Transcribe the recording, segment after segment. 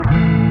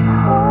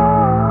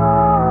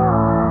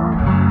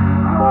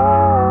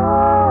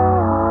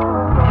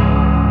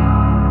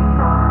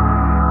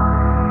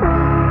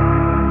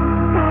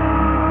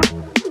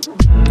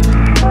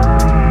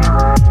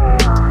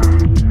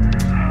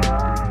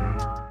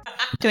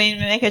Do we need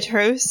to make a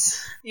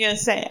truce? You're going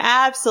to say,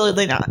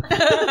 absolutely not.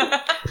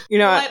 You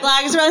know, White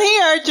flags around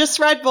here, just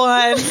red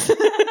ones.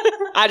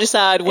 I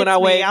decide when I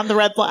wait. I'm the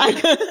red flag.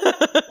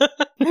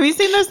 Have you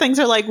seen those things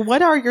that are like,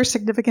 what are your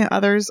significant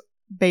other's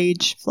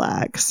beige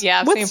flags?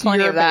 Yeah, I've What's seen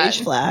plenty your of that.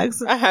 beige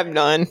flags? I have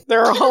none.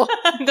 They're all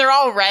They're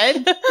all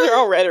red. they're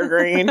all red or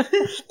green.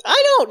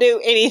 I don't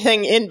do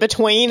anything in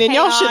between, and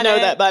y'all should know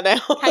that by now.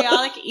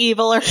 Chaotic,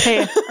 evil, or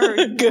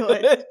good.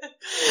 Good.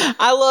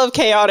 I love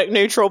chaotic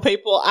neutral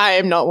people. I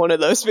am not one of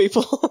those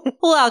people.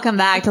 Welcome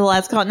back to the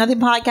Let's Call It Nothing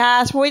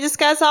podcast, where we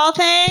discuss all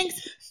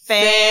things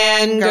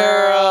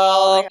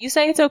fangirl. You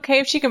say it's okay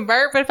if she can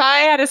burp, but if I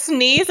had a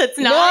sneeze, it's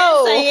not.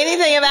 No. Say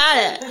anything about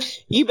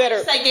it. You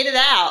better. Say get it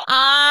out.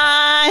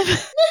 I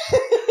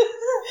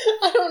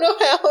don't know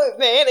how it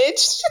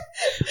managed.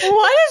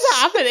 What is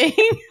happening?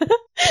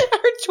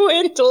 Our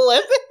twin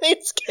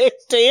telepathy's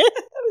kicked in.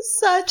 That was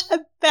such a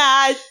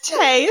bad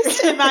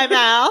taste in my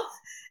mouth.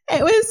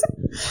 It was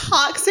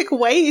toxic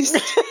waste.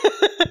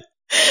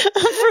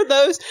 For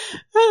those,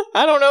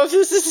 I don't know if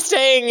this is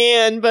staying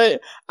in,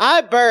 but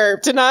I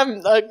burped and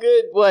I'm a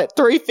good,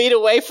 3 feet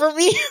away from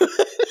you.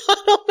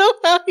 I don't know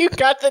how you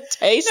got the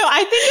taste. No,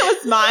 I think it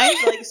was mine,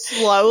 like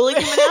slowly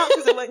coming out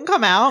because it wouldn't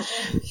come out.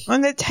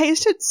 And it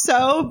tasted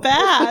so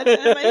bad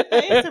in my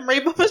face. And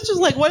Reba was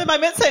just like, what am I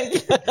missing?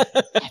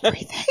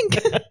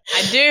 Everything.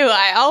 I do.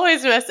 I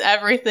always miss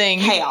everything.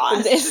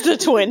 Chaos. It's the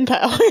twin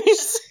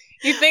powers.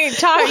 You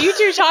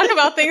two talk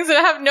about things that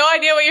I have no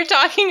idea what you're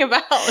talking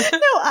about.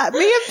 No,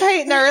 me and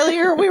Peyton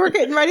earlier, we were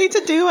getting ready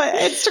to do an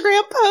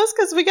Instagram post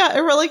because we got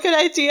a really good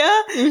idea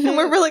and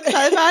we're really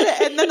excited about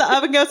it. And then the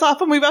oven goes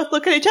off and we both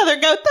look at each other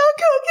and go, the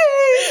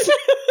cookies!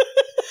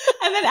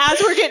 And then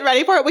as we're getting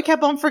ready for it, we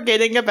kept on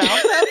forgetting about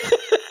them.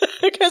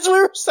 Because we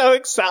were so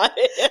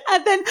excited.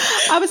 And then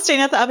I was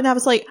standing at the oven. I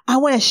was like, I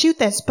want to shoot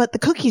this, but the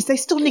cookies, they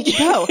still need to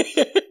go.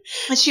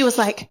 And she was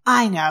like,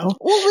 I know.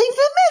 We'll leave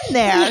them in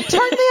there.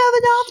 Turn the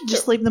oven off and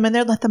just leave them in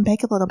there. Let them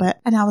bake a little bit.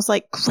 And I was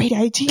like, great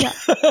idea.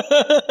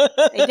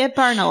 They did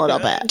burn a little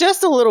bit.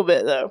 Just a little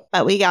bit, though.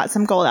 But we got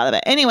some gold out of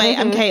it. Anyway,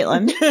 I'm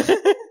Caitlin.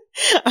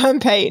 I'm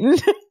Peyton.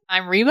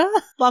 I'm Reba.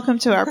 Welcome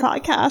to our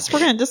podcast. We're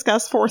going to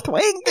discuss Fourth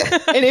Wing.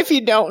 And if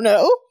you don't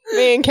know,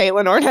 me and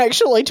Caitlin aren't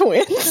actually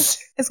twins.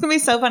 It's going to be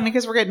so funny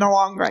because we're getting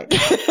along right now.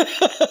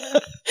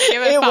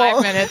 Give it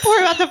 5 minutes. We're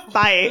about to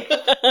fight.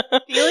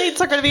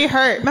 Feelings are going to be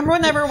hurt. Remember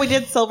whenever we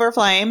did Silver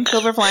Flames?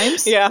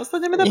 Yeah. What's the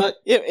name of the book?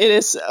 It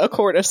is A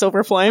Court of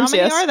Silver Flames, How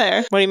many yes. are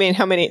there? What do you mean,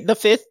 how many?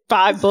 The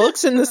 5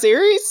 books in the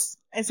series?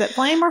 Is it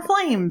Flame or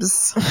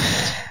Flames?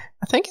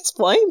 I think it's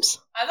Flames.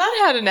 I thought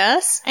it had an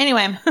S.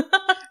 Anyway,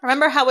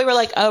 remember how we were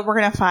like, oh, we're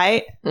going to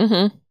fight?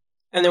 Mm-hmm.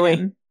 And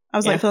then I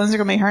was like, feelings are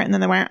going to be hurt, and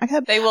then they weren't.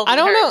 They will be I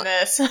don't hurt know. in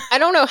this. I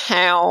don't know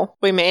how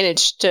we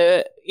managed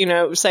to,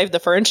 save the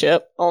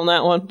friendship on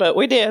that one, but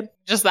we did.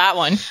 Just that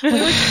one. We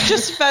were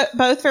just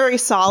both very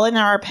solid in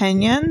our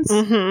opinions.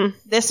 Mm-hmm.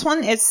 This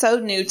one is so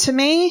new to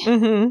me.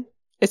 Mm-hmm.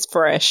 It's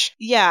fresh.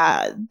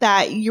 Yeah,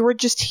 that you were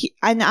just,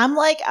 and I'm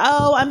like,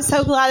 oh, I'm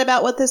so glad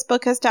about what this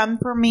book has done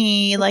for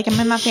me. Like, I'm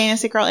in my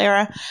fantasy girl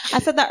era. I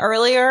said that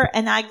earlier,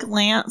 and I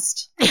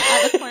glanced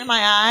at the corner of my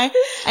eye,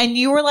 and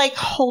you were like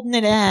holding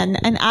it in,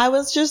 and I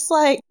was just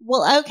like,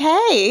 well,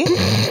 okay,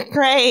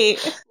 great,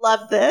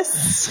 love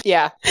this.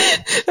 Yeah,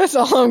 that's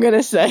all I'm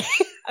gonna say.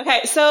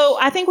 Okay, so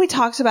I think we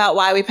talked about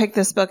why we picked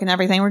this book and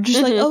everything. We're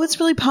just like, oh, it's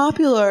really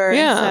popular.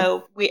 Yeah. And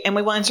so we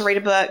wanted to read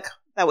a book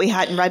that we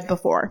hadn't read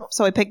before.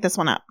 So we picked this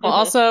one up. Well,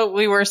 also,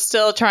 we were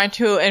still trying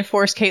to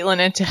enforce Caitlin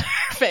into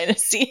her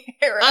fantasy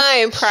era. I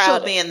am proud.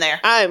 She'll be in there.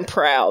 I'm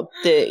proud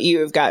that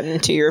you have gotten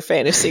into your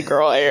fantasy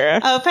girl era.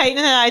 Oh, Peyton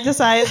and I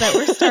decided that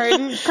we're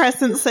starting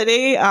Crescent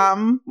City.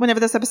 Whenever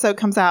this episode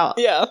comes out,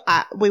 Yeah.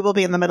 we will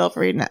be in the middle of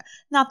reading it.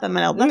 Not the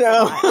middle. That's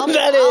No, a lie.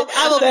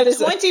 I will that be is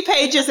 20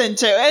 pages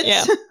into it.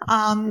 Yeah.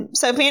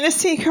 So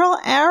fantasy girl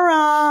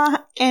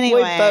era.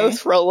 Anyway, We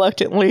both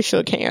reluctantly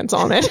shook hands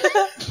on it.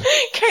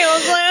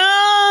 Caitlin's like,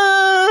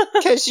 ah.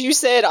 Because you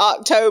said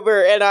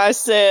October and I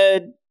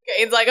said...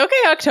 Caitlin's like, okay,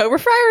 October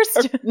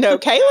 1st. No,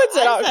 Caitlin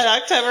said I October. said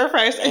October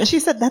 1st. And she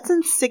said, that's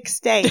in 6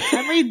 days.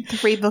 I read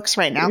 3 books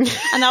right now.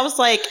 And I was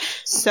like,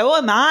 so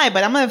am I,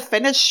 but I'm going to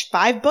finish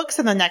 5 books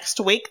in the next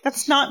week.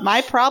 That's not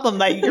my problem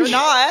that you're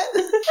not.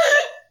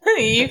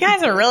 You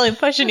guys are really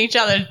pushing each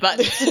other's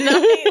buttons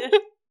tonight.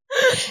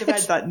 The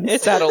red buttons.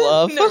 It's out of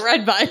love. The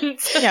red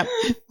buttons. Yeah.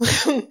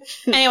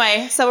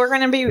 Anyway, so we're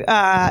going to be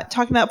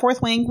talking about Fourth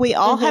Wing. We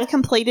all have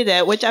completed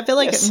it, which I feel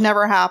like Yes. it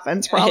never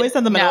happens. We're always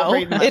in the middle of No.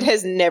 reading It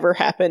has never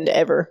happened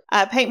ever.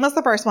 Peyton was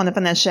the first one to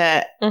finish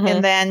it, Mhm.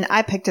 and then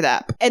I picked it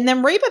up. And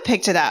then Reba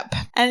picked it up.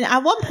 And at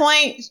one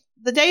point,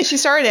 the day she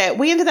started it,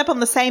 we ended up on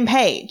the same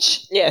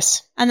page.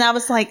 Yes. And I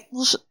was like,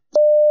 well, she's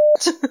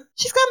going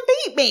to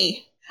beat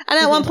me. And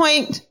at one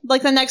point,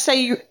 like the next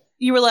day,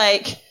 you were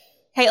like,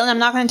 Caitlin, I'm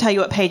not going to tell you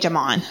what page I'm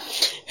on.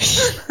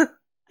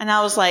 And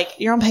I was like,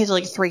 you're on page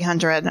like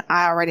 300.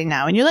 I already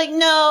know. And you're like,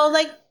 no,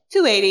 like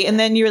 280. And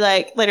then you were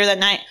like, later that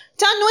night,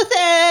 done with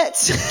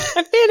it.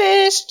 I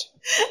finished.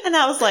 And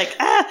I was like,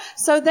 ah.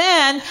 So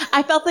then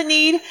I felt the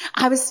need.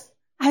 I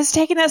I was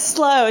taking it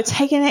slow,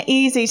 taking it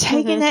easy,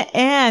 taking it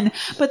in.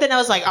 But then I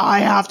was like, I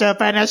have to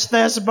finish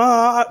this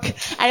book.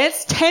 And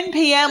it's 10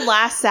 p.m.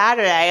 last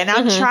Saturday, and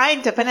I'm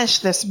trying to finish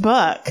this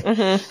book. And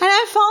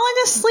I've fallen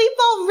asleep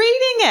while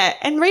reading it.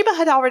 And Reba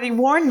had already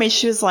warned me.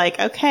 She was like,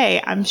 okay,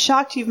 I'm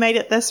shocked you've made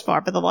it this far,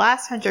 but the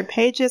last 100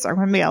 pages are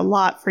going to be a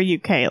lot for you,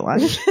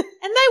 Caitlin.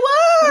 And they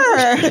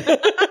were.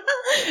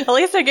 At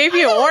least I gave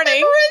you a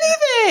warning.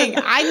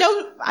 Anything. I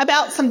know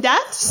about some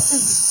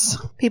deaths.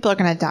 People are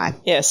going to die.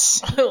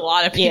 Yes. A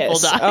lot of people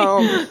die.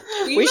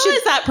 You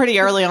realize that pretty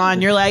early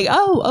on. You're like,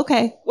 oh,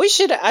 okay.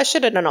 I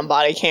should have done a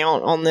body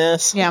count on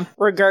this. Yeah.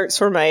 Regrets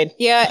were made.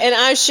 Yeah, and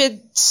I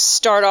should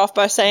start off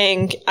by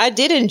saying I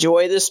did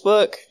enjoy this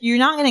book. You're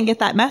not going to get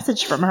that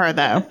message from her,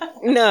 though.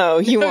 No,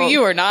 you No, won't.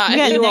 you are not. You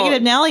got You negative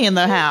won't. Nelly in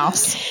the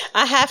house.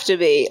 I have to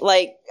be.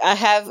 Like, I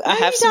have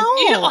you some. don't.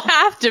 You don't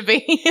have to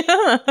be.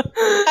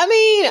 I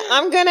mean,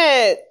 I'm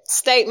gonna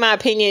state my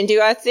opinion. Do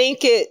I think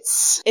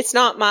it's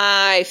not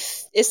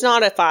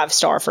a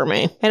 5-star for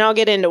me, and I'll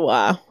get into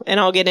why, and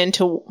I'll get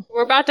into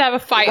We're about to have a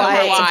fight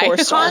Why over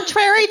it's a why. 4-star.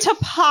 Contrary to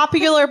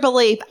popular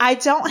belief, I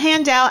don't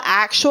hand out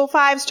actual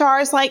 5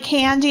 stars like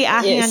Candy.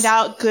 I Yes. hand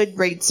out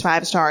Goodreads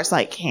 5 stars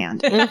like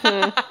Candy.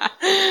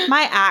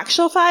 My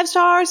actual 5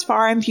 stars,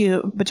 far and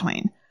few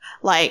between.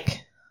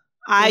 Like,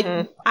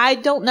 I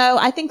don't know.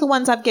 I think the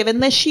ones I've given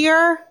this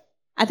year,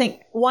 I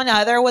think one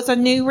other was a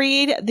new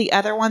read. The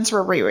other ones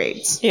were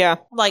rereads. yeah.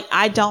 Like,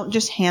 I don't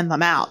just hand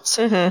them out.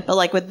 Mm-hmm. But,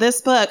 like, with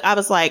this book, I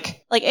was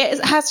like,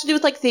 it has to do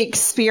with, like, the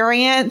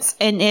experience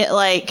and it,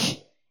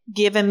 like,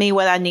 giving me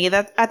what I need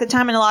at the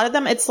time. And a lot of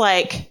them, it's,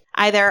 like,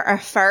 either a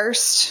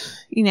first,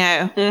 you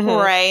know,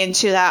 foray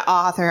into that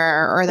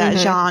author or that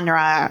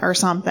genre or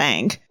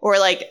something. Or,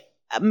 like,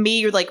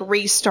 me, like,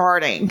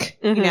 restarting,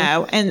 you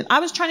know. And I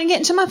was trying to get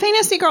into my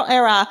fantasy girl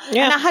era.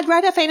 Yeah. And I had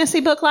read a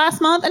fantasy book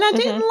last month and I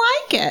didn't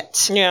like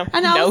it. Yeah.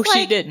 And I No, was she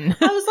like, didn't.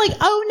 I was like,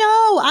 oh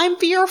no, I'm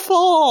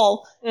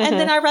fearful. And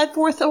then I read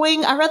Fourth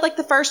Wing. I read like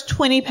the first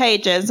 20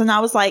 pages and I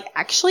was like,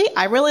 actually,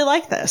 I really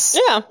like this.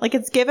 Yeah. Like,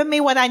 it's giving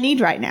me what I need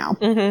right now.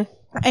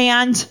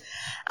 And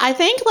I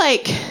think,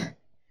 like,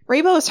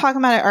 Reba was talking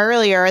about it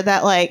earlier,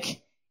 that,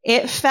 like,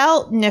 it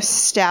felt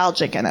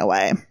nostalgic in a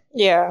way.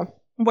 Yeah.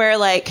 Where,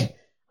 like,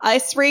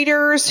 us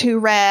readers who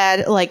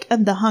read, like,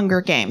 The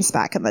Hunger Games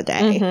back in the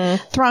day,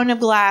 Throne of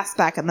Glass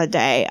back in the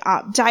day,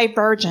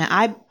 Divergent.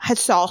 I had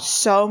saw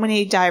so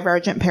many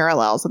Divergent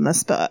parallels in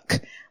this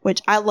book,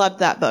 which I loved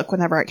that book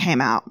whenever it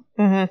came out.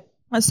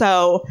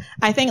 So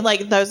I think,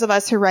 like, those of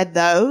us who read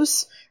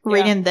those,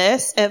 reading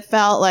this, it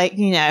felt like,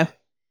 you know,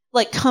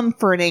 like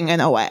comforting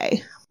in a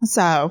way.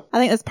 So I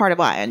think that's part of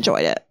why I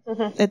enjoyed it.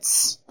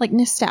 It's like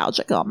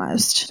nostalgic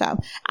almost. So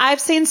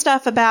I've seen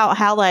stuff about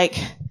how, like,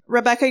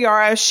 Rebecca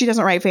Yarros, she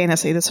doesn't write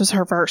fantasy. This was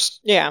her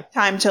first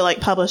time to,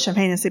 like, publish a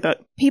fantasy book.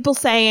 People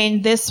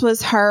saying this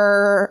was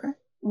her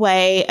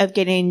way of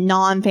getting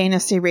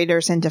non-fantasy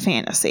readers into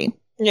fantasy.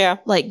 Yeah.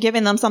 Like,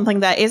 giving them something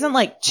that isn't,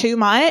 like, too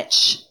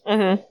much.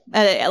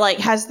 It, like,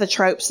 has the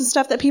tropes and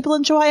stuff that people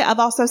enjoy. I've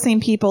also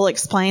seen people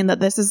explain that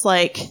this is,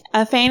 like,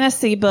 a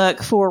fantasy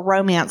book for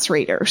romance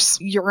readers.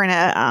 You're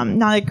gonna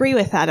not agree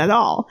with that at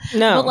all.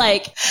 No. But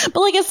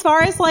like as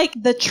far as, like,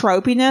 the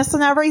tropiness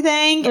and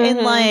everything,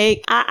 and,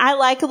 like, I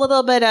like a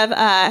little bit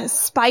of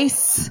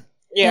spice.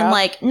 Yeah. And,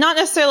 like, not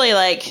necessarily,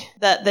 like,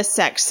 the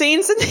sex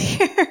scenes in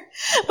here,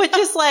 but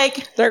just,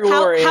 like, They're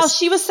glorious. how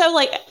she was so,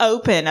 like,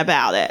 open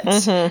about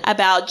it.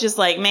 About just,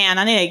 like, man,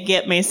 I need to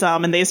get me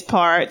some in these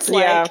parts.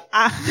 Yeah.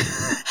 Like,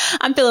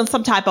 I'm feeling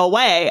some type of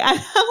way. I'm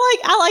like,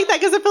 I like that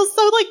because it feels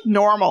so, like,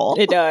 normal.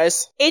 It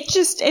does.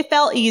 It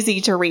felt easy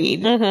to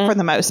read for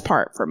the most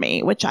part for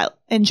me, which I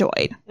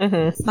enjoyed.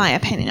 It's my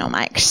opinion on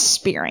my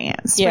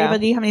experience. Yeah. Reba,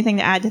 do you have anything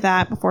to add to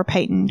that before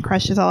Peyton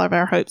crushes all of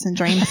our hopes and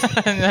dreams?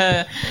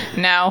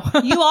 No.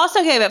 You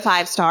also gave it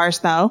 5 stars,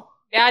 though.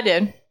 Yeah, I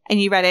did. And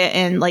you read it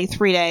in, like,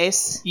 3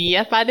 days.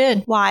 Yep, I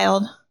did.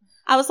 Wild.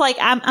 I was like,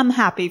 I'm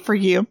happy for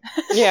you.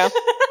 Yeah.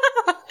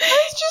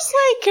 It's just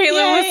like,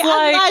 Caitlin was yay, like-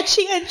 I'm glad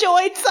she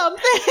enjoyed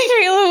something.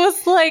 Kayla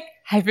was like,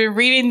 I've been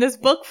reading this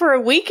book for a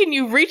week and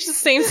you've reached the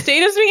same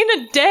state as me in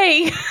a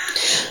day.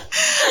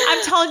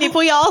 I'm telling you, if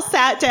we all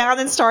sat down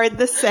and started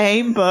the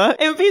same book,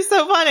 it would be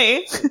so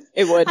funny.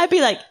 It would. I'd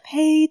be like,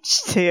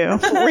 page 2.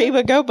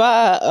 Reba, go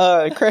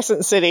by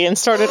Crescent City and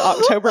start it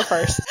October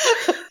 1st.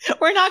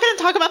 We're not going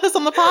to talk about this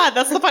on the pod.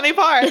 That's the funny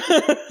part.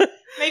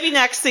 Maybe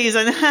next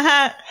season.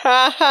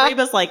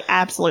 Reba's like,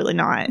 absolutely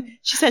not.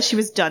 She said she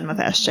was done with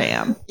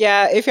SJM.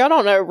 Yeah, if y'all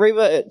don't know,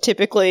 Reba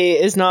typically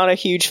is not a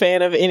huge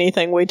fan of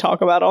anything we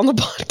talk about on the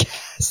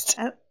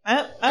podcast.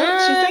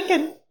 She's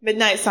thinking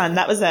Midnight Sun.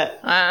 That was it.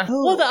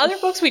 Well, the other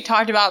books we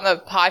talked about in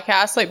the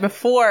podcast, like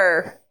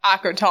before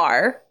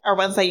Akotar, are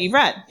ones that you've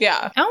read.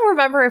 Yeah. I don't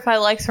remember if I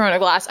liked Throne of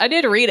Glass. I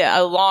did read it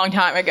a long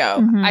time ago.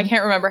 Mhm. I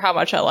can't remember how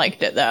much I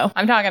liked it, though.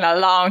 I'm talking a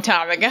long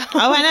time ago.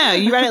 Oh, I know.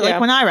 You read it like Yeah.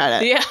 when I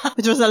read it. Yeah.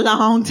 Which was a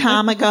long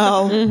time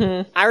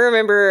ago. I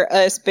remember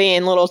us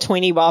being little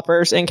tweeny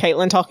boppers and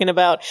Caitlin talking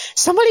about,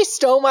 somebody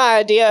stole my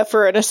idea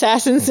for an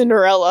Assassin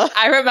Cinderella.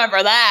 I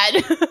remember that.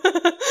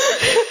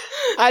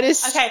 I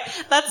just... Okay,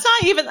 that's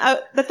not even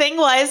the thing.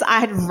 Was I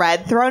had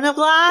read Throne of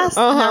Glass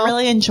and I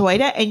really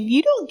enjoyed it, and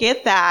you don't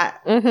get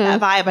that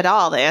vibe at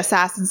all. The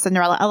Assassin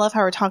Cinderella. I love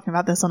how we're talking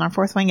about this on our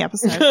Fourth Wing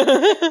episode.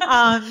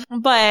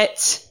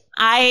 But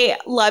I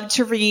love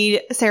to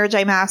read Sarah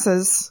J.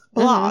 Maas's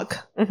blog,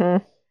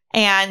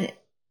 and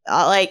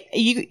like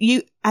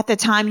you at the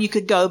time you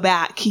could go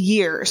back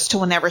years to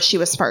whenever she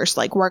was first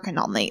like working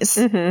on these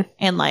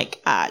and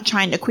like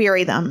trying to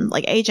query them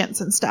like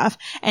agents and stuff,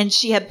 and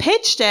she had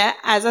pitched it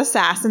as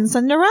Assassin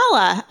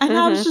Cinderella, and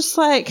I was just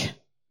like,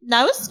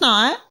 no, it's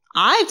not.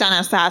 I've done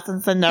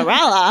Assassin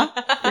Cinderella.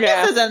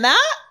 Yeah. This isn't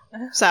that.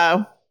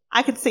 So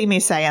I could see me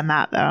saying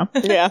that though.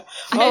 Yeah.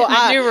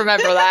 I do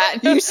remember that.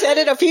 You said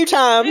it a few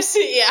times.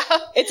 Yeah.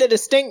 It's a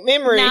distinct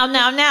memory.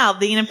 Now,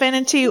 the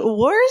Infinity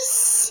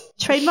Wars,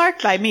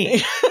 trademarked by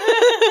me.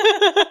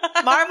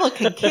 Marvel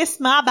can kiss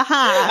my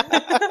behind.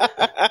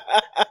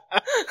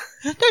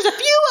 There's a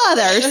few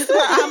others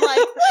where I'm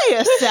like, wait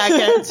a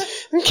second.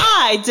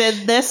 I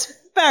did this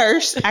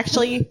first.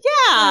 Actually,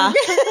 yeah.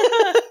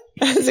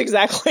 That's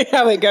exactly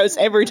how it goes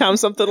every time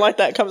something like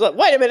that comes up.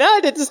 Wait a minute,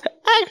 I did this.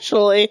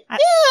 Actually,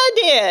 I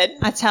did.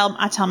 I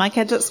tell my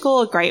kids at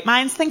school, great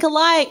minds think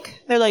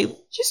alike. They're like,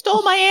 you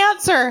stole my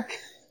answer.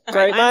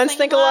 Great minds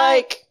think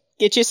alike.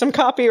 Get you some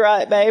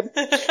copyright, babe.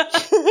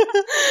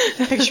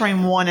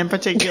 Picturing one in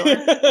particular.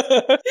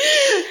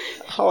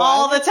 All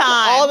All the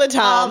time. All the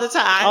time. All the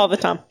time. All the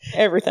time.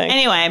 Everything.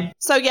 Anyway,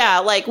 so yeah,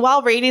 like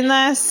while reading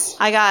this,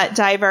 I got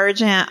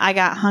Divergent, I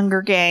got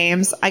Hunger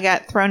Games, I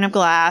got Throne of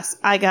Glass,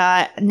 I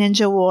got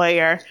Ninja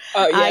Warrior,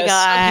 Oh, yes. I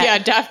got Yeah,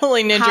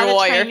 definitely Ninja How to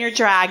Warrior. Train Your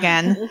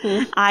Dragon,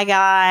 I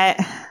got,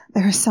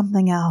 there was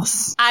something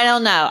else. I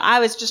don't know. I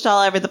was just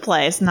all over the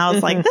place, and I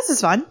was like, this is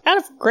fun. I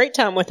had a great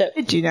time with it.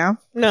 Did you know?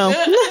 No.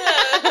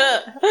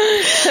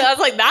 I was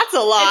like, that's a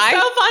lie. It's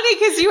so funny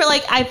because you were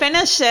like, I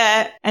finished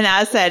it, and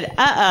I said,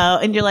 uh-oh,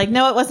 and you're like,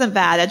 no, it wasn't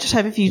bad. I just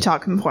have a few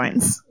talking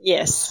points.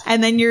 Yes.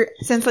 And then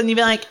since then you've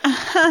been like,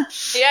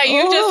 Yeah,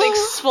 you just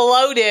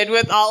exploded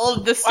with all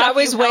of the stuff. I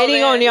was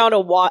waiting on y'all to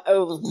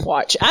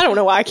watch. I don't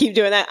know why I keep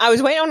doing that. I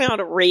was waiting on y'all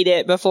to read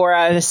it before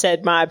I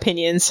said my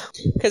opinions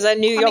because I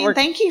knew y'all were.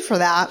 thank you for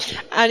that.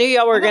 I knew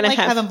y'all were I don't gonna like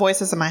have. having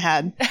voices in my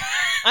head.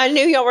 I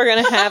knew y'all were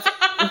gonna have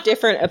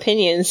different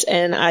opinions,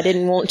 and I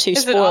didn't want to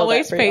Is spoil it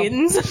always that for y'all.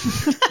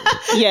 Peyton's?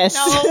 Yes.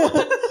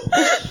 No.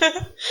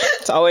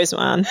 It's always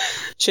mine.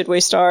 Should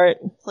we start?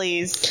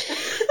 Please.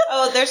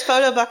 Oh, there's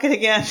Photo Bucket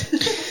again.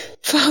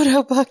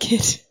 Photo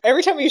bucket.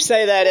 Every time you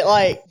say that, it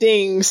like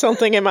dings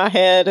something in my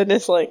head, and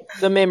it's like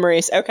the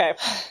memories. Okay.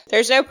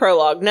 There's no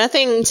prologue,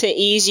 nothing to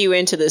ease you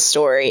into the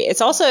story.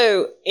 It's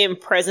also in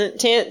present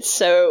tense,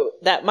 so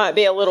that might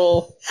be a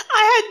little.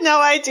 I had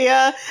no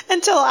idea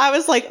until I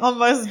was like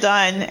almost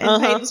done,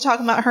 and Peyton's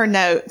talking about her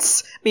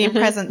notes being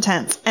present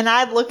tense, and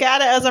I'd look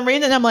at it as I'm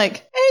reading it, and I'm like,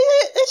 hey,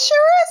 it sure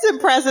is in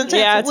present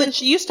tense, Yeah,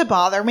 which used to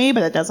bother me,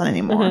 but it doesn't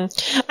anymore.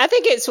 I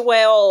think it's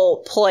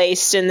well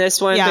placed in this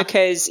one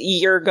because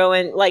you're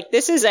going like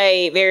this is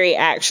a very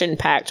action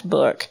packed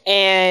book,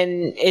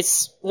 and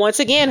it's once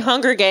again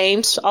Hunger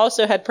Games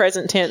also had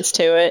present tense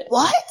to it.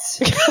 What?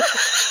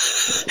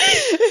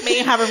 Me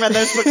having read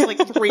those books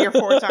like 3 or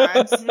 4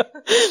 times.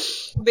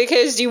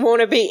 Because you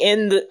want to be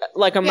in the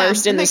like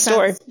immersed in the makes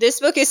story. sense. This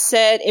book is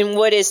set in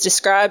what is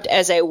described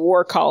as a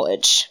war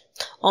college.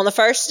 On the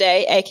first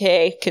day,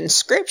 aka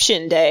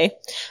conscription day,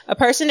 a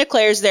person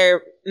declares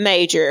their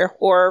major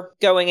or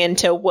going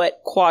into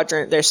what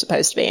quadrant they're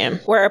supposed to be in,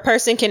 where a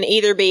person can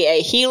either be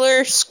a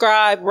healer,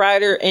 scribe,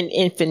 rider, and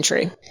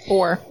infantry.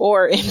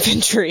 Or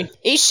infantry.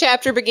 Each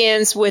chapter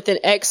begins with an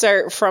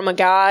excerpt from a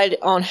guide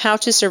on how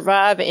to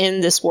survive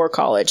in this war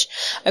college.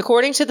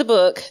 According to the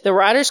book, the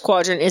Riders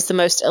Quadrant is the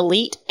most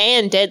elite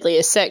and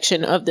deadliest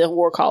section of the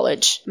war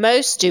college.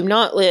 Most do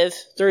not live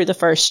through the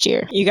first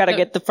year. You gotta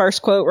get the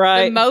first quote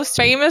right. The most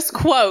famous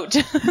quote.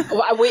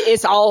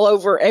 It's all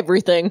over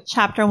everything.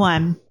 Chapter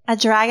 1. A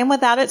dragon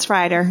without its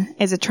rider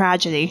is a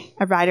tragedy.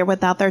 A rider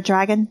without their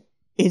dragon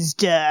is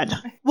dead.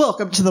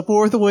 Welcome to the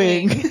Fourth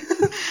Wing.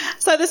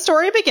 So the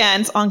story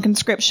begins on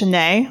conscription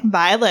day.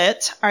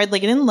 Violet, our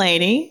leading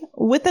lady,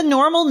 with a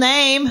normal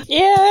name,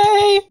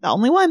 Yay! the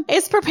only one,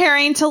 is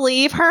preparing to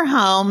leave her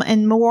home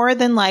and more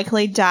than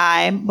likely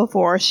die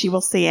before she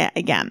will see it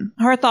again.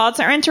 Her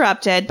thoughts are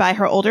interrupted by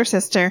her older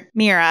sister,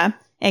 Mira,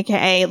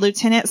 aka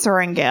Lieutenant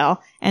Sorrengail,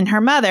 and her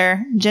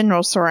mother,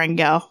 General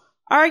Sorrengail,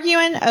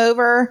 arguing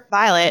over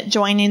Violet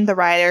joining the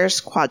Riders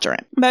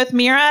Quadrant. Both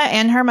Mira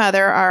and her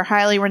mother are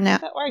highly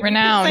renowned.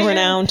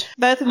 Renowned.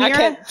 Both I Mira,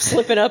 kept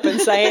slipping up and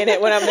saying it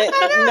when I meant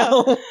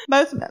no.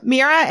 both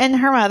Mira and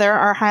her mother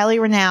are highly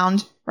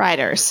renowned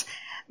riders.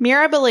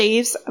 Mira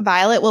believes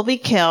Violet will be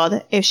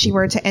killed if she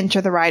were to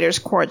enter the Riders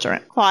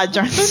Quadrant.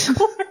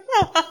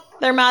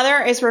 Their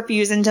mother is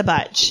refusing to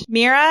budge.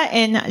 Mira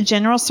and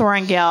General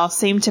Sorrengail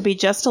seem to be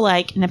just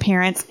alike in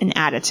appearance and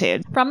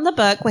attitude. From the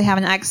book, we have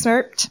an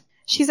excerpt.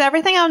 She's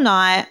everything I'm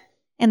not,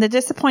 and the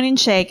disappointing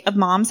shake of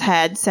Mom's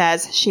head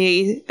says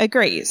she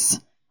agrees.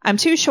 I'm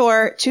too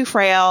short, too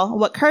frail.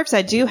 What curves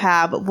I do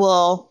have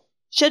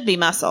should be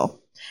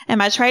muscle. And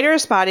my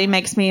traitorous body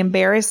makes me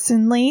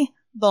embarrassingly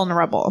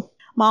vulnerable.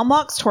 Mom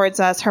walks towards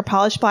us, her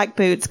polished black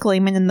boots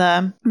gleaming in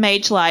the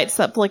mage lights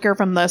that flicker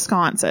from the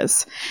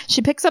sconces.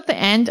 She picks up the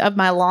end of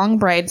my long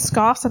braid,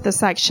 scoffs at the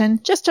section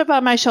just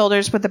above my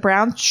shoulders where the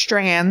brown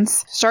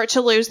strands start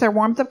to lose their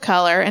warmth of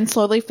color and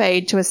slowly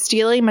fade to a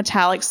steely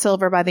metallic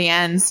silver by the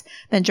ends,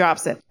 then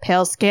drops it.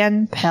 Pale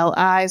skin, pale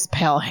eyes,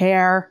 pale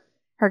hair.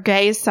 Her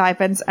gaze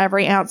siphons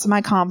every ounce of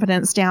my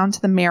confidence down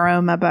to the marrow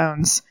of my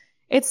bones.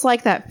 It's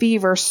like that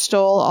fever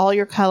stole all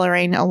your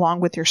coloring along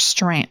with your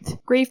strength.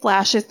 Grief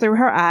flashes through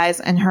her eyes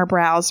and her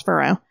brows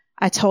furrow.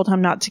 I told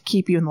him not to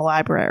keep you in the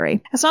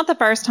library. It's not the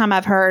first time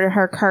I've heard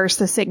her curse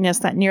the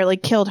sickness that nearly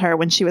killed her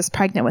when she was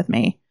pregnant with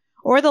me.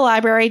 Or the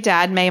library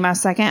Dad made my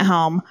second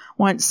home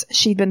once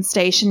she'd been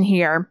stationed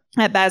here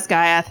at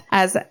Basgiath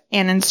as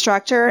an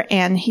instructor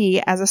and he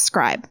as a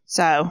scribe.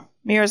 So,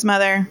 Mira's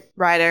mother,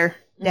 writer,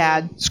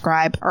 Dad,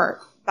 scribe,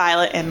 or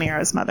Violet and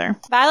Mira's mother.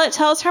 Violet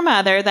tells her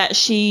mother that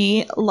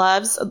she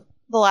loves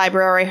the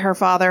library her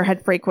father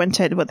had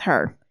frequented with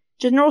her.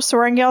 General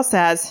Sorrengail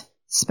says,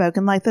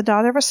 spoken like the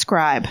daughter of a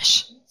scribe.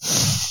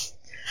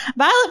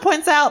 Violet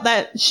points out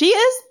that she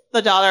is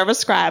the daughter of a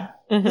scribe.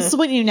 Mm-hmm. This is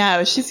when you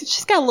know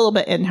she's got a little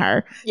bit in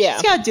her. Yeah.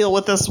 She's got to deal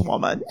with this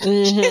woman.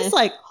 Mm-hmm. She's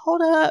like,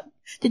 hold up.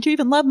 Did you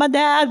even love my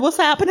dad? What's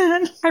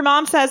happening? Her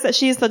mom says that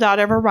she's the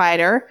daughter of a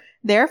writer.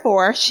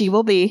 Therefore, she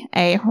will be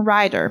a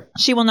writer.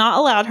 She will not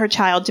allow her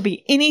child to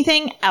be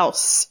anything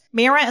else.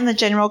 Mira and the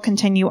general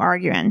continue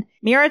arguing.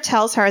 Mira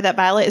tells her that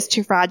Violet is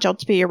too fragile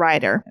to be a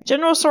writer.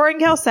 General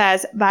Sorrengail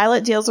says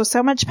Violet deals with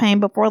so much pain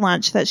before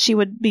lunch that she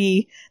would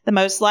be the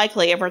most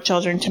likely of her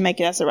children to make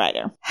it as a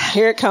writer.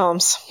 Here it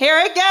comes. Here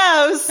it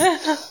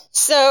goes.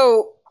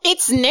 So,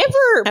 it's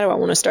never... How do I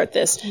want to start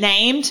this?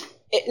 Named?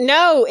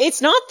 No,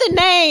 it's not the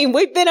name.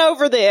 We've been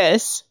over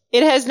this.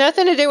 It has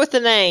nothing to do with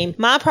the name.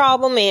 My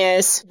problem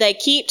is they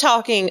keep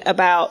talking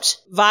about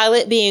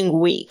Violet being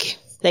weak.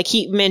 They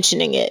keep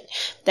mentioning it.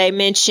 They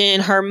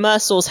mention her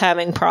muscles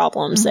having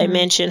problems. Mm-hmm. They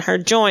mention her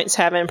joints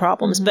having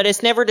problems, mm-hmm. but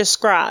it's never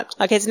described.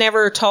 Like it's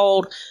never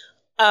told,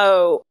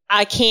 oh,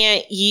 I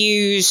can't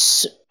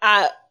use,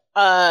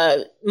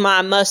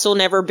 my muscle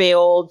never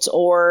builds,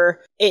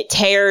 or it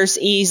tears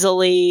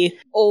easily,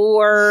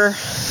 or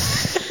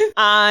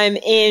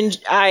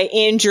I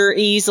injure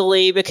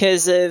easily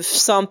because of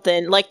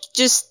something. Like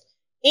just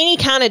any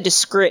kind of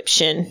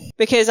description,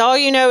 because all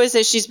you know is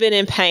that she's been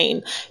in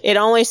pain. It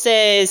only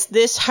says,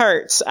 this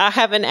hurts. I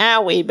have an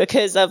owie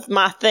because of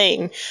my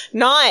thing.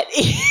 Not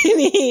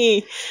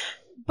any...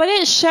 But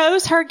it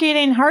shows her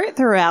getting hurt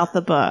throughout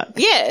the book.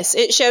 Yes,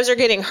 it shows her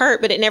getting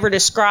hurt, but it never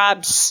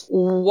describes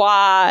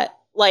why,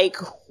 like,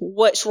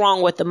 what's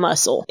wrong with the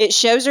muscle. It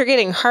shows her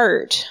getting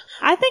hurt.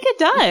 I think it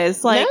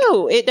does. Like,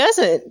 no, it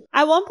doesn't.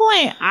 At one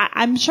point,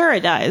 I'm sure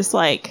it does.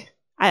 Like,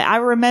 I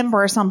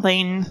remember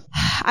something.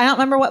 I don't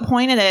remember what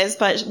point it is,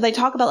 but they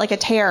talk about like a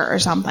tear or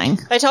something.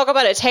 They talk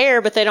about a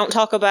tear, but they don't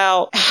talk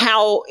about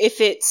how,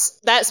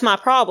 that's my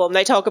problem.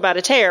 They talk about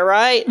a tear,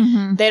 right?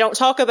 Mm-hmm. They don't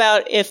talk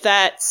about if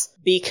that's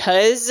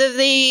because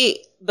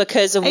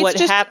of what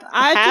happened.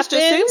 I just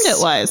assumed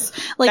it was.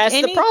 Like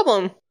that's the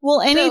problem. Well,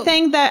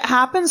 anything that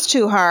happens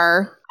to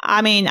her,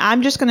 I mean,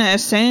 I'm just going to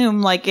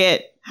assume like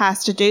it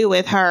has to do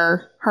with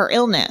her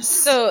illness.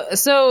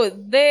 So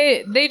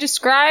they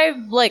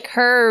describe like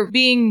her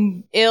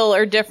being ill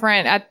or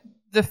different at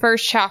the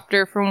first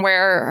chapter from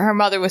where her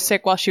mother was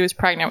sick while she was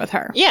pregnant with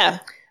her. Yeah.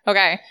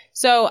 Okay.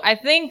 So I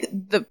think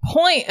the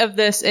point of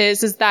this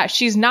is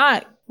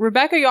that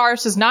Rebecca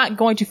Yarros is not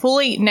going to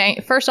fully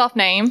name. First off,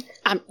 name.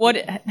 I'm not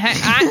done yet.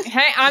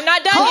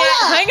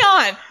 Hang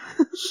on.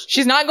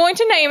 She's not going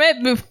to name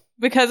it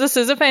because this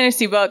is a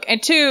fantasy book.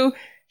 And two,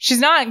 she's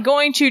not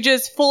going to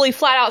just fully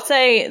flat out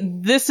say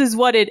this is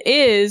what it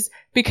is,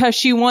 because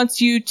she wants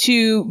you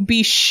to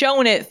be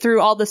shown it through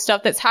all the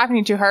stuff that's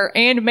happening to her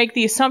and make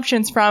the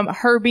assumptions from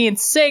her being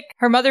sick,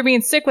 her mother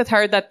being sick with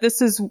her, that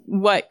this is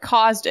what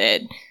caused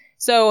it.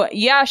 So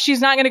yeah, she's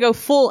not going to go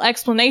full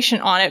explanation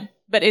on it,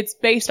 but it's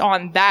based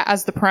on that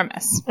as the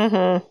premise.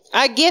 Mm-hmm.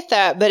 I get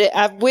that, but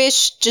I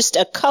wish just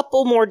a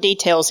couple more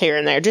details here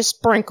and there, just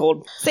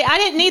sprinkled. See, I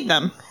didn't need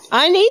them.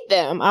 I need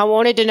them. I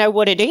wanted to know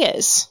what it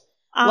is.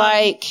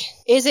 Like,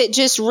 is it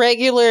just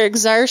regular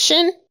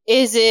exertion?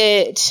 Is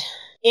it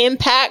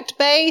impact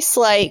based?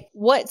 Like,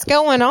 what's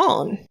going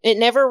on? It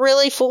never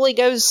really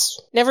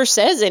never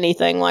says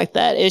anything like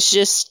that. It's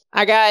just,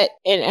 I got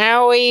an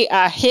owie,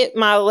 I hit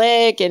my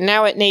leg, and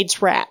now it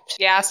needs wrapped.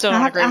 Yeah, I still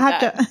don't agree with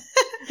that.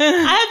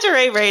 I have to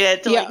reread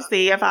it to like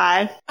see if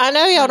I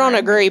know y'all don't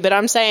agree, but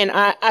I'm saying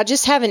I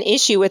just have an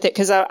issue with it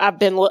because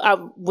I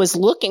was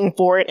looking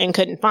for it and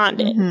couldn't find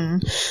it.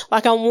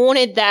 Like I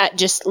wanted that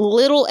just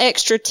little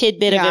extra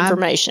tidbit of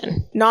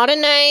information. Not a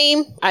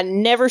name. I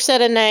never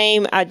said a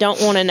name. I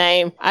don't want a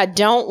name. I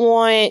don't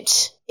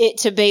want it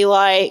to be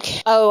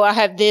like, oh, I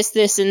have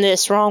this, and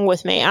this wrong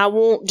with me. I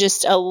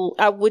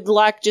would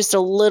like just a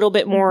little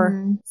bit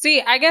more.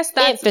 See, I guess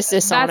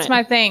emphasis on it. That's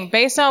my thing.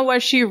 Based on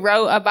what she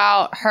wrote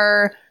about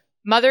her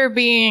mother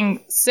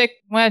being sick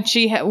when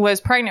she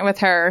was pregnant with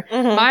her,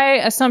 my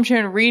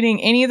assumption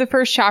reading any of the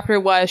first chapter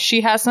was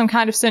she has some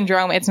kind of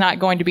syndrome. It's not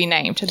going to be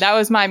named. That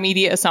was my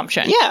immediate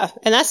assumption. Yeah,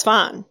 and that's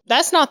fine.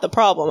 That's not the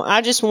problem.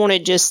 I just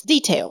wanted just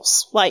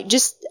details, like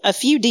just a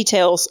few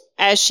details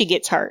as she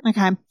gets hurt.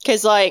 Okay.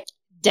 Because like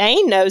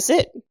Dane knows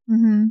it.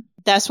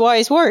 That's why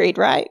he's worried,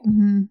 right?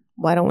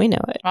 Why don't we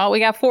know it? Well, we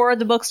got 4 of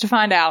the books to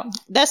find out.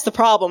 That's the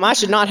problem. I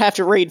should not have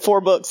to read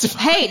 4 books.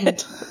 Hey,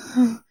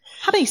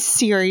 how many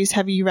series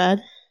have you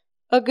read?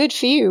 A good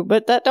few,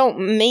 but that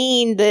don't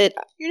mean that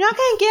you're not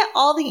going to get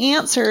all the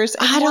answers.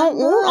 I don't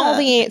want all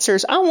the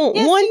answers. I want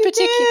one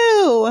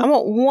particular. I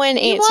want one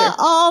answer. You want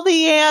all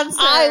the answers.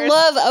 I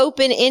love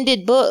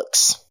open-ended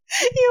books.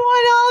 You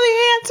want all the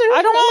answers.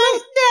 I don't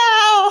want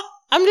now.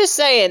 I'm just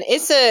saying,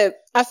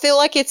 I feel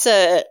like it's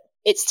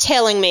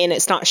telling me and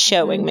it's not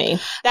showing me.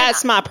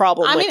 That's my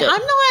problem with it.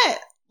 I'm not,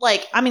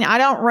 I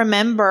don't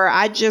remember.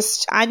 I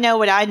know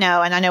what I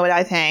know and I know what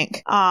I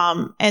think.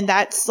 And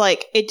that's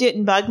like, it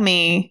didn't bug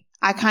me.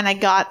 I kind of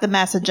got the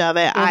message of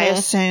it. I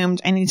assumed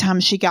anytime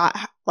she got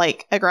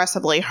like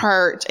aggressively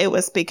hurt, it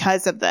was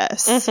because of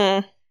this.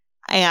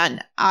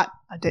 And I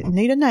didn't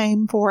need a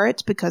name for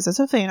it because it's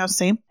a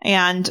fantasy.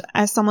 And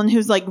as someone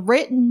who's like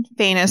written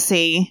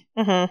fantasy,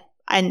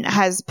 and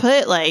has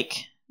put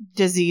like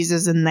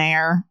diseases in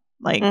there.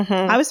 Like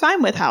I was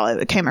fine with how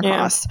it came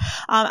across.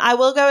 I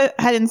will go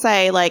ahead and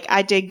say like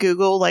I did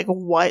Google like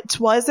what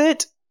was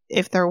it,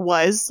 if there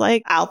was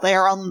like out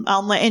there on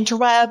the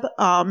interweb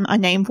a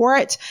name for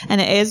it, and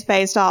it is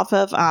based off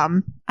of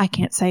I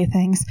can't say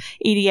things,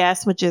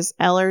 EDS, which is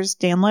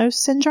Ehlers-Danlos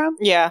syndrome.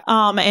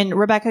 And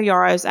Rebecca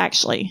Yarros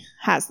actually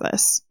has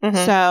this.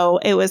 So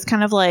it was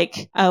kind of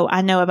like, oh,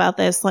 I know about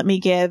this. Let me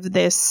give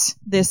this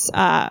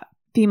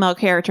female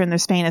character in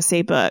this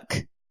fantasy book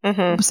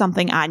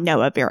something I know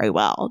of very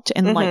well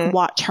and like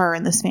watch her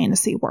in this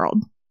fantasy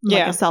world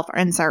like a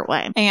self-insert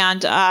way.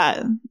 And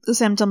the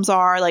symptoms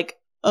are like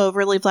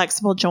overly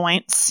flexible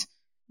joints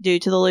due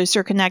to the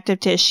looser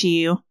connective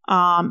tissue,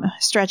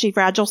 stretchy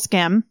fragile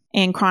skin,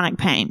 and chronic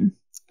pain.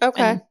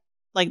 And,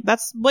 like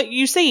that's what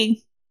you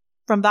see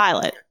from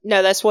Violet.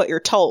 No, that's what you're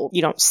told.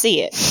 You don't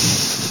see it.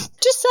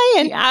 Just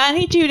saying. I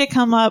need you to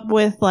come up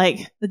with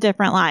like the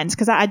different lines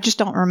because I just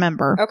don't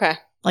remember.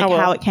 Like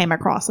how it came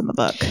across in the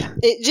book.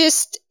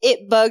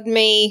 It bugged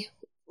me.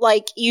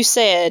 Like you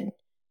said,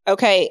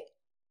 it's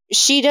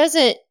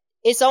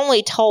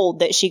only told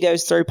that she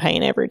goes through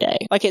pain every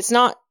day. Like it's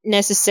not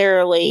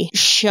necessarily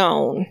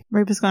shown.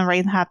 Ruba's going to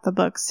read half the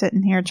book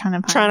sitting here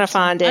trying to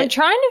find it. I'm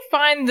trying to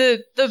find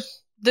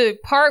the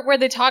part where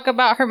they talk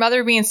about her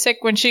mother being sick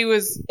when she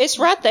was... It's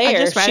right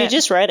there. She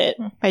just read it.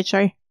 Page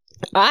 3.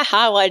 I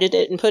highlighted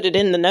it and put it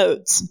in the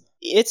notes.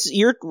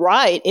 You're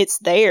right. It's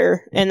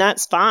there, and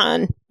that's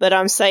fine. But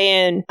I'm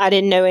saying I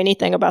didn't know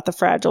anything about the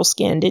fragile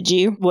skin. Did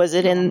you? Was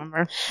it in?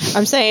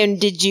 I'm saying,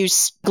 did you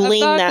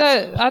glean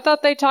that? I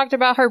thought they talked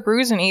about her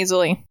bruising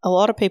easily. A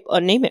lot of people,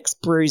 anemics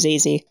bruise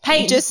easy.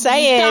 Hey, I'm just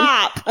saying.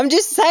 Stop. I'm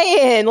just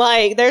saying.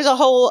 Like, there's a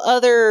whole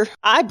other.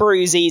 I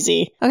bruise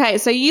easy. Okay,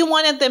 so you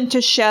wanted them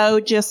to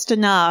show just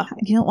enough.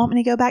 You don't want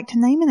me to go back to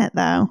naming it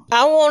though.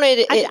 I wanted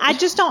it. I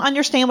just don't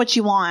understand what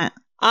you want.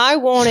 I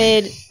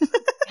wanted.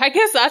 I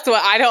guess that's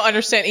what I don't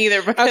understand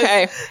either.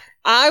 Because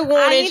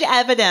I need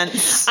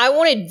evidence. I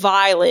wanted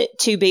Violet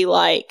to be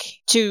like,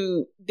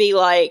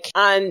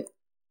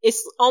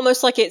 it's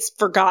almost like it's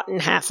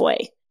forgotten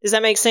halfway. Does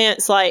that make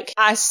sense? Like,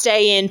 I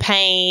stay in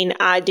pain.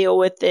 I deal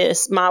with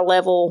this. My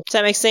level. Does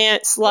that make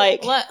sense?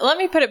 Like, let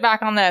me put it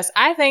back on this.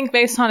 I think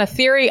based on a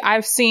theory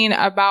I've seen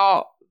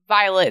about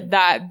Violet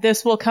that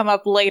this will come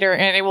up later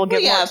and it will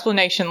get more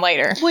explanation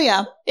later.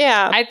 Well,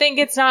 yeah. I think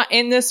it's not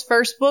in this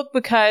first book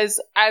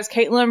because, as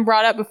Caitlin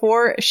brought up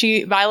before,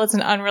 Violet's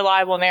an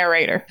unreliable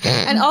narrator.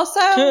 And also,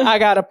 I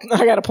got a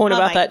point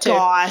about that too.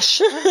 Gosh,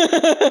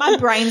 my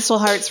brain still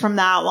hurts from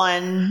that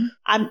one.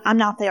 I'm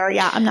not there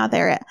yet. I'm not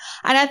there yet.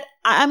 And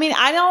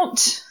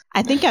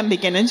I think I'm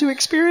beginning to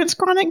experience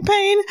chronic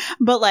pain,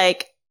 but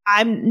like,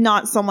 I'm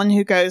not someone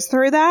who goes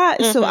through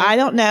that, so I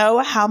don't know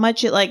how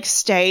much it like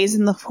stays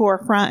in the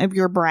forefront of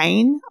your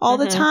brain all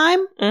the time.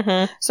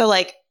 So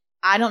like,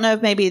 I don't know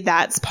if maybe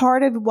that's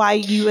part of why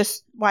you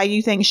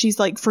think she's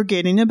like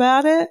forgetting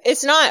about it.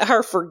 It's not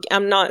her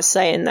I'm not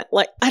saying that.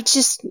 Like, I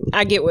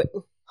get what.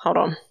 Hold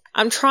on.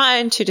 I'm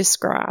trying to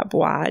describe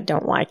why I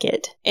don't like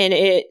it, and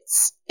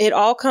it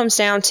all comes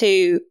down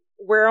to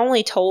we're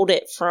only told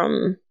it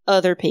from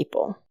other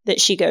people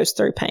that she goes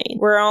through pain.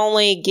 We're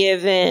only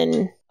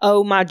given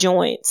oh my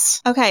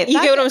joints. Okay.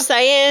 You get what I'm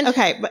saying?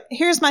 Okay, but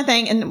here's my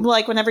thing. And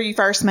like whenever you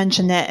first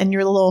mentioned it and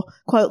your little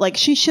quote, like,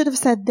 she should have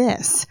said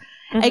this.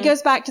 Mm-hmm. It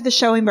goes back to the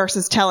showing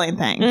versus telling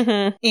thing.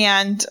 Mm-hmm.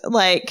 And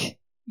like,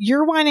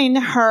 you're wanting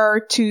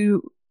her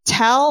to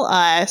tell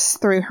us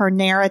through her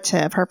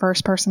narrative, her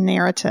first person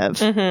narrative,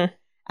 Mm-hmm.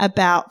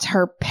 about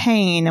her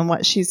pain and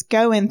what she's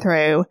going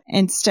through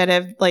instead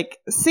of like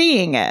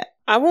seeing it.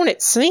 I want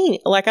it seen.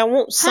 Like, I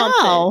want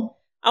something. How?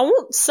 I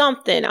want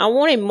something. I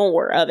wanted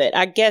more of it,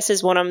 I guess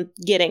is what I'm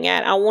getting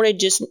at. I wanted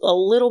just a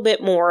little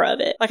bit more of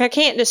it. Like, I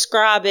can't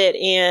describe it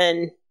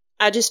in...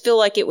 I just feel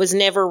like it was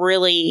never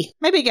really...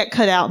 Maybe it got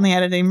cut out in the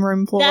editing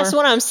room floor. That's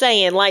what I'm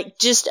saying. Like,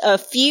 just a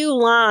few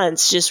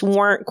lines just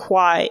weren't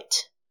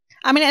quite...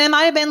 I mean, and it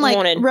might have been like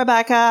wanted.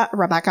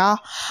 Rebecca,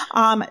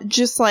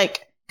 just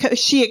like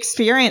she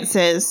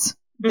experiences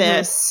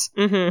this,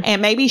 Mm-hmm.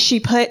 and maybe she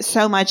put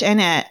so much in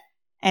it,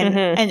 and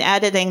in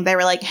editing, they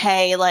were like,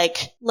 hey,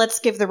 like, let's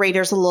give the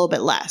readers a little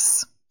bit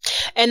less.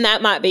 And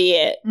that might be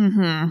it.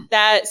 Mm-hmm.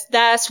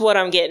 That's what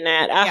I'm getting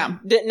at.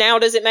 Now,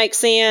 does it make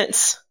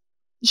sense?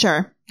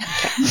 Sure.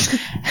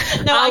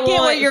 No, I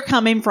get where you're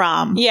coming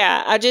from.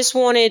 Yeah, I just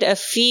wanted a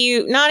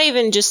few, not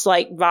even just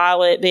like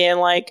Violet being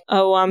like,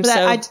 oh, But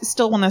I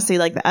still want to see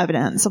like the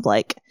evidence of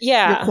like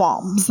your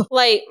qualms.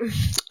 Like,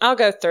 I'll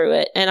go through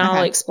it and I'll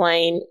Okay.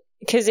 explain,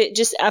 because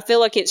I feel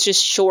like it's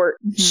just short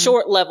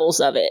levels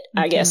of it,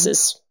 I guess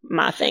is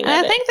my thing. And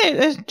I think that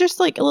there's just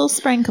like a little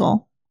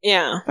sprinkle.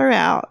 Yeah.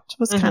 Throughout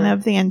was kind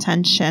of the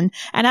intention.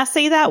 And I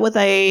see that with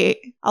a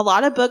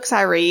lot of books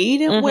I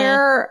read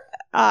where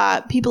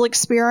people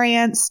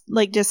experience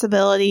like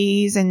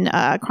disabilities and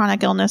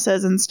chronic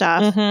illnesses and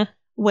stuff,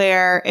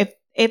 where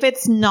if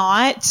it's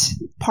not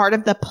part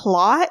of the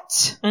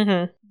plot,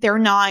 they're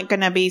not going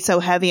to be so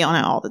heavy on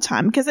it all the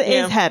time, because it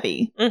is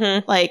heavy.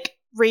 Like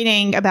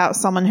reading about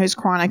someone who's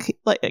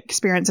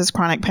experiences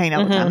chronic pain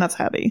all the time, that's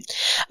heavy.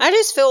 I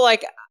just feel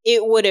like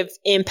it would have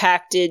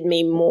impacted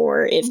me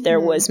more if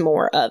there was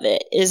more of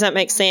it. Does that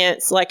make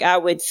sense? Like, I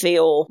would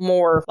feel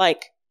more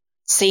like,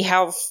 see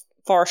how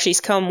far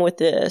she's come with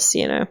this,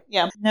 you know?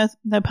 Yeah.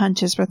 No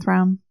punches were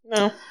thrown.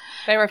 No.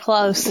 They were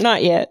close.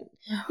 Not yet.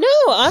 No,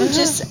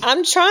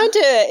 I'm trying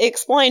to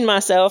explain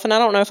myself, and I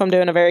don't know if I'm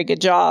doing a very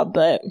good job,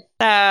 but...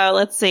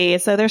 Let's see.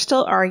 So they're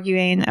still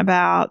arguing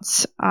about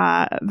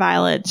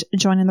Violet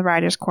joining the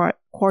writer's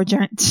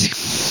quadrant.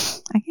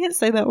 I can't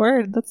say that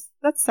word.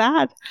 That's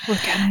sad.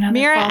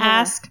 Mira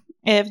asks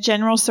if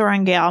General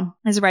Sorrengail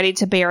is ready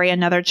to bury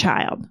another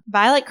child.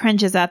 Violet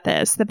cringes at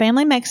this. The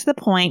family makes the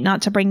point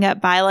not to bring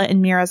up Violet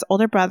and Mira's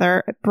older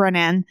brother,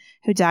 Brennan,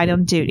 who died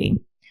on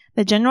duty.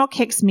 The general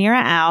kicks Mira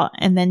out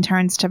and then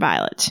turns to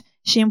Violet.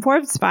 She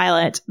informs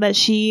Violet that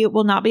she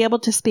will not be able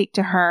to speak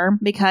to her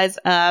because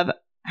of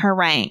her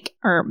rank,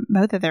 or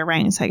both of their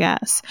ranks, I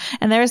guess.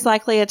 And there's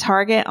likely a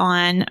target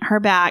on her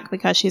back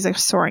because she's a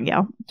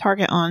Sorrengail.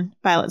 Target on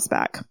Violet's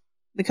back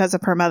because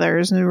of her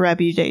mother's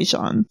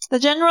reputation. The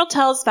general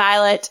tells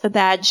Violet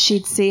that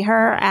she'd see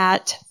her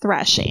at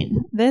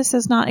threshing. This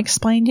is not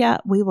explained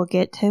yet. We will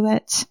get to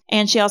it.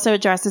 And she also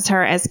addresses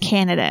her as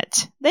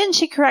candidate. Then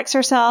she corrects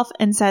herself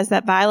and says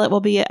that Violet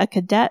will be a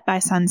cadet by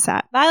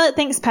sunset. Violet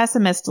thinks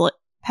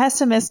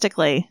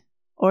pessimistically,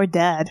 or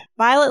dead.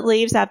 Violet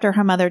leaves after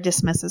her mother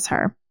dismisses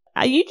her.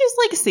 You just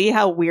like see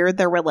how weird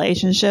their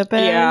relationship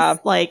is. Yeah.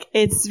 Like,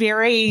 it's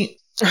very...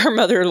 Her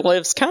mother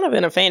lives kind of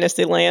in a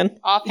fantasy land.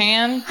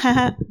 Offhand.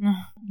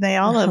 They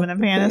all live in a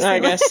fantasy. I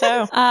guess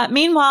so.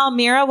 Meanwhile,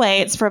 Mira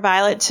waits for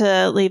Violet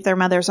to leave their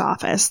mother's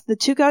office. The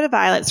two go to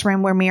Violet's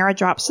room, where Mira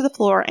drops to the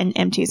floor and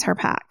empties her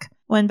pack.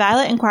 When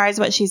Violet inquires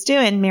what she's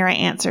doing, Mira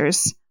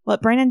answers,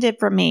 "What Brennan did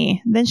for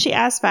me." Then she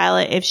asks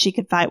Violet if she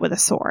could fight with a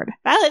sword.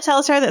 Violet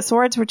tells her that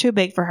swords were too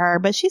big for her,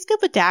 but she's good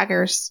with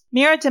daggers.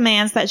 Mira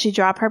demands that she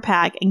drop her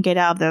pack and get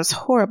out of those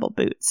horrible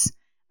boots.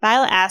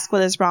 Violet asks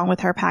what is wrong with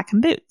her pack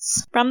and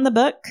boots. From the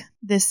book,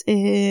 this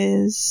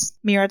is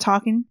Mira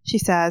talking. She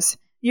says,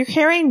 "You're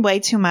carrying way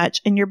too much,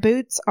 and your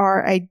boots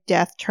are a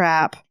death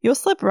trap. You'll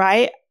slip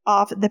right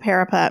off the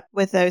parapet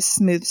with those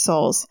smooth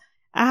soles.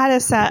 I had a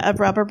set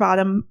of rubber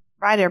bottom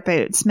rider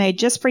boots made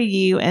just for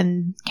you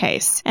in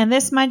case. And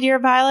this, my dear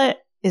Violet,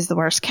 is the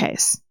worst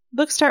case."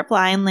 Books start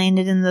flying,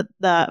 landed in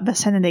the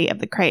vicinity of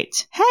the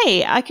crate.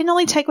 "Hey, I can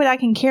only take what I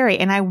can carry,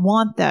 and I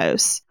want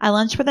those." I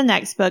lunge for the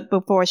next book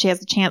before she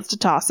has a chance to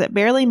toss it,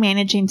 barely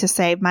managing to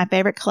save my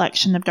favorite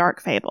collection of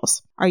dark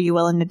fables. "Are you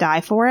willing to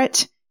die for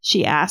it?"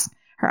 she asked,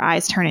 her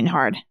eyes turning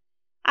hard.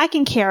 "I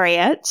can carry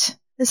it.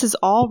 This is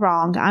all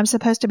wrong. I'm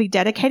supposed to be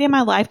dedicating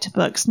my life to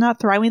books,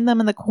 not throwing them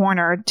in the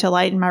corner to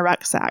lighten my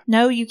rucksack."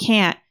 "No, you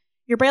can't.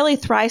 You're barely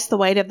thrice the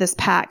weight of this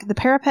pack. The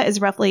parapet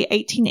is roughly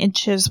 18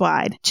 inches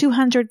wide,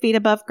 200 feet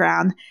above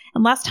ground,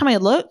 and last time I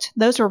looked,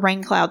 those were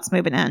rain clouds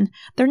moving in.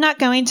 They're not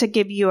going to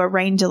give you a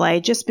rain delay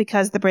just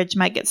because the bridge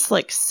might get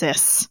slick,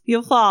 sis.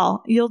 You'll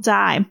fall. You'll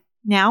die.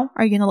 Now,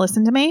 are you going to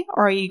listen to me,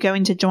 or are you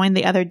going to join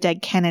the other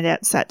dead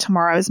candidates at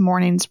tomorrow's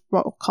morning's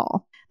roll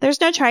call?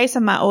 There's no trace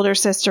of my older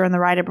sister and the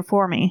writer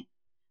before me.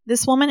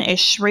 This woman is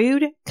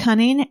shrewd,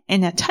 cunning,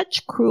 and a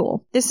touch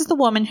cruel. This is the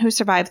woman who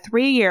survived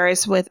 3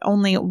 years with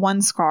only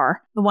one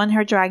scar, the one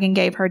her dragon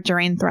gave her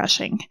during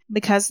threshing.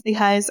 Because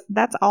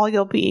that's all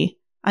you'll be.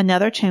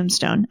 Another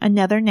tombstone,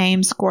 another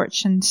name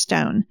scorched in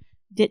stone.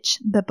 Ditch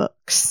the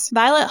books.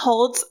 Violet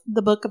holds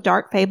the Book of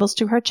Dark Fables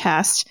to her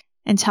chest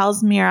and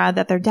tells Mira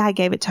that their dad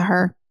gave it to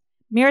her.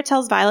 Mira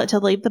tells Violet to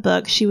leave the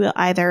book. She will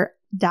either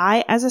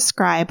die as a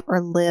scribe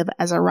or live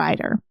as a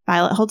writer.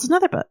 Violet holds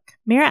another book.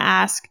 Mira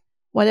asks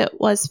what it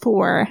was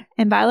for,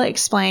 and Violet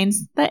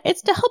explains that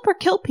it's to help her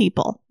kill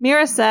people.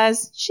 Mira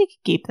says she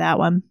could keep that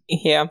one.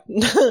 Yeah.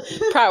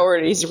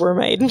 Priorities were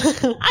made.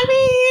 I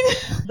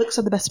mean, books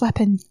are the best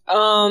weapon.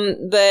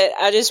 But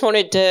I just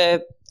wanted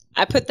to...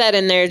 I put that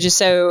in there just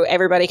so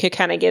everybody could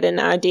kind of get an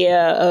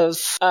idea of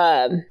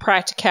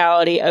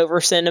practicality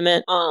over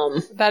sentiment.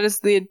 That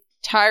is the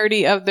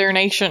entirety of their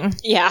nation.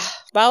 Yeah.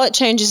 Violet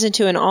changes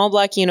into an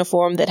all-black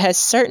uniform that has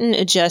certain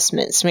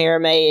adjustments Mira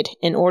made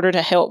in order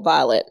to help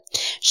Violet.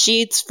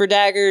 Sheaths for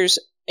daggers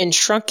and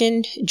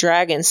shrunken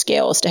dragon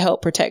scales to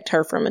help protect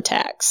her from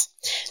attacks.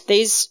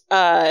 These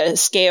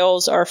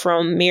scales are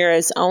from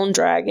Mira's own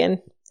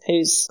dragon,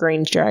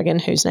 green dragon,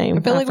 whose name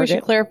I feel like we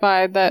should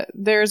clarify that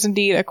there's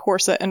indeed a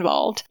corset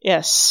involved.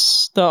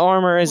 Yes, the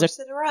armor is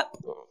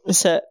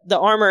the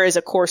armor is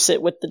a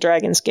corset with the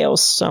dragon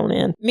scales sewn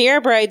in.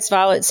 Mira braids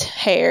Violet's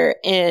hair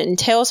and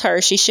tells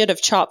her she should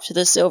have chopped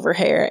the silver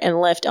hair and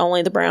left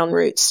only the brown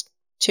roots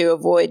to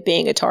avoid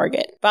being a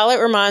target. Violet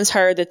reminds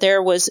her that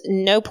there was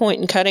no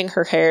point in cutting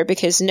her hair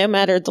because no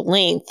matter the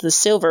length, the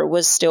silver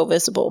was still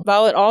visible.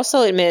 Violet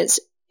also admits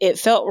it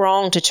felt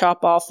wrong to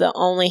chop off the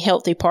only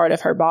healthy part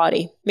of her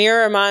body.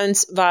 Mira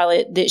reminds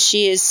Violet that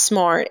she is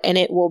smart and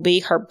it will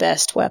be her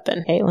best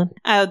weapon. Caitlin?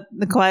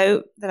 The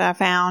quote that I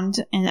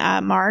found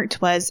and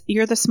marked was,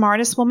 "You're the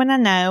smartest woman I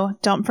know.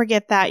 Don't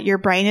forget that. Your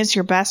brain is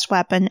your best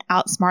weapon.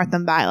 Outsmart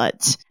them,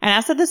 Violet." And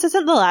I said this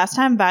isn't the last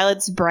time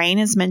Violet's brain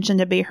is mentioned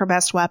to be her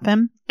best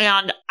weapon.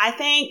 And I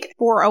think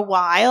for a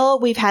while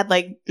we've had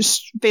like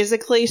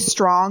physically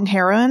strong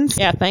heroines.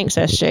 Yeah, thanks,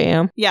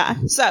 SJM. Yeah.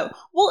 So,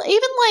 well,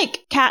 even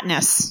like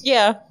Katniss.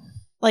 Yeah.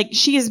 Like,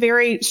 she is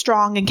very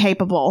strong and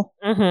capable.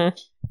 Mm-hmm.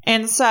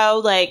 And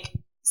so, like,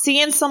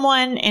 seeing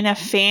someone in a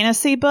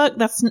fantasy book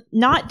that's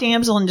not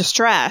damsel in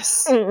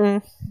distress,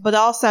 but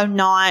also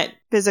not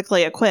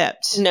physically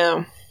equipped.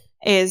 No.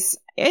 It's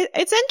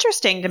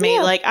interesting to me.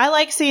 Yeah. Like, I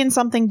like seeing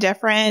something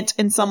different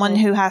in someone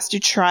who has to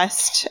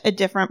trust a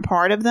different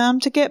part of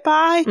them to get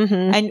by.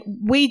 Mm-hmm. And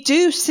we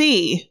do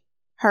see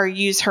her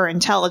use her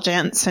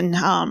intelligence and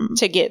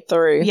to get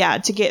through. Yeah,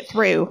 to get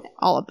through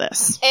all of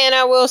this. And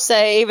I will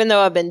say, even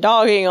though I've been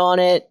dogging on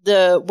it,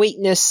 the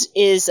weakness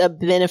is a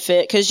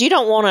benefit because you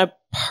don't want a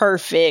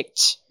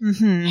perfect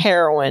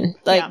heroine.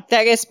 Like,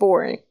 that gets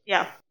boring.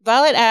 Yeah.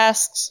 Violet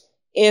asks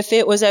if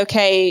it was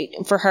okay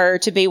for her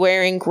to be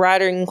wearing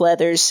riding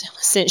leathers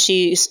since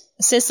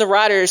the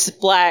rider's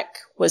black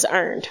was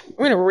earned. I'm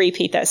going to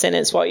repeat that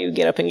sentence while you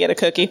get up and get a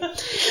cookie.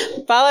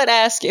 Violet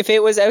asked if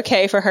it was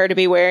okay for her to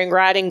be wearing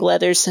riding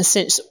leathers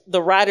since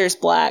the rider's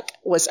black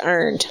was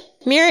earned.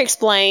 Mira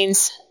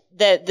explains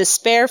that the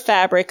spare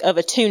fabric of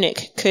a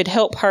tunic could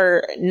help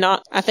her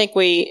not... I think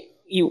we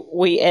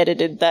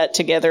edited that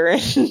together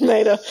and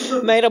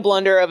made a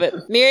blunder of it.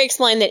 Mira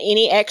explained that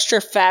any extra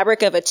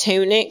fabric of a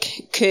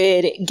tunic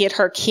could get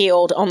her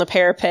killed on the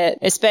parapet,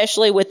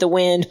 especially with the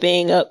wind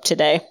being up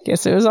today.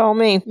 Guess it was all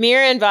me.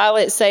 Mira and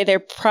Violet say their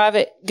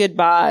private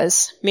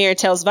goodbyes. Mira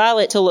tells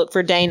Violet to look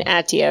for Dane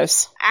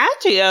Atos.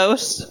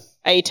 Atos?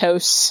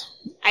 Atos.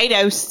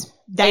 Atos.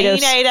 Dane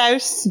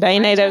Atos.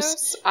 Dane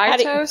Atos.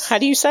 Atos? How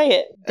do you say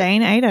it?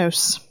 Dane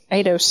Atos.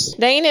 Atos.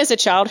 Dane is a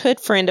childhood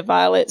friend of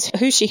Violet's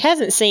who she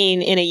hasn't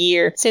seen in a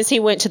year since he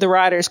went to the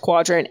Riders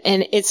Quadrant,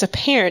 and it's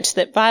apparent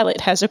that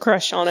Violet has a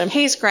crush on him.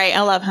 He's great.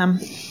 I love him.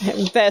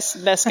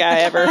 Best guy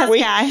ever. We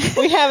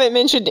haven't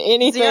mentioned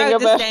anything Zero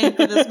about disdain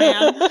for this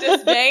man.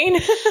 Disdain?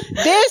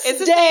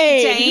 Is it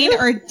Dane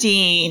or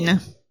Dean?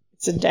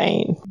 It's a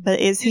Dane. But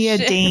is he a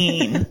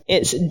Dean?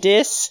 It's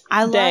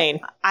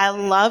Dane. I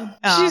love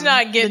she's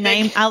not getting the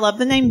name. I love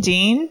the name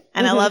Dean,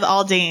 and I love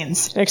all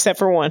Deans. Except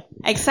for one.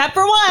 Except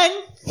for one.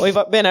 We've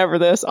been over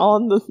this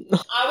on the...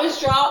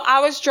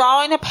 I was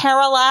drawing a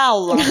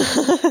parallel.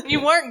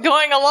 You weren't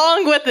going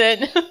along with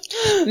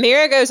it.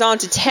 Mira goes on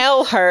to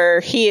tell her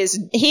he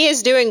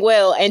is doing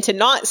well and to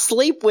not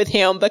sleep with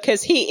him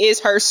because he is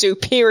her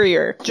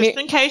superior. Just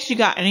in case you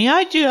got any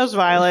ideas,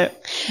 Violet,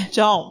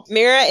 don't.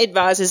 Mira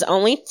advises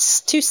only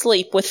to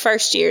sleep with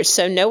first years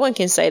so no one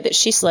can say that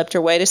she slept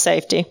her way to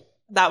safety.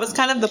 That was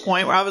kind of the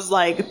point where I was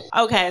like,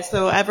 okay,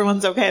 so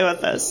everyone's okay with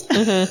this.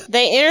 Mm-hmm.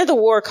 They enter the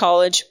War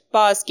College,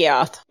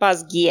 Basgiath.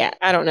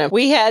 I don't know.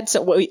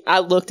 I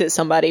looked at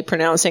somebody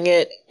pronouncing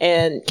it,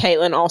 and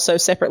Caitlin also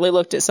separately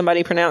looked at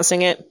somebody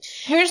pronouncing it.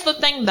 Here's the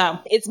thing, though.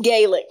 It's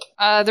Gaelic.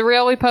 The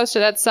reel we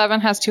posted at 7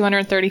 has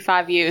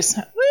 235 views.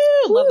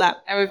 Woo! Love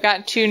that. And we've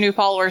got 2 new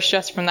followers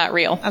just from that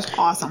reel. That's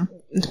awesome.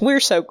 We're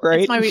so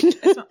great.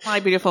 It's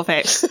my beautiful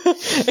face.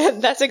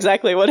 That's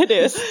exactly what it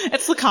is.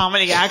 It's the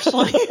comedy,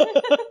 actually.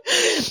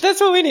 That's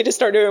what we need to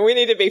start doing. We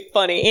need to be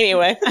funny.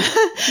 Anyway.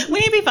 We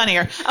need to be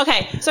funnier.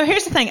 Okay, so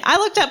here's the thing. I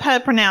looked up how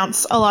to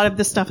pronounce a lot of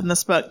this stuff in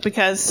this book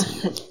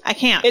because I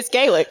can't. It's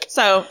Gaelic.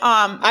 So,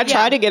 I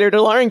tried to get her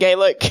to learn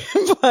Gaelic,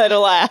 but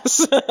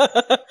alas.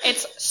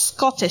 It's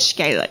Scottish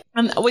Gaelic.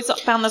 And we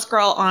found this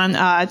girl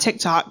on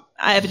TikTok.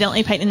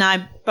 Evidently, Peyton and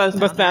I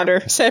both found her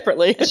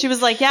separately. She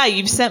was like, yeah,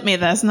 you've sent me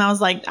this. And I was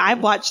like, I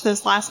watched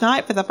this last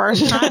night for the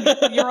first time.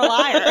 You're a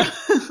liar.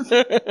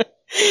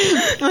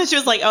 And she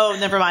was like, oh,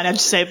 never mind. I've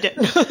just saved it.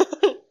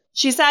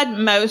 She said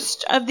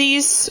most of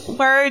these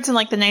words and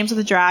like the names of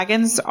the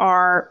dragons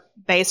are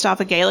based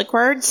off of Gaelic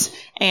words.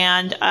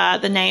 And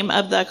the name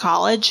of the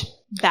college,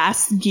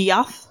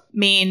 Basgiath,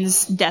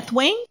 means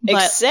Deathwing.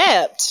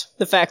 Except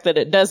the fact that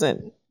it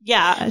doesn't.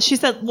 Yeah, she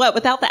said, what,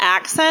 without the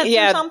accent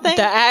or something?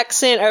 The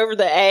accent over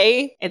the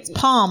A. It's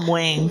palm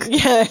wing.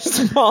 Yeah,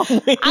 it's palm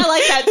wing. I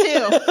like that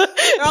too.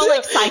 They're all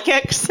like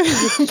psychics.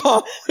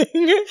 Palm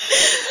wing.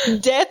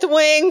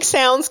 Deathwing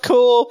sounds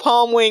cool.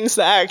 Palm wing's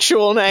the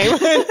actual name.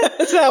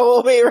 That's how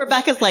we'll be.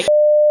 Rebecca's like,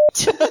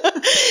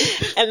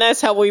 and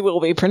that's how we will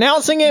be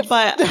pronouncing it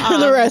but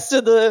the rest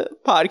of the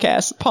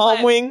podcast.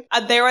 Palm wing.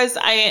 There was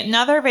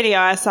another video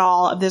I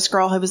saw of this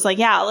girl who was like,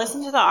 yeah,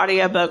 listen to the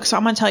audiobook, so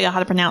I'm going to tell you how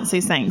to pronounce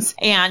these things.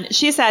 And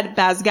she said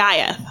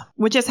Basgiath,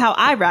 which is how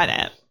I read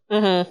it.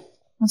 Mm-hmm.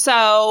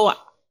 So,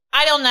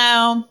 I don't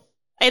know.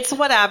 It's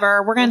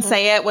whatever. We're going to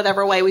say it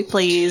whatever way we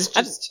please.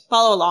 Just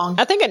follow along.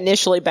 I think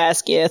initially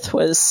Basgiath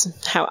was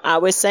how I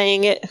was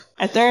saying it.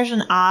 If there's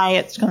an I,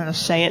 it's going to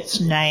say its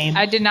name.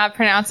 I did not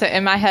pronounce it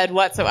in my head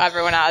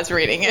whatsoever when I was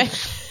reading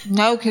it.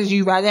 No, because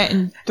you read it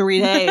in 3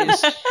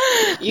 days.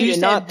 You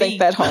did not think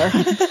that hard.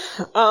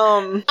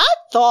 I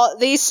thought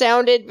these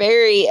sounded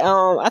very,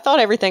 I thought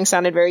everything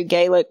sounded very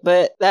Gaelic,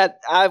 but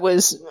that I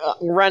was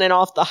running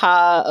off the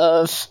high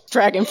of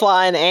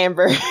Dragonfly and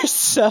Amber,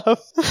 so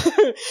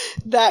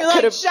that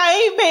could have...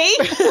 Jamie!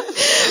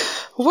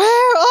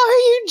 Where are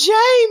you,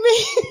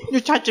 Jamie?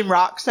 You're touching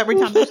rocks every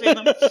time you see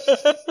them.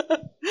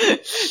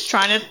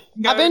 Trying to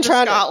go to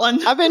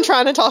Scotland. I've been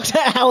trying to talk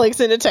to Alex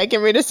into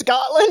taking me to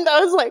Scotland.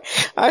 I was like,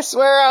 I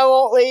swear I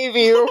won't leave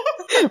you,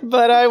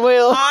 but I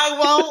will. I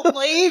won't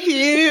leave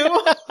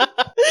you.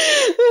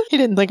 He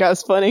didn't think I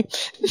was funny.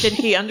 Did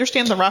he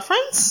understand the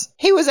reference?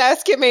 He was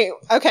asking me,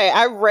 okay,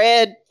 I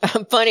read,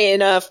 funny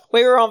enough,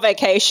 we were on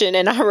vacation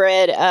and I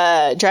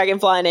read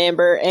Dragonfly and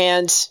Amber,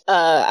 and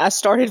I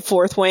started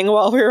Fourth Wing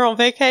while we were on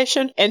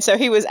vacation. And so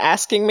he was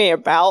asking me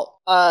about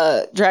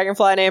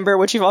Dragonfly and Amber,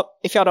 which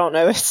if y'all don't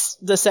know, it's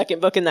the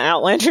second book in the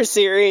Outlander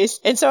series.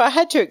 And so I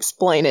had to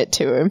explain it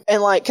to him.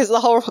 And like, cause the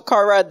whole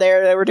car ride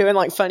there, they were doing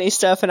like funny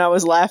stuff and I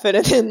was laughing.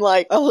 And then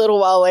like a little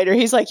while later,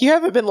 he's like, you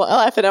haven't been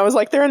laughing. I was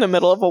like, they're in the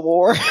middle of a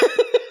war.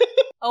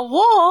 A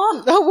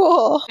war? A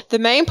war. The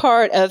main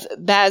part of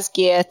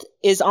Basgiath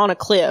is on a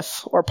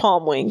cliff, or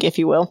palm wing, if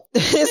you will.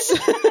 This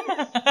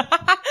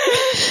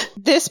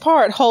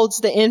part holds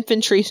the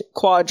infantry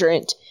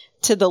quadrant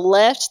to the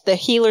left, the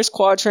healer's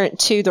quadrant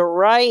to the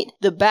right.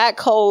 The back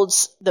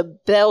holds the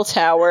bell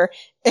tower,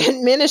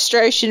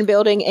 administration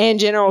building, and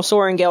General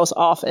Sorrengail's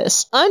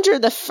office. Under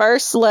the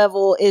first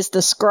level is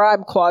the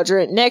scribe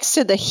quadrant. Next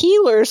to the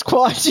healer's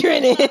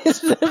quadrant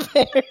is the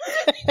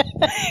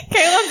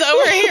Caitlin's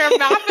over here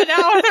mapping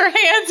out with her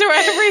hands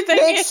where everything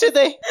Next to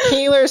the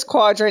healer's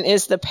quadrant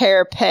is the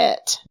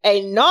parapet, a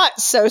not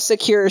so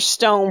secure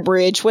stone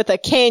bridge with a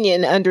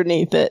canyon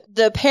underneath it.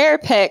 The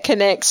parapet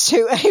connects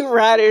to a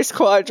rider's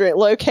quadrant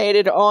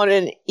located on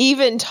an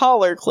even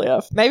taller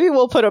cliff. Maybe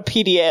we'll put a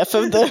PDF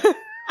of the...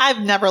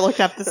 I've never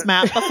looked up this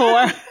map before.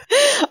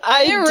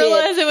 I didn't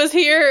realize it was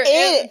here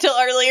until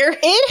earlier.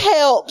 It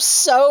helps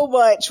so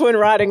much when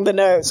writing the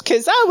notes,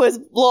 because I was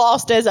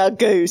lost as a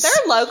goose.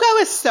 Their logo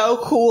is so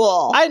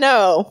cool. I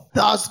know.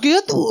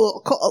 Basgiath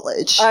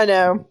College. I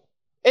know.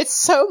 It's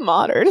so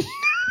modern.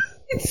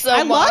 It's so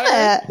I modern.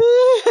 love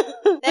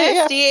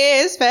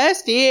it.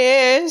 First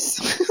years.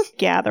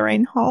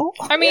 Gathering hall.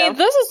 I mean,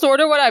 this is sort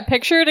of what I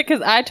pictured,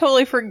 because I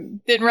totally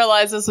didn't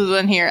realize this was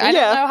in here. I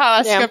don't know how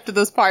I scripted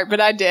this part,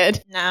 but I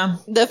did. No.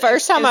 The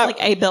first time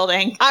like a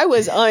building. I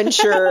was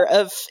unsure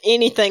of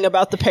anything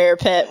about the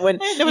parapet when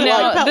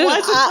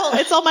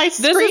it's on my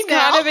screen. This is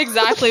now. kind of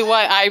exactly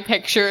what I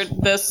pictured.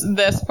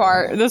 This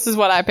part. This is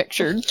what I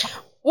pictured.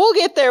 We'll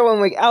get there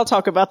when I'll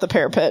talk about the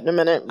parapet in a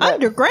minute. But.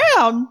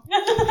 Underground.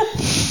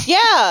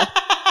 Yeah.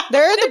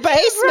 They're in the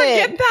basement.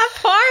 Forget that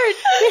part.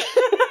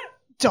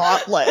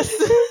 Dauntless.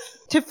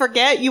 To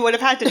forget, you would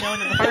have had to know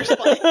it in the first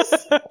place.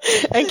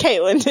 And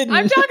Caitlin didn't.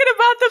 I'm talking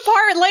about the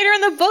part later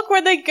in the book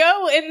where they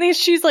go and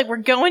she's like, we're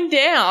going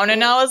down.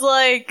 And I was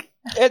like,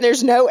 and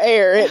there's no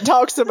air. It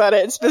talks about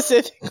it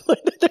specifically.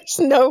 There's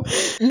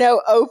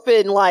no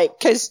open, like,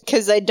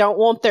 because they don't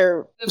want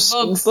their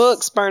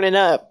books burning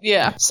up.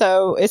 Yeah.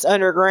 So it's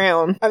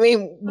underground. I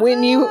mean,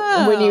 when you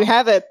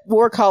have a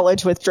war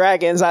college with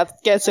dragons, I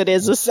guess it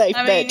is a safe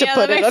bet to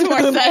put it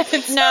under the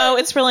bed. No,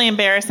 it's really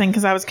embarrassing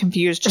because I was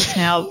confused just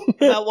now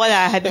about what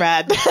I had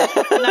read.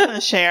 I'm not going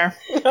to share.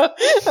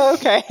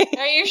 Okay.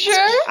 Are you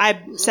sure? I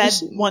said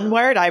one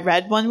word, I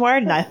read one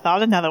word, and I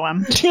thought another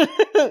one.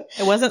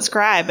 It wasn't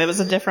scribe, it was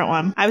a different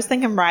one. I was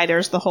thinking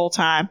writers the whole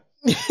time.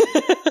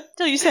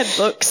 Till you said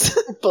books.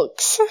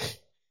 Books.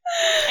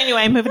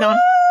 Anyway, moving on.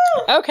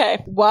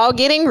 Okay. While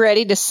getting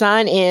ready to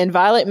sign in,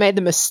 Violet made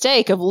the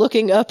mistake of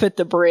looking up at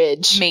the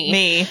bridge.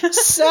 Me.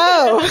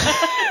 So,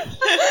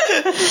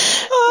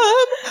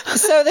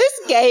 so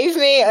this gave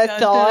me a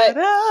thought.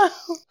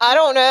 I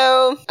don't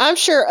know. I'm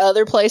sure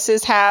other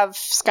places have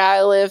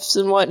sky lifts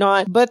and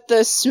whatnot, but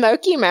the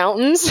Smoky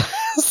Mountains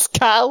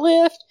sky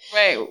lift.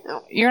 Wait,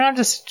 you're going to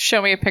have to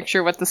show me a picture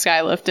of what the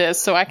sky lift is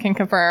so I can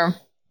confirm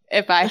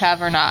if I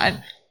have or not.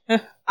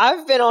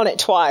 I've been on it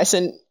twice,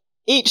 and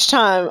each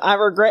time I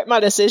regret my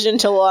decision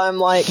till I'm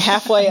like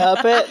halfway up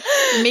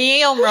it.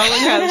 Me on roller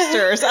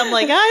coasters. I'm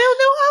like, I don't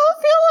know how I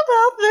feel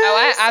about this. Oh,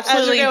 I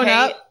absolutely As you're going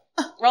hate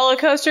up. roller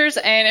coasters,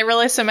 and it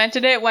really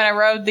cemented it when I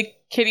rode the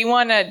kiddie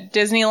one at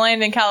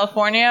Disneyland in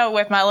California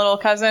with my little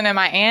cousin and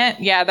my aunt.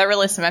 Yeah, that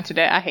really cemented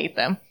it. I hate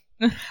them.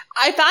 If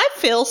I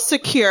feel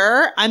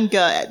secure, I'm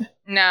good.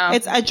 No.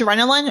 It's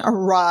adrenaline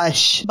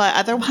rush. But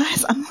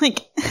otherwise, I'm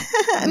like,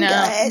 I'm No.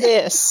 good.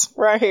 This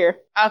right here.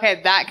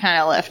 Okay, that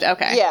kind of lift.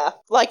 Okay. Yeah,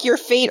 like your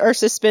feet are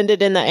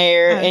suspended in the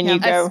air and you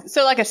go.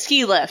 So like a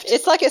ski lift.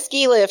 It's like a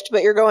ski lift,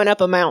 but you're going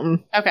up a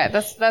mountain. Okay,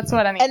 that's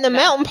what I need. And the to know.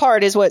 mountain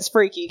part is what's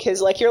freaky because,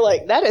 like, you're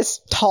like, that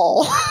is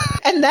tall,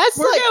 and that's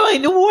We're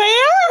going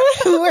where?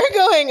 we're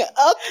going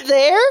up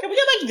there. Can we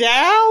go back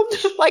down?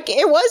 Like,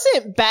 it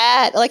wasn't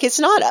bad. Like, it's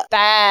not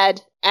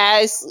bad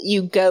as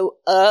you go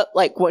up,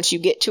 like once you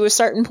get to a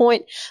certain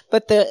point,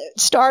 but the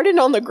starting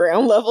on the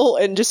ground level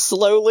and just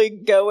slowly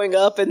going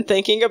up and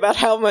thinking about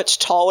how much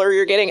taller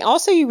you're getting.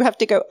 Also, you have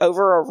to go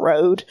over a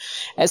road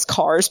as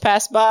cars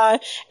pass by,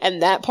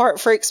 and that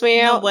part freaks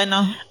me out. No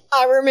bueno.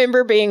 I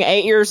remember being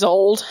 8 years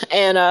old,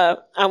 and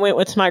I went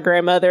with my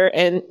grandmother,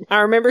 and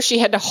I remember she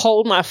had to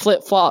hold my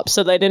flip-flops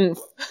so they didn't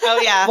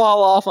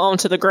fall off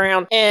onto the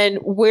ground. And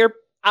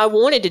I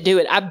wanted to do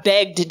it. I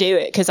begged to do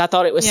it because I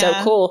thought it was so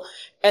cool.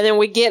 And then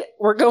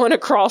we're going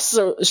across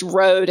the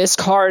road as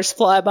cars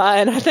fly by.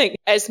 And I think,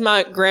 as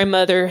my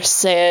grandmother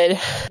said,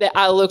 that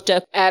I looked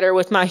up at her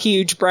with my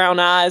huge brown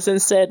eyes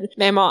and said,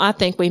 "Mama, I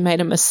think we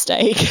made a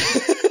mistake."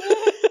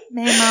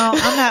 Mama,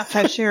 I'm not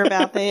so sure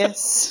about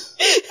this.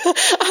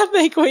 I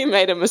think we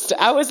made a mistake.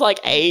 I was like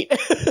 8.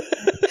 Just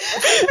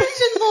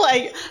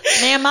like,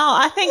 Mama,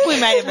 I think we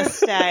made a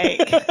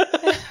mistake.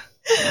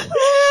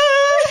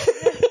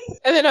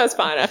 And then I was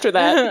fine after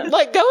that.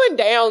 Like, going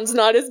down's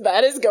not as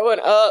bad as going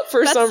up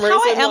for some reason.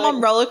 That's how I am on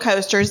roller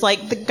coasters.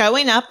 Like,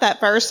 going up that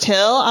first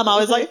hill, I'm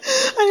always like,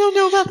 I don't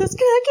know about this.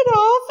 Can I get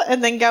off?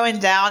 And then going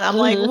down, I'm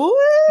like, woo!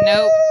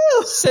 Nope.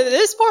 So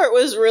this part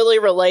was really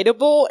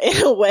relatable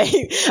in a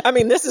way. I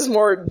mean, this is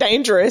more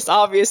dangerous,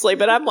 obviously,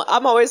 but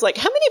I'm always like,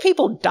 how many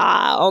people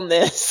die on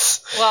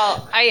this?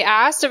 Well, I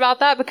asked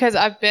about that because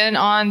I've been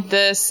on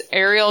this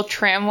aerial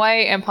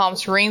tramway in Palm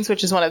Springs,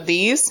 which is one of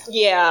these.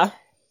 Yeah.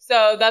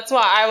 So that's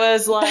why I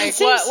was like,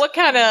 what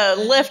kind of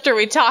lift are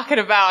we talking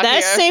about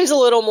That here? seems a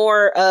little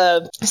more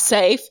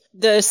safe.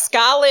 The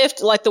sky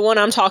lift, like the one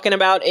I'm talking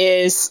about,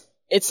 it's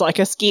like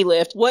a ski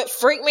lift. What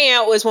freaked me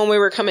out was when we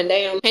were coming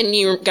down, and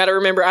you got to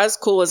remember, I was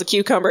cool as a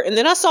cucumber, and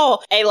then I saw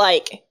a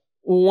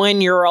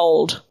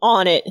 1-year-old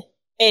on it,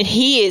 and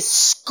he is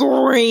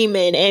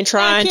screaming and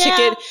trying to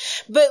get,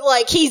 but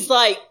like he's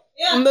like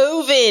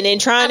moving and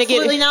trying to get.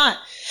 Absolutely not.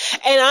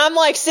 And I'm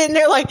like sitting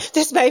there like,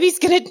 this baby,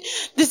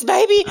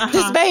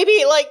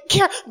 like,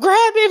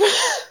 grab him.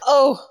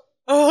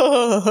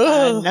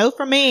 No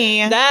for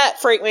me. That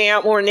freaked me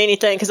out more than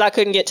anything because I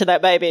couldn't get to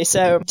that baby.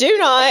 So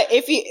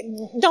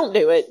don't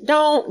do it.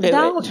 Don't do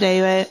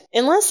it.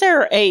 Unless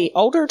they're a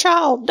older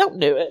child, don't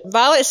do it.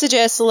 Violet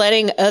suggests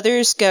letting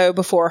others go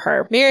before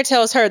her. Mira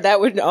tells her that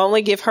would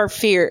only give her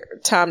fear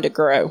time to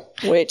grow,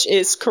 which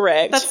is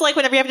correct. That's like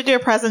whenever you have to do a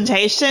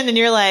presentation and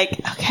you're like,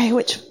 okay,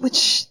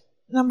 which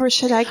number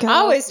should I go? I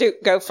always do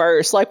go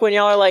first. Like when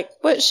y'all are like,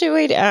 what should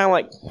we do? I'm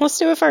like, let's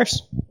do it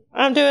first.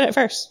 I'm doing it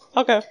first.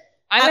 I'll go.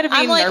 I'm going to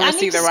be nervous I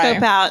need either to way.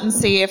 scope out and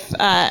see if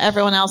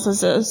everyone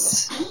else's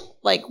is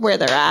like where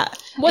they're at.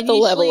 What and the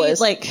level usually,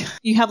 is. Like,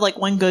 you have like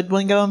one good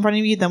one go in front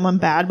of you, then one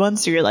bad one,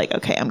 so you're like,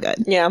 okay, I'm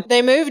good. Yeah.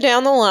 They move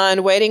down the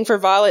line, waiting for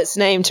Violet's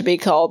name to be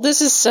called.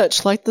 This is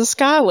such like the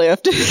sky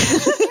lift.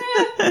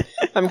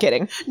 I'm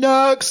kidding.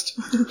 Next.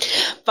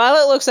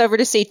 Violet looks over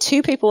to see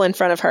two people in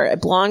front of her, a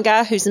blonde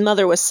guy whose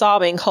mother was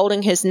sobbing,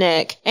 holding his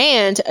neck,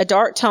 and a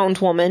dark-toned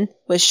woman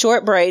with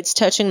short braids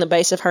touching the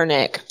base of her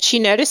neck. She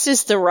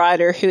notices the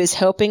writer who is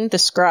helping the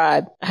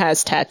scribe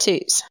has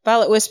tattoos.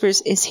 Violet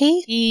whispers, "Is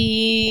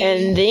he?"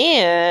 And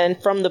then,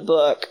 from the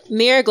book,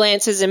 Mira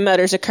glances and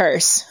mutters a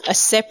curse. A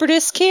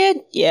separatist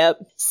kid?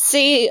 Yep.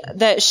 See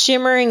that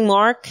shimmering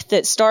mark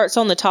that starts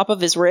on the top of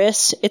his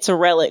wrist? It's a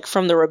relic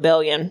from the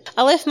rebellion.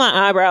 I lift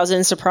my eyebrows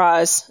in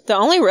surprise. The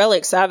only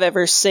relics I've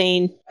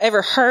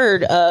ever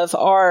heard of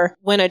are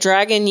when a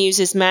dragon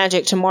uses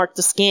magic to mark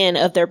the skin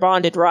of their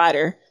bonded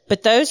rider.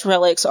 But those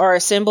relics are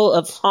a symbol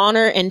of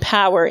honor and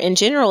power, and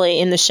generally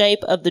in the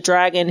shape of the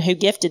dragon who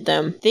gifted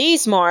them.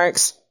 These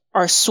marks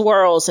are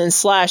swirls and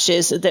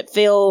slashes that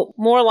feel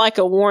more like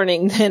a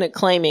warning than a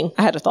claiming.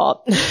 I had a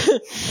thought.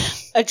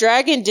 A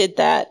dragon did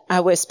that,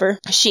 I whisper.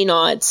 She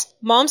nods.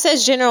 Mom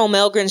says General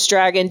Melgren's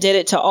dragon did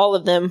it to all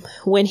of them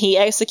when he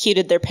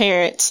executed their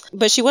parents,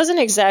 but she wasn't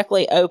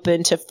exactly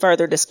open to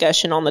further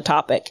discussion on the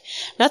topic.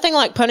 Nothing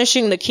like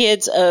punishing the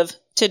kids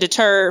to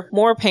deter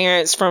more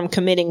parents from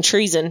committing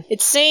treason.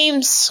 It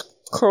seems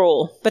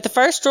cruel, but the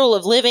first rule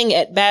of living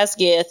at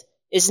Basgith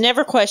is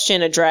never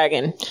question a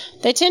dragon.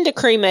 They tend to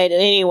cremate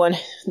anyone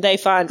they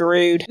find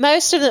rude.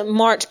 Most of the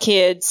marked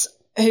kids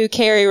who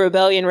carry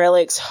rebellion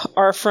relics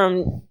are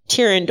from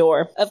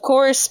Tyrrendor, of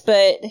course,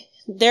 but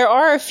there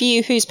are a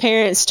few whose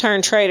parents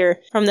turn traitor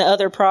from the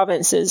other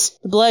provinces.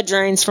 The blood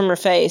drains from her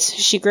face.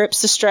 She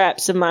grips the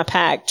straps of my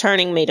pack,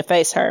 turning me to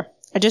face her.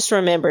 I just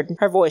remembered.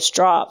 Her voice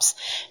drops,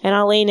 and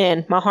I lean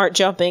in, my heart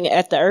jumping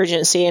at the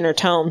urgency in her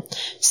tone.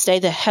 Stay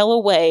the hell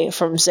away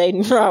from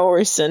Zayden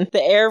Ryerson.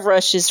 The air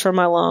rushes from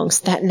my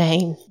lungs. That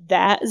name.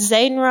 That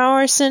Zayden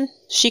Ryerson?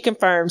 She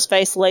confirms,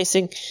 face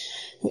lacing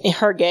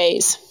her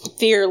gaze.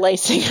 Fear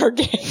lacing her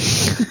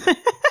gaze.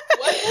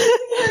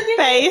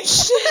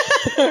 Face.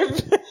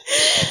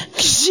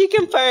 She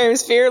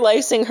confirms, fear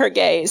lacing her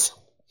gaze.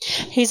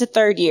 He's a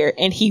third year,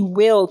 and he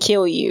will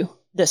kill you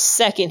the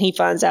second he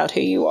finds out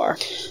who you are.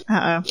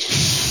 Uh-oh.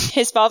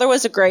 His father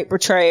was a great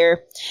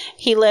betrayer.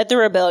 He led the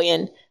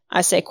rebellion.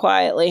 I say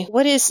quietly,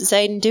 what is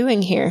Zayden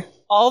doing here?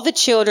 All the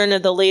children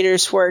of the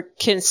leaders were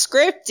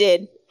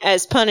conscripted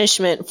as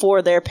punishment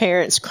for their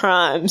parents'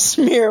 crimes,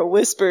 Mira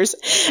whispers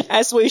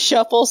as we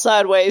shuffle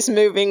sideways,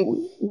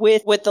 moving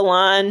with the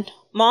line.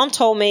 Mom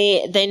told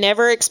me they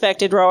never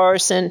expected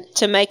Ryerson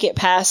to make it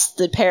past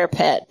the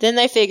parapet. Then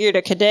they figured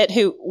a cadet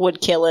who would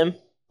kill him.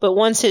 But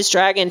once his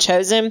dragon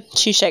chose him,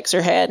 she shakes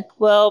her head.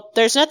 Well,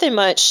 there's nothing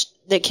much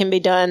that can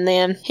be done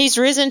then. He's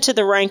risen to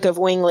the rank of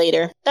wing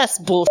leader. That's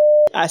bullshit,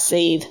 I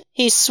seethe.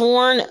 He's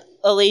sworn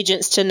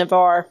allegiance to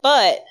Navarre,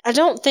 but I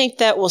don't think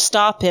that will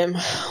stop him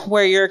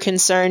where you're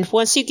concerned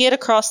once you get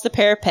across the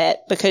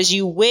parapet, because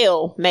you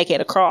will make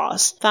it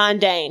across.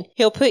 Find Dane.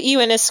 He'll put you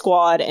in his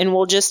squad, and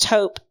we'll just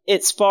hope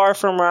it's far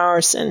from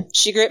Ryerson.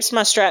 She grips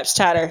my straps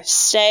tighter.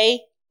 Stay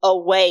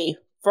away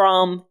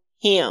from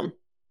him.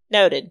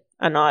 Noted.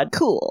 I nod.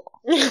 Cool.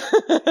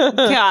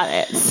 Got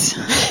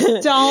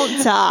it.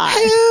 Don't die.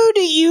 Who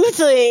do you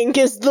think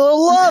is the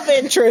love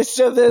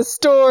interest of this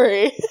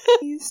story?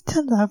 These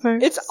two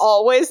lovers. It's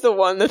always the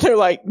one that they're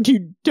like,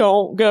 you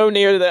don't go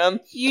near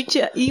them. You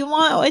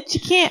want what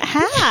you can't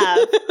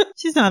have.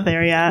 She's not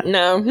there yet.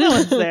 No. No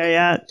one's there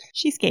yet.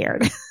 She's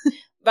scared.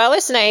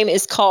 Violet's name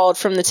is called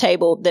from the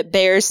table that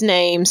bears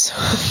names.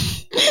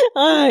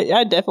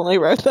 I definitely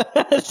wrote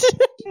that.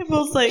 It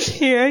was like,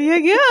 here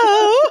you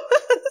go.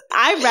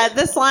 I read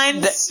this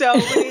line so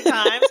many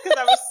times because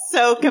I was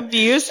so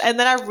confused, and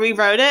then I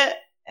rewrote it,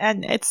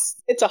 and it's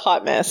a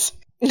hot mess.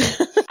 and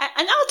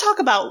I'll talk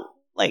about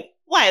like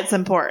why it's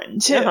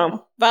important too. Uh-huh.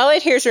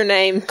 Violet hears her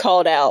name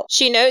called out.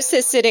 She notes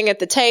that sitting at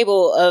the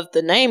table of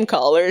the name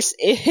callers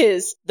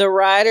is a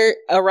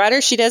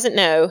writer she doesn't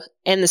know,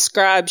 and the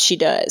scribe she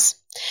does.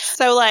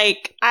 So,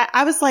 like,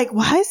 I was like,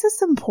 why is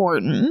this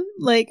important?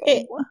 Like,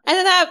 and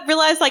then I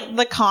realized, like,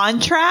 the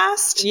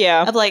contrast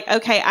of, like,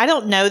 okay, I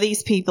don't know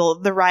these people,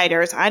 the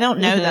writers. I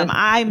don't know them.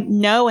 I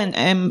know and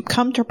am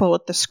comfortable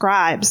with the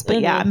scribes,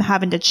 but yeah, I'm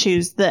having to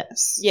choose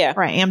this. Yeah.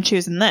 Or I am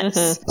choosing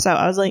this. So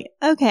I was like,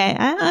 okay,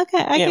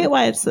 I get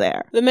why it's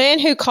there. The man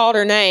who called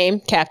her name,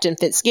 Captain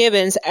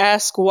Fitzgibbons,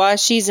 asks why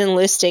she's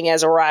enlisting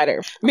as a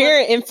writer.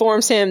 Mira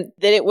informs him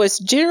that it was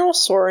General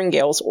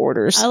Sorrengail's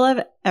orders. I love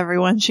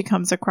everyone she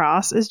comes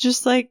across is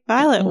just like,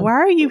 Violet, why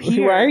are you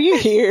here? Why are you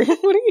here?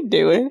 What are you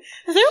doing?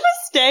 Is there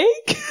a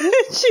mistake?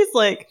 She's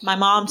like, my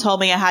mom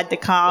told me I had to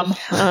come.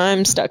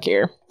 I'm stuck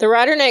here. The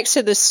writer next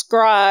to the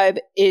scribe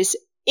is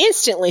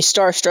instantly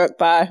starstruck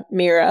by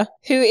Mira,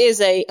 who is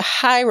a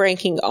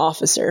high-ranking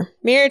officer.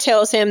 Mira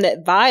tells him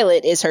that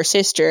Violet is her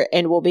sister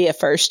and will be a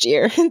first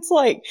year. It's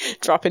like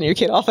dropping your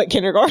kid off at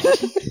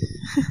kindergarten.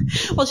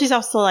 Well, she's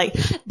also like,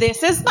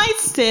 this is my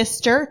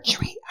sister.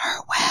 Treat her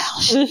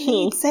well. She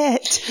needs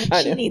it.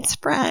 She needs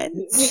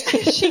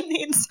friends. She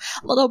needs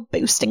a little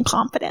boost in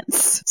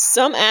confidence.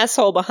 Some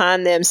asshole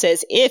behind them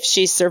says if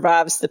she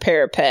survives the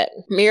parapet.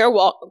 Mira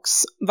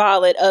walks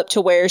Violet up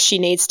to where she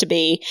needs to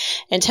be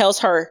and tells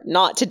her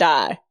not to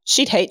die.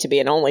 She'd hate to be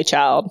an only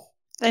child.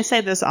 They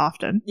say this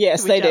often.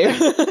 Yes, to they each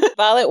do. other.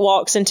 Violet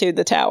walks into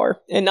the tower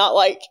and not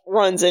like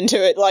runs into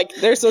it. Like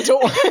there's a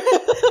door.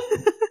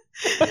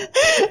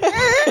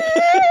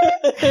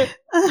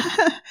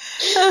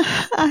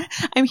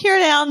 I'm here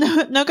now.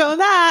 No going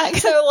back.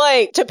 So,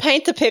 like, to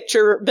paint the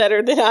picture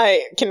better than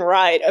I can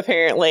write,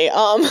 apparently.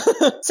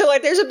 So,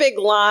 like, there's a big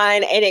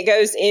line, and it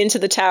goes into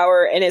the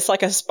tower, and it's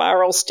like a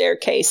spiral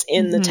staircase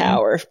in the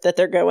tower that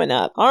they're going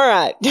up. All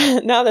right.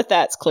 Now that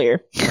that's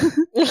clear.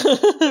 We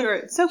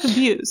were so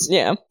confused.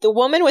 Yeah. The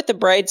woman with the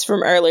braids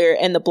from earlier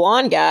and the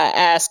blonde guy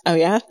asked, oh,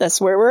 yeah, that's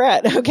where we're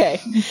at. Okay.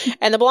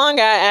 And the blonde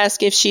guy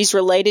asked if she's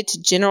related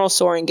to General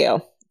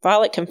Sorrengail.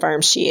 Violet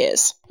confirms she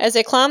is. As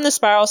they climb the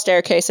spiral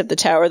staircase of the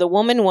tower, the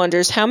woman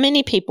wonders how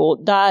many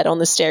people died on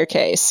the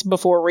staircase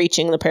before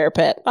reaching the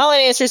parapet.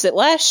 Violet answers that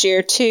last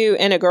year, 2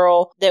 and a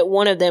girl that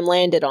one of them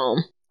landed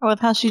on. I love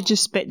how she's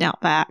just spitting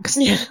out facts.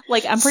 Yeah.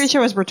 Like, I'm pretty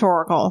sure it was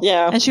rhetorical.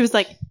 Yeah. And she was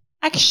like,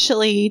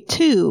 actually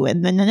 2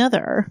 and then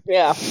another.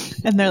 Yeah.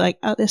 And they're like,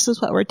 oh, this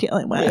is what we're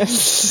dealing with.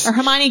 Yes. Or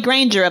Hermione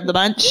Granger of the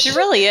bunch. She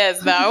really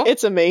is, though.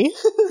 It's a me.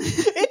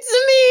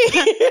 It's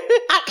a me.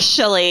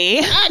 Actually.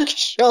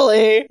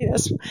 Actually.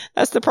 Yes,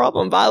 that's the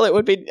problem. Violet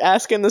would be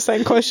asking the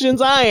same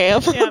questions I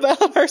am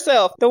about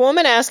herself. The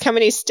woman asked how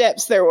many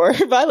steps there were.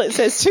 Violet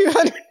says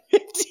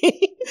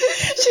 250.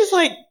 She's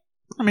like,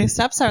 how many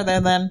steps are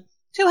there then?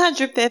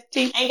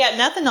 250. Ain't got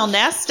nothing on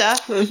Nesta.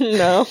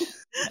 No.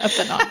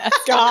 Nothing on that.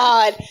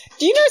 God.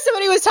 Do you know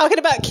somebody was talking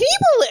about, can you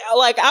believe,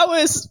 like,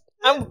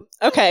 I'm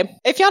okay.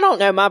 If y'all don't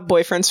know, my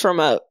boyfriend's from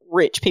a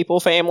rich people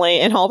family,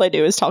 and all they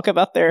do is talk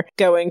about their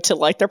going to,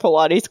 like, their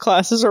Pilates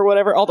classes or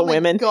whatever, all the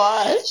women.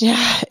 Gosh.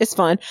 Yeah, it's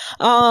fun.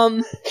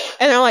 And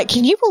they're like,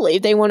 can you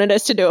believe they wanted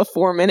us to do a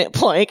 4-minute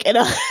plank? And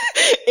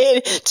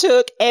it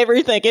took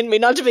everything in me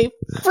not to be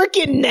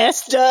freaking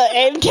Nesta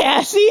and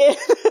Cassian.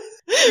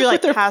 You're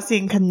like,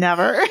 Cassian could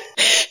never.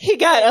 He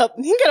got up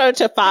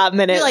to 5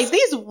 minutes. You're like,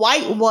 these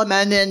white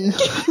women in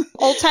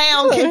Old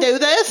Town can do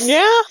this?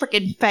 Yeah.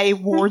 Freaking Faye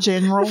War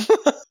General.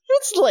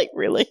 It's like,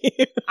 really?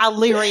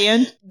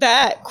 Illyrian.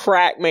 That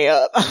cracked me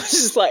up. I was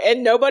just like,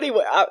 and nobody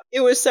would,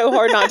 it was so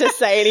hard not to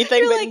say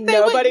anything, but like,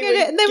 nobody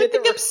would. They would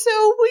think I'm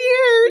so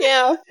weird.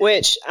 Yeah.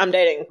 Which, I'm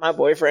dating my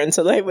boyfriend,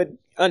 so they would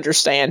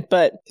understand,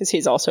 but, because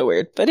he's also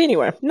weird. But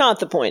anyway, not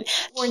the point.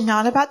 We're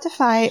not about to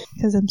fight,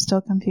 because I'm still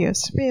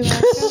confused. Reba,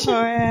 go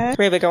for it.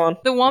 Reba, go on.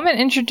 The woman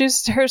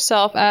introduced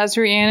herself as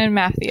Rhiannon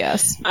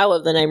Mathias. I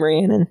love the name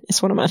Rhiannon.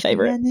 It's one of my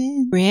favorite.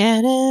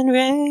 Rhiannon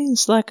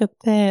reigns like a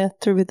path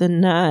through the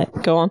night.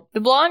 Go on. The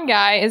blonde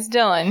guy is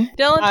Dylan.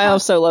 I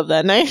also love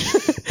that name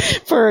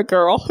for a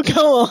girl.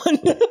 Go on.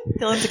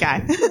 Dylan's a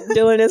guy.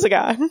 Dylan is a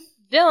guy.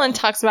 Dylan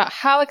talks about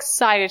how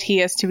excited he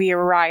is to be a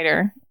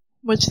writer.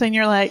 Which thing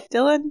you're like,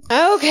 Dylan?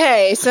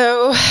 Okay,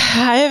 so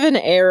I have an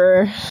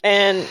error,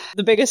 and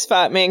the biggest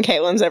fight me and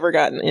Caitlin's ever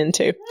gotten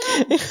into.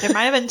 There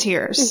might have been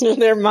tears.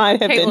 There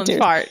might have been Caitlin's tears.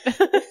 part.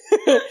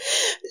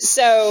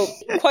 So,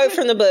 quote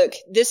from the book,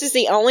 this is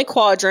the only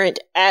quadrant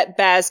at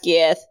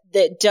Basgiath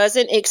that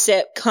doesn't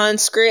accept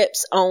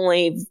conscripts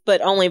only,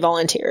 but only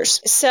volunteers.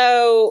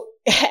 So,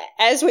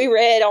 as we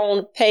read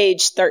on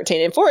page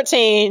 13 and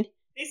 14...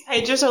 These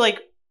pages are like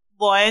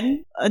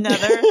one,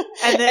 another,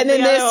 and then the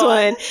this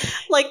one.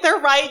 Like they're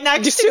right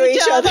next to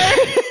each other.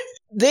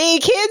 The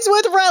kids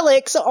with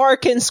relics are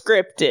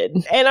conscripted.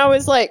 And I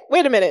was like,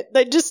 wait a minute.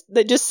 They just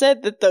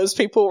said that those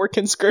people were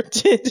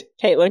conscripted.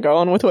 Caitlin, go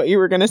on with what you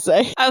were going to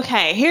say.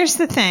 Okay, here's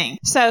the thing.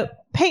 So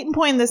Peyton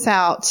pointed this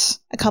out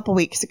a couple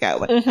weeks ago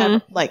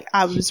when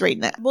I was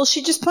reading it. Well,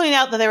 she just pointed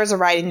out that there was a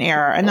writing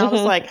error, and I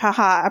was like,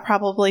 haha, I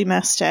probably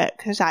missed it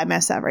because I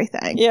miss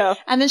everything. Yeah.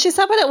 And then she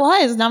said what it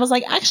was, and I was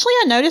like, actually,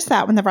 I noticed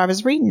that whenever I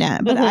was reading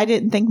it, but I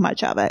didn't think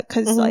much of it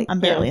because like I'm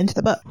barely into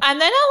the book.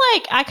 And then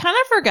I kind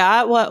of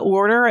forgot what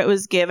order it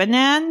was given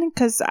in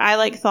because I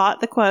like thought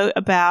the quote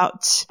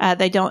about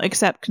they don't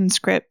accept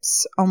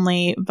conscripts,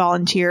 only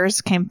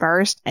volunteers came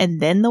first,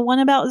 and then the one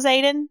about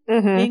Xaden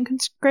being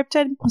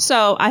conscripted.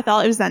 So I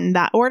thought it was in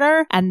that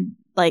order, and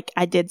like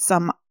I did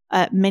some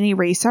mini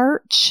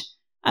research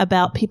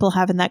about people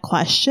having that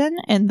question,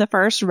 and the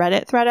first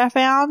Reddit thread I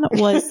found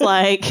was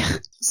like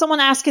someone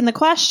asking the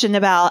question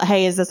about,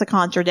 hey, is this a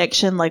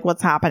contradiction, like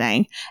what's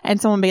happening,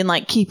 and someone being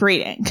like, keep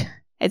reading,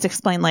 it's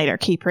explained later,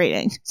 keep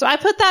reading. So I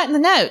put that in the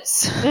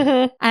notes,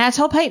 and I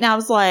told Peyton, I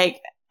was like,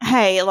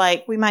 hey,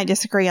 like, we might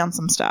disagree on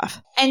some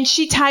stuff. And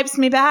she types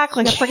me back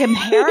like a freaking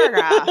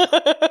paragraph.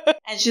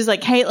 And she's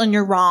like, Caitlin,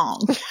 you're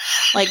wrong.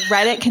 Like,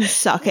 Reddit can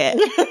suck it.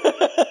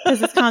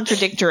 Because it's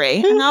contradictory.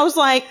 And I was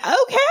like,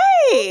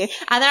 okay.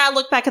 And then I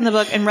looked back in the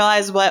book and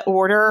realized what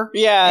order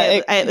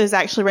it was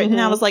actually written.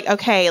 And I was like,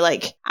 okay,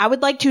 like, I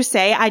would like to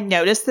say I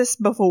noticed this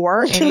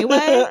before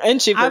anyway.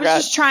 And she forgot. I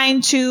was just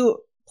trying to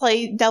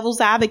play devil's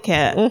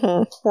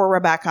advocate for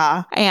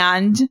Rebecca.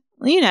 And...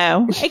 explain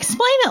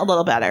it a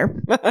little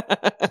better.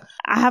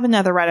 I have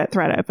another Reddit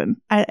thread open.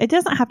 It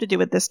doesn't have to do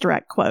with this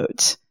direct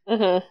quote,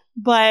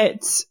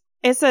 but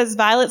it says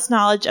Violet's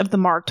knowledge of the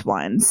marked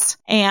ones.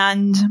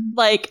 And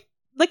like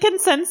the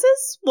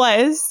consensus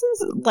was,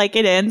 like,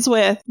 it ends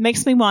with,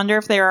 makes me wonder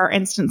if there are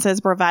instances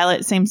where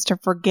Violet seems to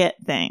forget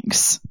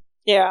things.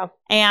 Yeah.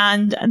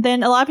 And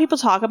then a lot of people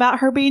talk about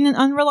her being an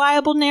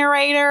unreliable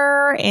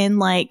narrator and,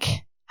 like,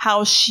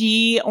 how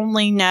she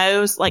only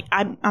knows, like,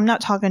 I'm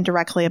not talking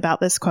directly about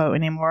this quote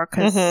anymore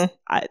because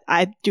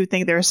I do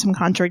think there's some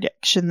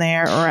contradiction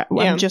there, or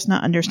I'm just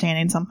not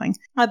understanding something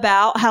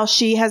about how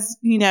she has,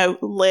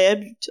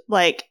 lived,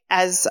 like,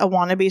 as a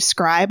wannabe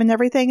scribe and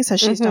everything. So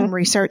she's done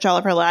research all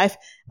of her life,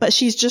 but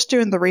she's just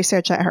doing the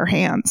research at her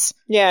hands.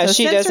 Yeah, so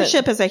she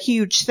censorship is a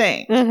huge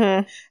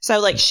thing. So,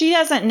 like, she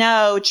doesn't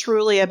know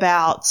truly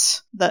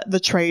about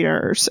the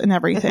traders and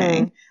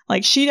everything.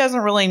 Like, she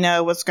doesn't really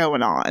know what's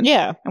going on.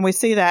 Yeah. And we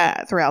see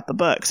that throughout the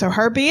book. So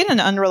her being an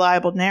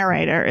unreliable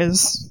narrator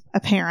is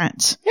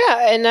apparent.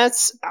 Yeah, and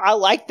I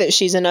like that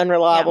she's an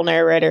unreliable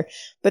narrator.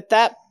 But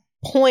that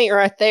point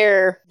right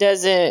there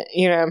doesn't,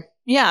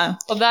 Yeah.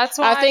 Well, that's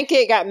why I think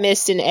it got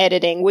missed in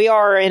editing. We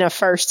are in a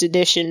first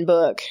edition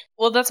book.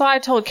 Well, that's why I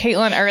told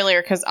Caitlin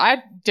earlier, because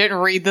I didn't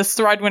read this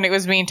thread when it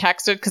was being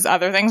texted because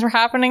other things were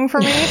happening for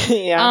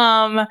me.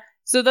 Yeah.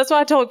 So that's why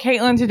I told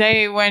Caitlin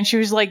today when she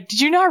was like,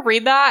 "Did you not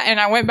read that?" And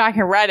I went back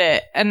and read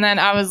it, and then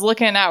I was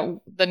looking at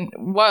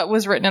what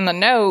was written in the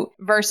note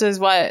versus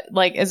what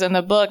is in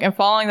the book, and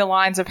following the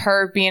lines of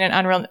her being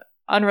an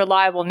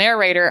unreliable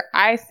narrator.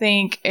 I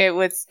think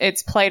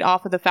it's played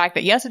off of the fact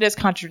that, yes, it is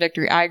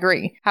contradictory. I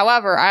agree.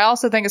 However, I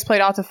also think it's played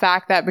off the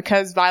fact that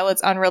because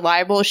Violet's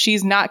unreliable,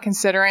 she's not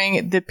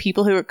considering the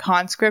people who are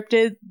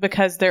conscripted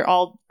because they're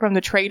all from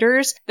the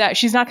traders, that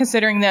she's not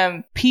considering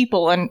them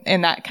people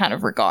in that kind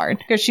of regard.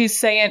 Because she's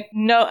saying,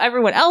 no,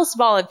 everyone else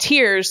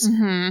volunteers,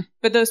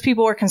 but those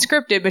people were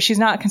conscripted, but she's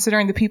not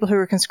considering the people who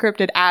were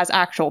conscripted as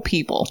actual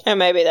people. And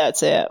maybe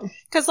that's it.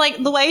 Because,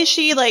 like, the way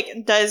she, like,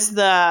 does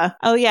the,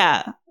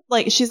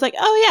 like, she's like,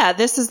 oh, yeah,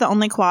 this is the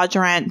only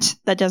quadrant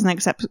that doesn't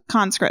accept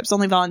conscripts,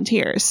 only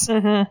volunteers.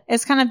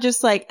 It's kind of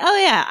just like, oh,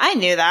 yeah, I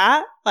knew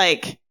that.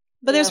 Like,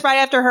 but it was right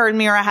after her and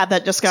Mira had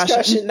that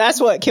discussion. That's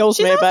what kills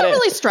me about it. She's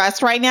really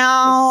stressed right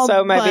now.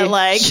 So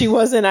maybe she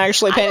wasn't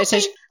actually paying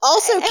attention.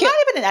 Also, it might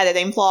have been an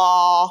editing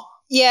flaw.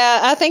 Yeah,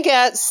 I think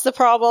that's the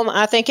problem.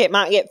 I think it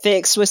might get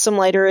fixed with some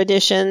later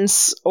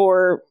editions,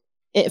 or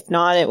if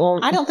not, it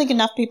won't. I don't think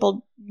enough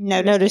people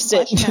noticed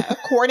it.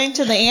 According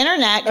to the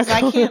internet, because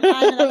I can't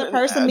find another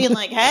person being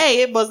like,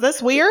 hey, was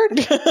this weird?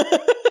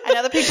 And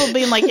other people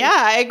being like, yeah,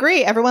 I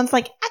agree. Everyone's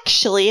like,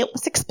 actually, it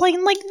was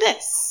explained like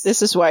this.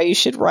 This is why you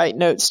should write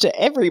notes to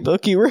every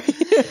book you read.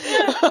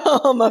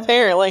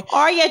 Apparently.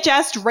 Or you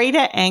just read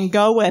it and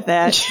go with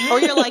it. Or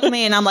you're like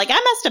me and I'm like, I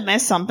must have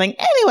missed something.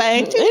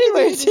 Anyway,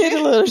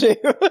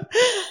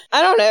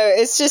 I don't know.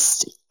 It's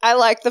just, I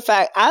like the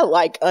fact, I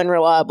like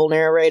unreliable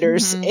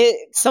narrators.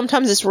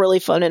 Sometimes it's really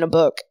fun in a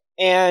book.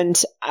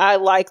 And I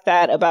like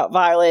that about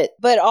Violet.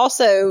 But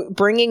also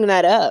bringing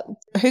that up.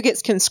 Who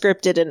gets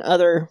conscripted in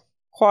other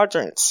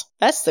quadrants?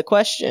 That's the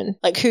question.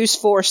 Like, who's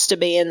forced to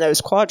be in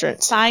those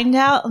quadrants? Find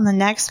out in the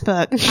next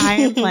book,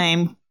 Iron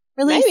Flame,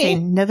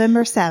 releasing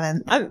November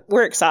 7th.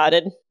 We're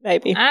excited.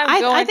 Maybe.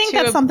 I think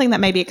that's something that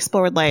may be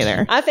explored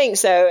later. I think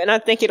so. And I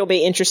think it'll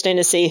be interesting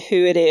to see who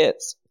it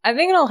is. I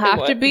think it'll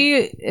have to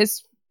be,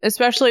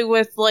 especially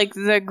with, like,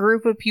 the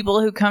group of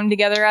people who come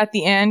together at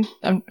the end.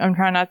 I'm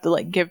trying not to,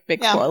 like, give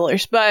big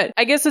spoilers, but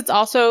I guess it's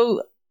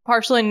also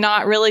partially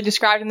not really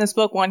described in this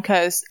book. One,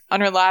 because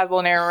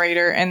unreliable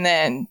narrator, and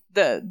then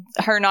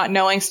her not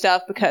knowing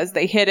stuff because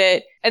they hid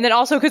it, and then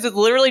also because it's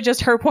literally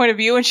just her point of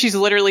view and she's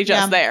literally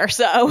just there.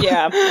 So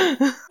yeah,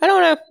 I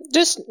don't know.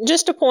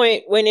 Just a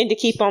point we need to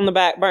keep on the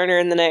back burner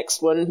in the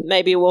next one.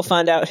 Maybe we'll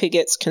find out who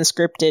gets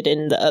conscripted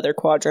in the other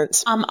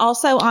quadrants.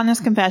 Also,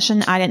 honest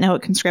confession, I didn't know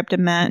what conscripted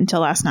meant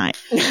until last night.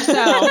 So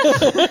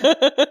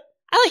I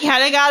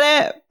kind of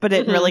got it, but I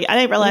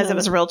didn't realize it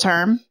was a real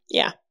term.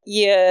 Yeah.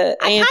 I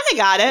kind of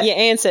got it. Your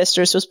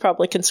ancestors was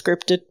probably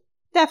conscripted.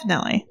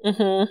 Definitely.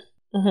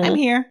 I'm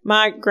here.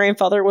 My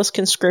grandfather was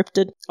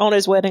conscripted on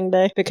his wedding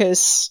day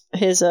because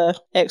his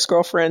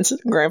ex-girlfriend's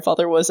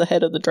grandfather was the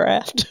head of the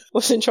draft.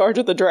 Was in charge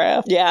of the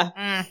draft.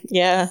 Yeah.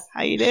 Yeah.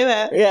 How you do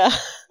it. Yeah.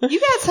 You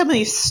got so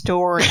many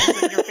stories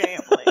in your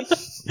family.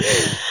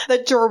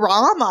 The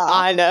drama.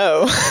 I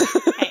know.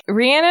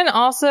 Rhiannon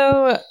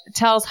also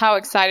tells how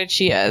excited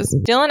she is.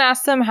 Dylan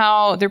asks them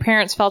how their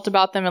parents felt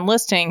about them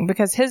enlisting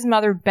because his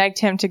mother begged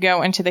him to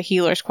go into the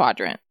healer's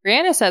quadrant.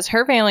 Rhiannon says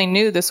her family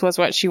knew this was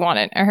what she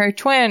wanted, and her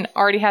twin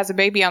already has a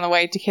baby on the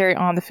way to carry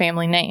on the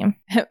family name.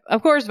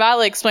 Of course,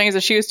 Violet explains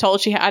that she was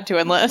told she had to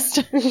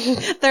enlist.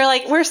 They're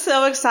like, we're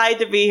so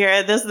excited to be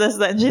here. This,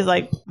 that. And she's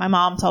like, my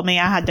mom told me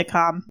I had to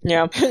come.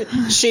 Yeah.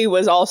 She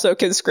was also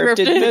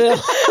conscripted.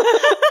 That's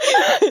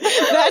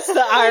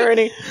the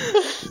irony.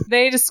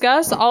 They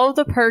discuss all of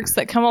the perks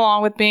that come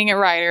along with being a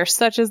writer,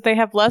 such as they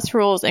have less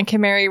rules and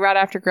can marry right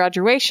after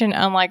graduation,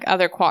 unlike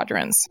other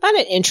quadrants. I find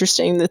it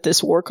interesting that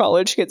this war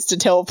college gets to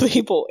tell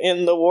people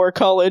in the war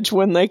college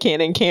when they can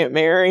and can't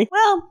marry.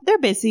 Well, they're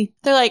busy.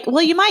 They're like,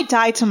 well, you might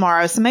die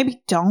tomorrow, so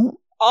maybe don't.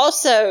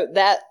 Also,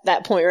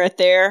 that point right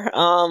there,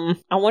 I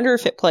wonder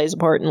if it plays a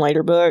part in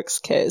later books,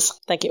 because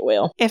I think it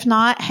will. If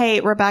not,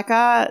 hey,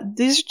 Rebecca,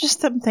 these are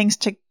just some things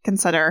to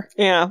consider.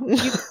 Yeah.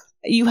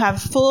 You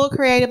have full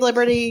creative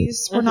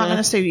liberties. We're not going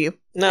to sue you.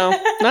 No,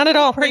 not at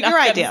all. Bring your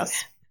ideas.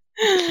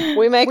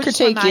 We may We're just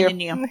critique you.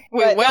 reminding you.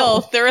 We But will.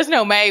 If there is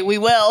no May, we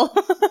will.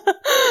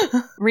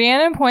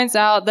 Rhiannon points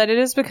out that it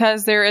is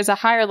because there is a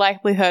higher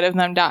likelihood of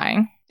them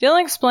dying.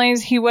 Dylan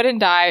explains he wouldn't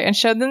die and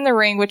showed them the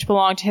ring which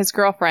belonged to his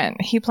girlfriend.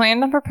 He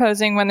planned on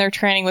proposing when their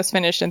training was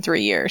finished in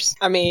 3 years.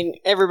 I mean,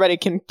 everybody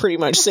can pretty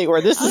much see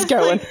where this is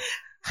going.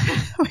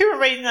 We were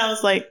reading that. I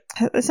was like,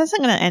 this isn't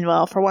going to end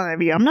well for one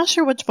of you. I'm not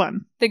sure which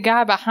one. The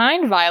guy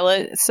behind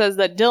Violet says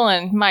that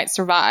Dylan might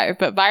survive,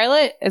 but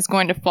Violet is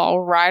going to fall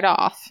right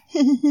off.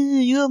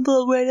 You'll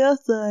fall right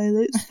outside.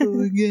 Let's go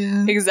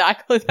again.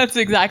 Exactly. That's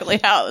exactly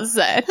how it was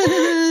said.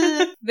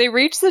 They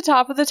reach the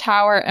top of the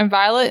tower, and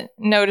Violet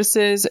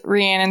notices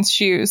Rhiannon's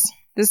shoes.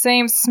 The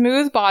same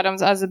smooth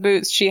bottoms as the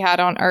boots she had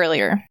on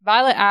earlier.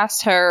 Violet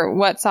asks her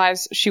what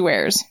size she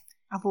wears.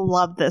 I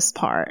love this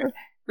part.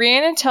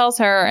 Rhiannon tells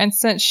her, and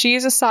since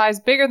she's a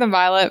size bigger than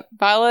Violet,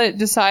 Violet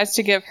decides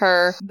to give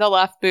her the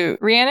left boot.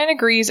 Rhiannon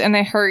agrees, and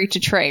they hurry to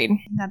trade.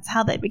 That's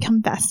how they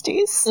become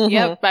besties. Mhm.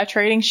 Yep, by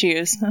trading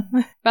shoes.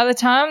 By the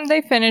time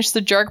they finish,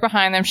 the jerk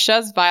behind them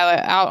shoves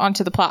Violet out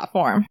onto the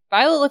platform.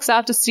 Violet looks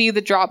out to see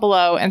the drop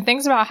below and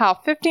thinks about how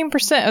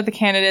 15% of the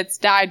candidates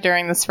died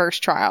during this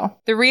first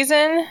trial. The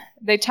reason?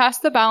 They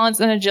test the balance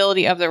and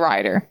agility of the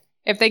rider.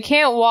 If they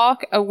can't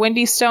walk a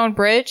windy stone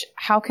bridge,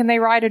 how can they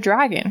ride a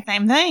dragon?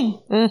 Same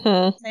thing.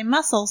 Mm-hmm. Same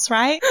muscles,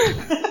 right?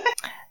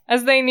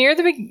 As they near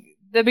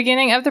the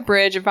beginning of the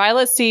bridge,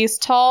 Violet sees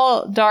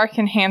tall, dark,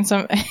 and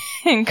handsome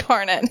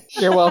Incarnate.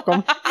 You're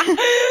welcome.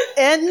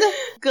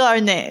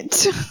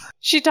 Incarnate.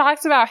 She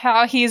talks about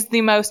how he's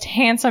the most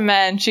handsome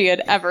man she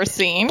had ever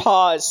seen.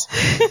 Pause.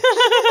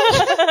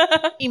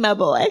 Emo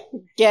boy.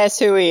 Guess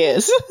who he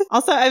is?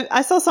 Also,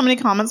 I saw so many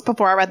comments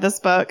before I read this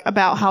book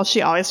about how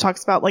she always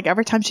talks about, like,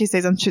 every time she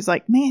sees him, she's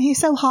like, man, he's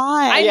so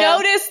hot. I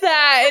noticed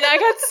that, and I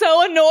got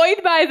so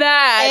annoyed by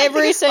that.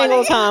 Every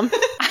single time.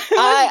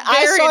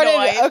 I very started.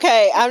 annoyed.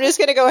 Okay, I'm just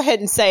gonna go ahead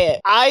and say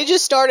it. I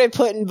just started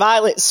putting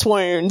Violet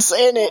swoons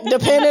in it,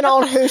 depending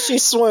on who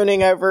she's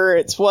swooning over.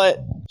 It's what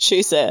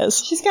she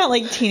says. She's got,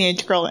 like,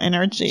 teenage girl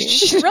energy.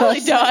 She really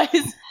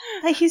does.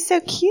 Like, he's so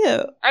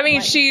cute. I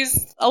mean,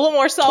 she's a little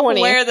more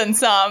self-aware than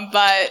some,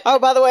 but... Oh,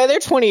 by the way, they're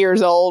 20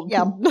 years old.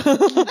 Yeah.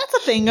 That's a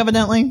thing,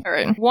 evidently.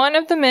 One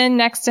of the men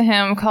next to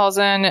him calls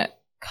him,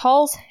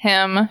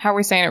 how are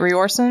we saying it,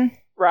 Riorson?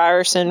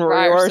 Ryerson,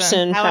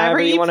 however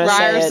you want to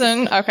say it.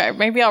 Ryerson. Okay,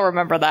 maybe I'll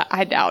remember that.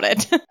 I doubt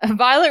it.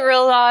 Violet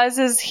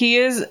realizes he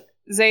is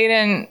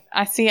Xaden.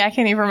 I can't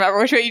even remember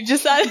which way you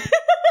just said.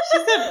 She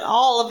said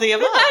all of the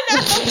above.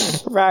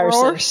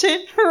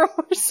 Ryerson.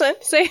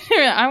 Ryerson.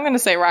 I'm going to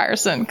say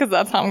Ryerson because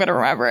that's how I'm going to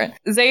remember it.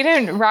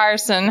 Xaden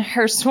Ryerson,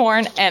 her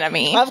sworn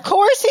enemy. Of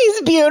course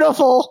he's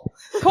beautiful.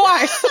 Of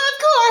course. Of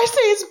course,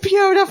 he's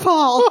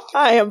beautiful.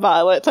 I am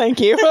Violet, thank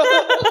you.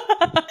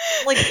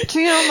 Like,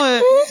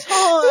 damn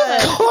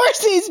it. Of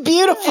course he's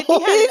beautiful.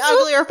 If he had an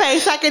uglier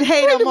face, I could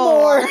hate him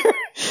more.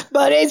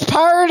 But he's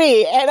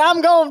pretty, and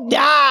I'm gonna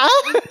die.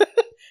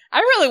 I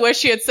really wish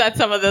she had said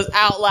some of this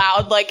out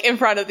loud, like in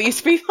front of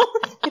these people.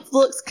 If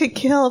looks could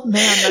kill,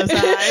 man, those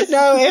eyes.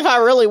 No, if I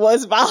really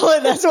was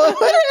Violet, that's what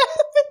would happen.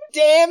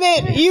 Damn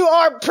it, you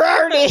are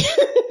pretty.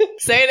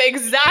 Say it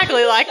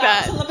exactly like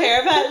that. On the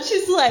parapet, and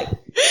she's like, what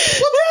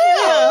the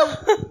hell?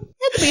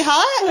 You have to be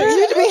hot?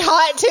 You have to be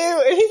hot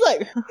too. And he's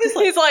like,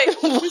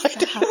 What?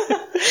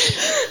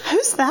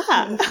 Who's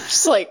that?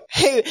 She's like,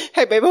 hey,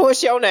 baby,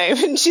 what's your name?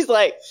 And she's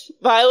like,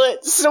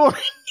 Violet Soaring.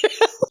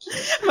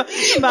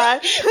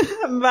 Violet.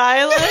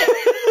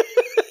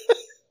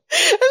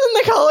 And then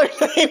they call her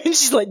name, and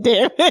she's like,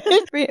 damn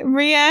it.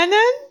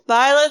 Rhiannon?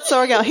 Violet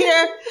Sorgel.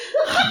 Here.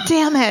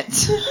 Damn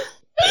it.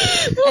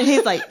 And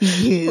he's like,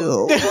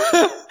 you.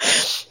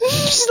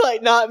 She's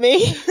like, not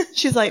me.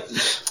 She's like,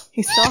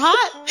 he's so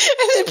hot.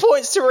 And then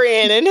points to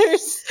Rhiannon,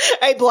 who's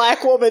a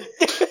black woman.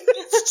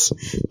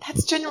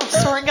 That's General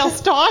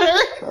Sorgel's daughter.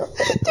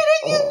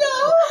 Didn't you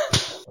know?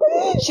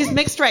 She's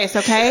mixed race,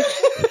 okay?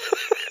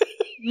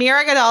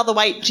 Mira got all the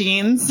white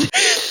genes.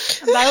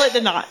 Violet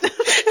did not.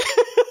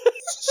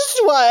 This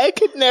is why I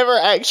could never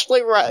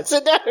actually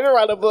sit down and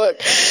write a book.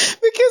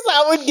 Because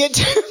I would get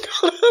too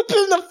caught up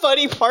in the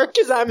funny part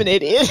because I'm an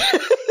idiot.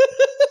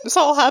 It's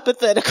all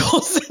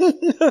hypotheticals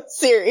and no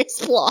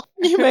serious plot.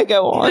 You may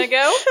go on. Can I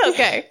go?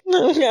 Okay.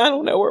 I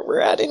don't know where we're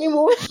at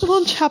anymore. Still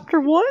on chapter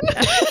 1?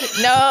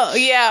 No,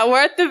 yeah,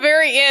 we're at the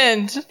very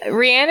end.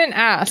 Rhiannon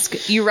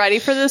asks, you ready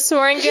for this,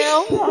 Soaring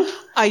Gale?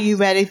 Are you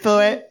ready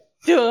for it?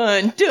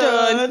 Dun,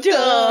 dun,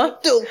 dun.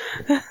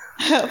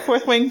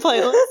 Fourth Wing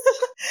playlist.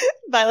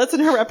 Violet's in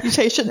her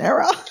reputation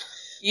era.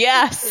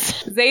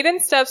 Yes. Xaden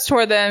steps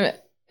toward them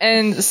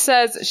and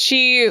says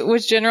she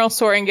was General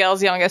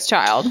Soaringale's youngest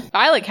child.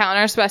 Violet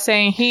counters by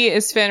saying he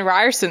is Finn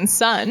Ryerson's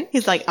son.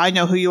 He's like, I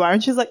know who you are.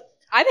 And she's like,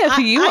 I know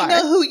who you are. I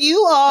know who you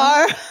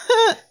are.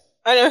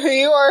 I know who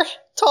you are.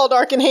 Tall,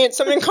 dark, and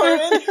handsome and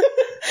Carmen.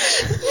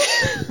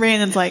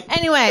 Rhiannon's like,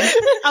 anyway,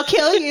 I'll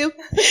kill you.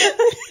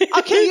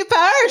 I'll kill you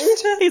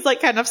first. He's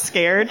like kind of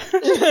scared.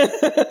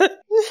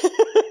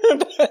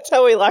 That's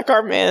how we like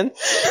our men.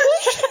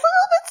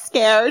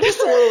 Scared. Just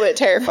a little bit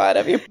terrified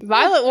of you.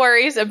 Violet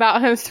worries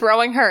about him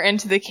throwing her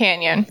into the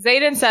canyon.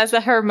 Xaden says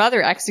that her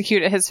mother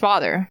executed his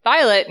father.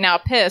 Violet, now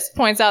pissed,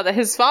 points out that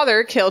his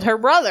father killed her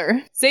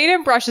brother.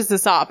 Xaden brushes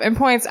this off and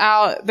points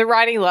out the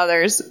riding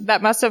leathers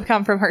that must have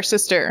come from her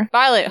sister.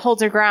 Violet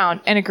holds her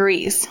ground and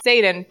agrees.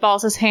 Xaden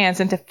balls his hands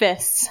into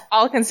fists.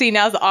 All I can see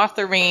now is the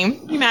author meme.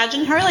 Can you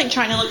imagine her like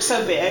trying to look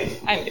so big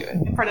I knew it.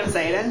 in front of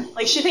Xaden?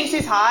 Like she thinks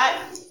he's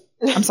hot.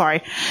 I'm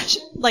sorry.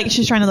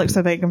 She's trying to look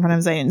so big in front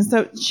of Xaden.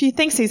 So she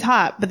thinks he's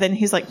hot, but then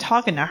he's like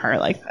talking to her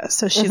like this.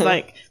 So she's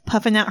like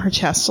puffing out her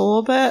chest a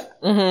little bit.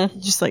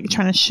 Just like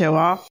trying to show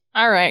off.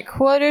 All right,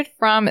 quoted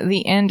from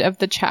the end of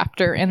the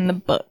chapter in the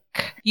book.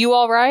 You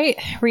all right?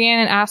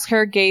 Rhiannon asks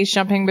her, gaze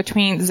jumping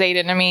between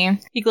Xaden and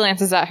me. He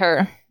glances at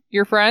her.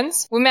 Your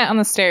friends? We met on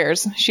the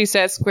stairs, she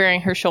says,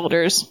 squaring her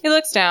shoulders. He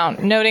looks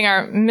down, noting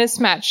our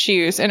mismatched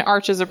shoes, and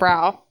arches a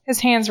brow. His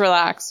hands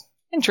relax.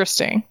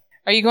 Interesting.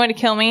 Are you going to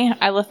kill me?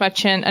 I lift my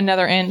chin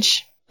another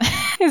inch.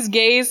 His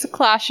gaze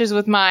clashes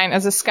with mine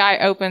as the sky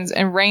opens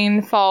and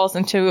rain falls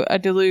into a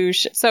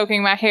deluge,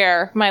 soaking my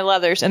hair, my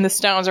leathers, and the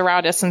stones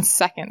around us in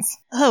seconds.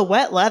 Oh,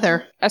 wet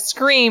leather. A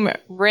scream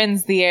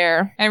rends the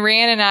air, and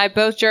Rhiannon and I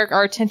both jerk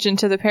our attention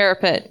to the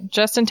parapet,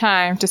 just in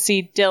time to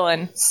see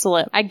Dylan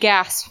slip. I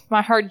gasp,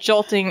 my heart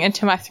jolting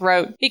into my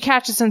throat. He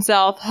catches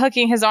himself,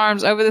 hooking his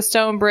arms over the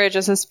stone bridge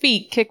as his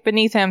feet kick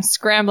beneath him,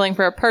 scrambling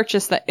for a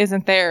purchase that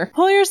isn't there.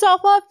 Pull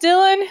yourself up,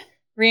 Dylan!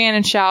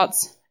 Rhiannon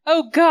shouts.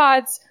 Oh,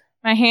 gods!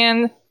 My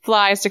hand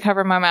flies to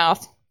cover my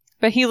mouth,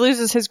 but he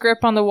loses his grip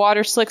on the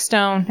water-slick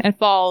stone and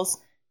falls,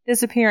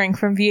 disappearing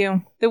from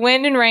view. The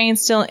wind and rain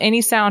still any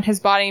sound his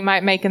body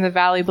might make in the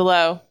valley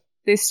below.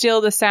 They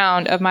still the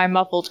sound of my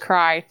muffled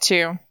cry,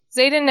 too.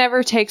 Xaden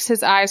never takes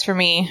his eyes from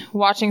me,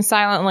 watching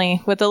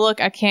silently with a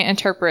look I can't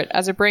interpret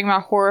as I bring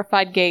my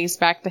horrified gaze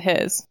back to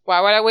his.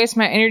 Why would I waste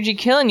my energy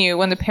killing you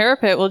when the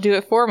parapet will do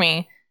it for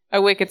me?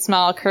 A wicked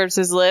smile curves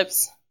his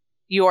lips.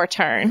 Your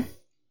turn.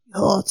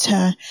 Your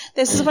turn.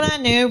 This is when I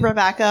knew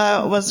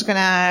Rebecca was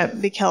gonna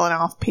be killing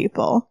off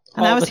people.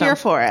 And I was here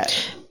for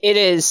it. It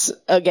is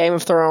a Game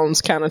of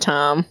Thrones kind of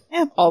time.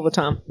 Yeah. All the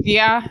time.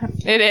 Yeah,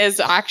 it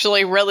is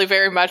actually really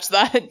very much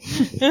that.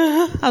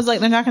 I was like,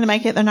 they're not gonna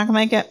make it. They're not gonna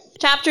make it.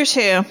 Chapter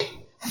 2.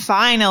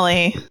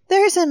 Finally.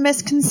 There's a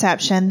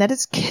misconception that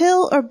it's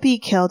kill or be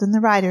killed in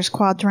the Riders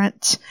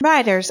Quadrant.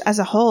 Riders, as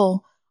a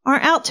whole,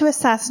 aren't out to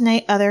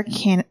assassinate other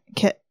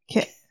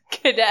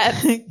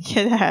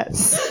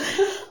cadets.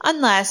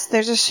 Unless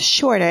there's a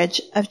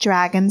shortage of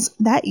dragons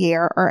that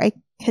year or a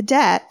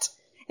cadet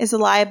is a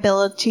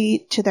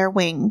liability to their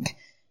wing.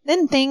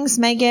 Then things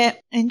may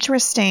get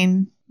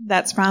interesting.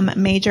 That's from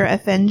Major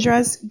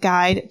Effendra's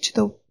Guide to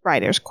the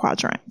Riders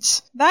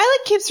Quadrant.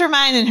 Violet keeps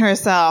reminding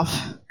herself,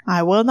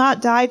 I will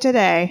not die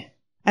today,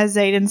 as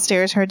Xaden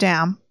stares her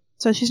down.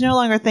 So she's no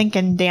longer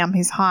thinking, damn,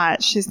 he's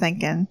hot. She's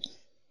thinking,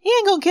 he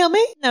ain't gonna kill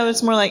me. No,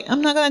 it's more like,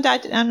 I'm not gonna die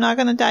today. I'm not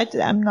gonna die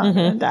today. I'm not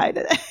gonna die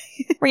today.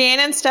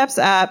 Rhiannon steps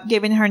up,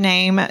 giving her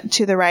name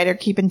to the rider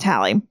keeping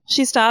tally.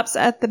 She stops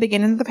at the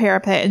beginning of the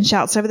parapet and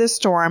shouts over the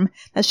storm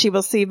that she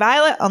will see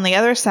Violet on the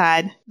other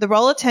side. The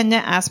roll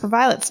attendant asks for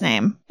Violet's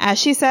name. As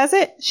she says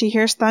it, she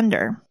hears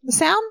thunder. The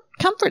sound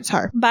comforts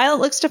her.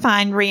 Violet looks to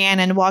find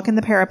Rhiannon walking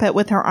the parapet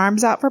with her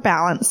arms out for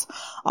balance,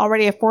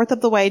 already a fourth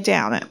of the way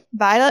down it.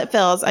 Violet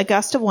feels a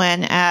gust of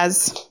wind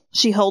as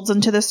she holds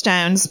onto the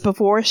stones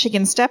before she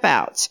can step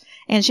out,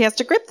 and she has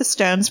to grip the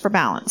stones for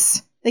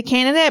balance. The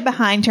candidate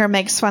behind her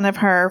makes fun of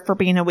her for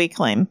being a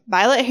weakling.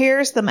 Violet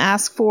hears them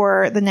ask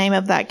for the name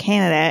of that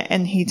candidate,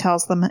 and he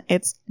tells them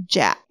it's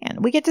Jack.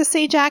 And we get to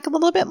see Jack a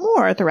little bit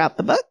more throughout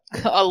the book.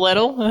 A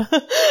little.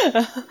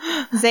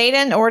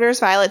 Xaden orders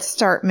Violet to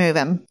start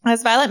moving.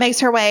 As Violet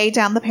makes her way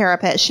down the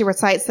parapet, she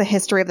recites the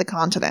history of the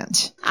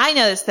continent. I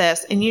noticed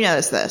this, and you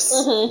noticed this.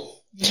 Mm-hmm.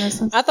 You noticed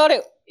this? I thought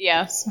it...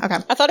 Yes. Okay.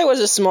 I thought it was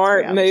a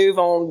smart move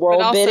on world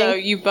but also,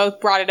 bidding. you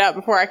both brought it up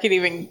before I could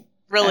even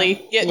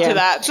really get to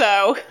that,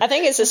 so. I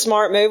think it's a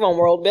smart move on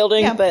world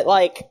building, but,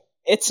 like,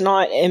 it's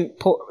not,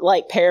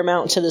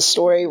 paramount to the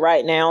story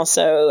right now,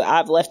 so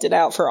I've left it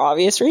out for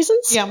obvious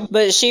reasons. Yeah.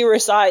 But she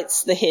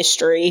recites the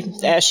history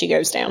as she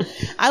goes down.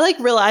 I,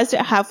 realized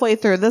it halfway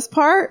through this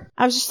part.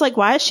 I was just like,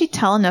 why is she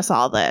telling us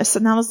all this?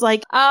 And I was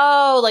like,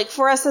 oh,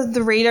 for us as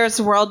the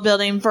readers, world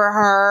building for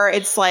her,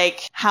 it's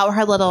like how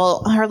her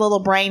little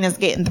brain is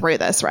getting through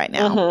this right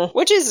now. Mm-hmm.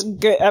 Which is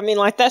good. I mean,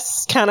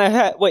 that's kind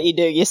of what you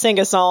do. You sing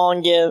a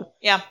song,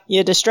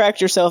 you distract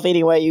yourself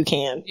any way you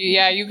can.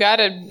 Yeah, you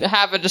gotta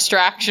have a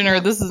distraction or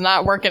this is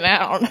not working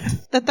out.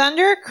 The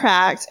thunder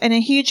cracked and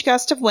a huge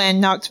gust of wind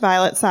knocked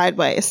Violet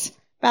sideways.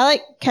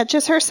 Violet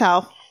catches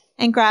herself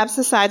and grabs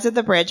the sides of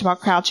the bridge while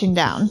crouching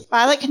down.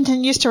 Violet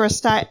continues to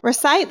recite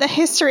the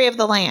history of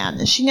the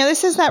land. She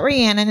notices that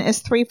Rhiannon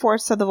is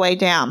 3/4 of the way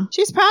down.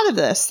 She's proud of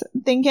this,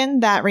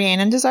 thinking that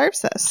Rhiannon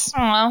deserves this.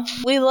 Aw,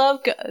 we love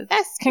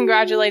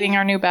congratulating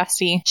our new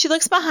bestie. She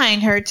looks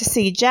behind her to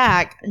see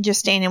Jack just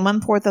standing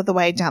 1/4 of the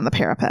way down the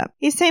parapet.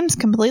 He seems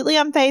completely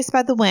unfazed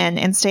by the wind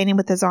and standing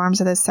with his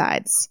arms at his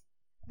sides.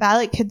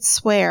 Violet could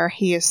swear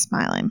he is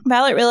smiling.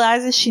 Violet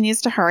realizes she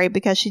needs to hurry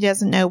because she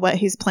doesn't know what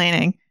he's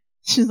planning.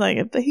 She's like,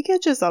 if he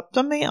catches up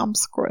to me, I'm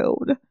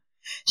screwed.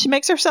 She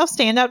makes herself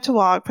stand up to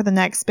walk for the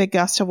next big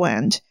gust of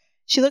wind.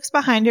 She looks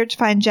behind her to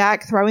find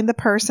Jack throwing the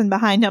person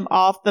behind him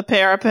off the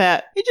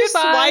parapet. He just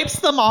swipes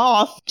them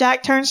off.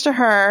 Jack turns to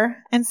her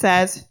and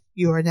says,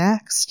 "You're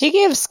next." He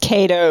gives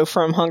Kato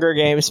from Hunger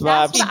Games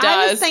vibes. He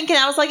I was does. thinking,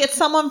 I was like, it's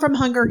someone from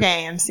Hunger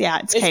Games. Yeah,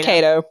 it's It's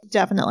Kato. Kato.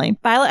 Definitely.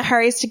 Violet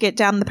hurries to get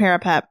down the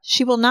parapet.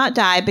 She will not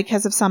die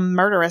because of some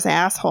murderous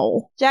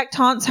asshole. Jack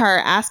taunts her,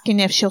 asking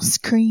if she'll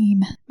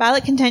scream.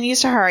 Violet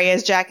continues to hurry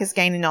as Jack is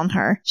gaining on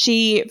her.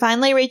 She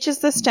finally reaches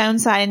the stone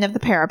siding of the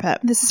parapet.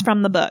 This is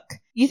from the book.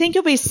 "You think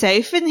you'll be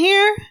safe in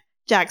here?"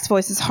 Jack's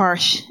voice is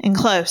harsh and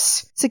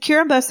close.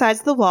 Secure on both sides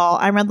of the wall,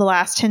 I run the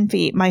last 10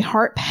 feet, my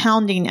heart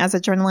pounding as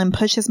adrenaline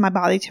pushes my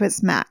body to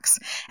its max,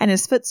 and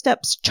his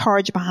footsteps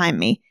charge behind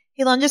me.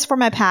 He lunges for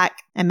my pack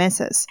and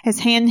misses, his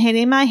hand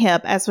hitting my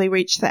hip as we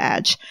reach the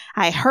edge.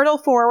 I hurtle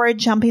forward,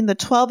 jumping the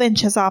 12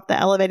 inches off the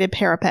elevated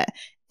parapet,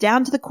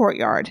 down to the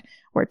courtyard,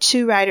 where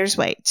 2 riders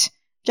wait.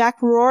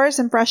 Jack roars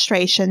in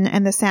frustration,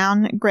 and the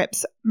sound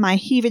grips my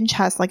heaving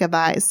chest like a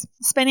vise.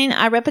 Spinning,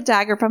 I rip a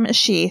dagger from its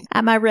sheath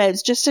at my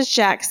ribs just as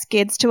Jack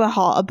skids to a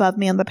halt above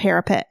me on the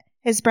parapet,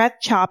 his breath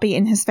choppy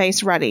and his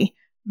face ruddy.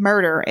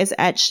 Murder is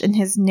etched in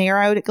his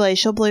narrowed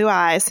glacial blue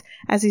eyes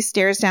as he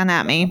stares down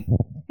at me,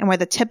 and where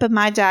the tip of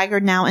my dagger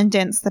now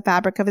indents the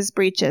fabric of his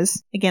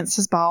breeches against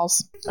his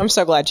balls. I'm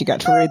so glad you got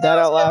to read that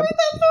out loud.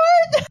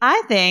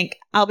 I think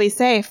I'll be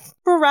safe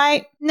for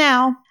right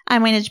now. I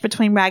manage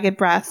between ragged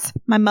breaths,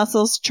 my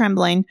muscles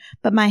trembling,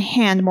 but my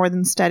hand more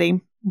than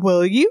steady.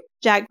 "Will you?"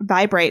 Jack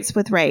vibrates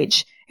with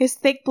rage, his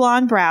thick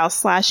blonde brows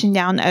slashing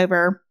down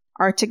over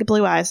Arctic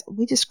blue eyes.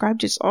 We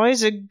described his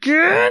eyes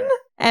again?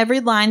 Every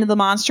line of the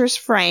monster's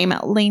frame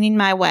leaning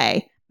my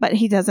way, but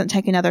he doesn't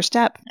take another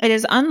step. It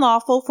is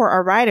unlawful for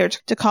a rider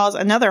to cause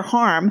another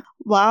harm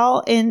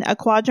while in a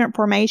quadrant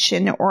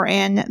formation or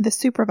in the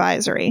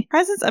supervisory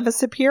presence of a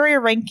superior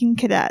ranking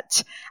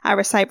cadet. I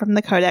recite from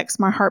the codex,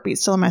 my heartbeat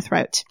still in my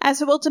throat,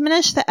 as it will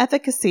diminish the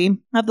efficacy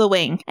of the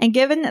wing. And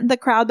given the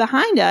crowd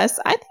behind us,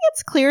 I think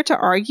it's clear to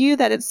argue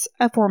that it's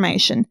a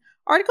formation.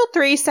 Article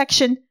 3,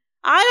 section,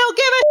 I don't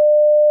give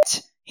a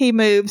shit. He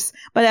moves,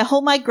 but I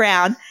hold my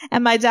ground,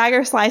 and my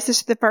dagger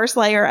slices through the first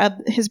layer of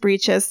his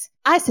breeches.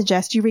 I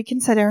suggest you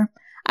reconsider.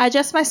 I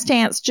adjust my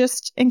stance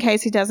just in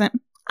case he doesn't.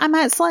 I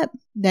might slip.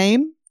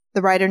 Name?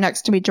 The rider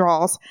next to me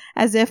draws,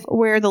 as if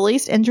we're the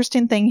least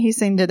interesting thing he's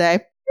seen today.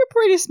 You're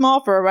pretty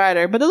small for a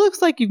rider, but it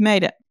looks like you've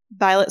made it.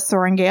 Violet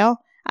Sorrengale.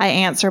 I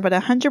answer, but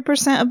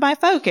 100% of my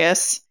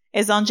focus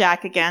is on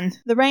Jack again.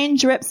 The rain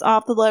drips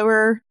off the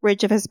lower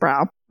ridge of his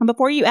brow. And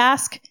before you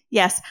ask,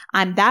 yes,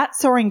 I'm that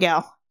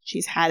Sorrengale.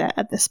 She's had it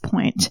at this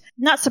point.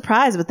 Not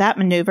surprised with that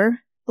maneuver,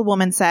 the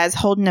woman says,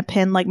 holding a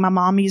pen like my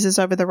mom uses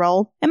over the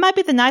roll. It might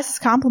be the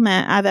nicest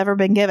compliment I've ever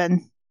been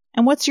given.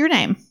 And what's your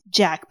name?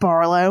 Jack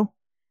Barlow.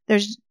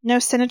 There's no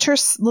sinister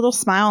little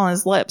smile on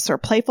his lips or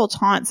playful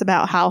taunts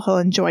about how he'll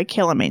enjoy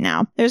killing me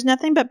now. There's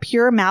nothing but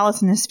pure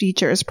malice in his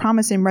features,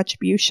 promising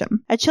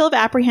retribution. A chill of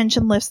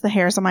apprehension lifts the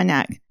hairs on my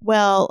neck.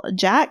 Well,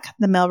 Jack,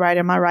 the male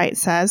rider on my right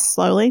says,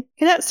 slowly,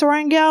 Cadet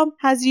Sorrengale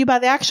has you by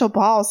the actual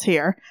balls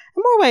here.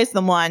 In more ways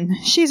than one.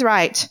 She's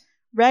right.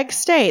 Regs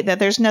state that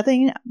there's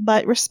nothing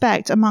but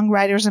respect among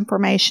riders in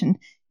formation.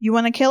 You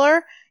want to kill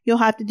her? You'll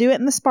have to do it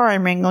in the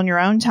sparring ring on your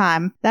own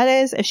time. That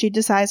is, if she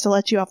decides to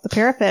let you off the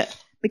parapet.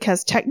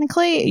 Because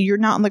technically, you're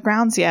not on the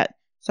grounds yet,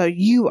 so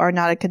you are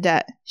not a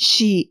cadet.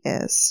 She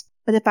is.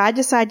 But if I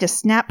decide to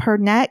snap her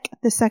neck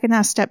the second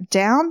I step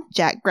down,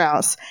 Jack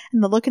growls,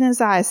 and the look in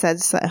his eyes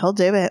says that he'll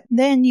do it.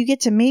 Then you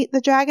get to meet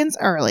the dragons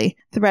early,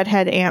 the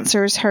redhead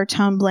answers, her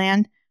tone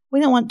bland.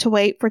 We don't want to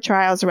wait for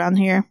trials around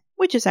here.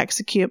 We just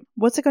execute.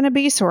 What's it going to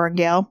be,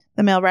 Sorrengale?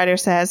 The male rider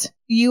says.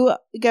 You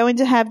going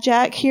to have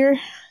Jack here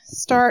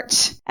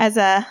start as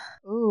a...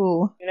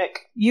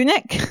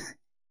 Eunuch?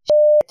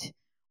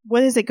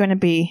 What is it going to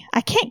be?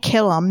 I can't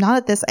kill him, not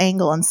at this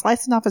angle, and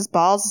slicing off his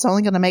balls is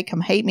only going to make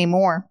him hate me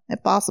more,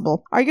 if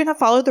possible. Are you going to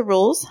follow the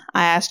rules?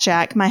 I ask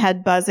Jack, my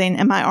head buzzing,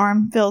 and my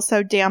arm feels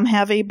so damn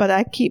heavy, but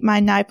I keep my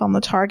knife on the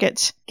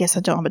target. Guess I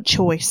don't have a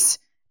choice.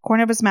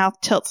 Corner of his mouth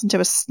tilts into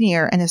a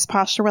sneer, and his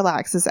posture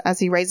relaxes as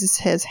he raises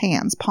his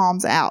hands,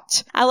 palms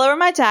out. I lower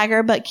my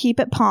dagger, but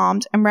keep it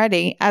palmed and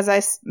ready as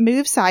I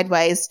move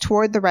sideways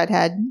toward the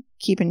redhead,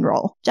 keeping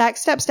roll. Jack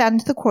steps down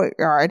into the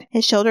courtyard,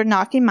 his shoulder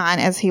knocking mine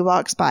as he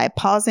walks by,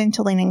 pausing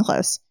to leaning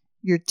close.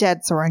 You're dead,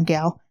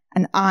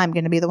 and I'm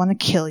going to be the one to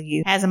kill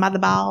you. Has him by the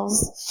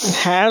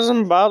balls. Has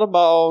him by the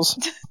balls.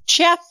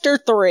 Chapter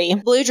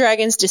 3. Blue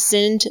dragons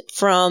descend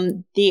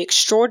from the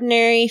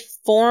extraordinary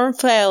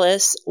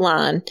Formphallus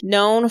line,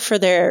 known for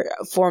their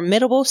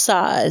formidable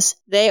size.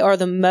 They are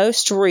the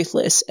most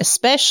ruthless,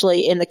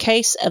 especially in the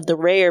case of the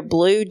rare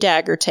blue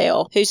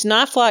daggertail, whose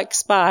knife-like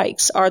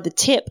spikes are the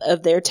tip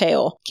of their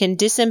tail, can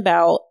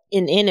disembowel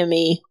an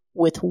enemy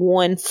with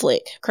one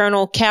flick.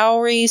 Colonel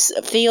Cowrey's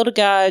Field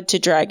Guide to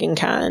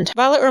Dragonkind.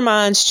 Violet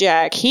reminds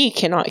Jack he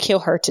cannot kill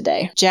her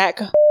today.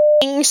 Jack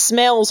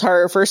smells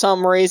her for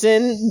some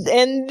reason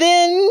and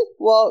then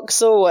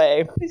walks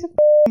away.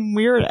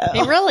 Weirdo.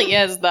 It really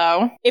is,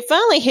 though. It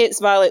finally hits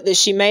Violet that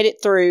she made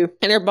it through,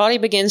 and her body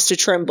begins to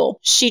tremble.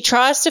 She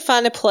tries to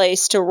find a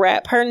place to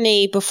wrap her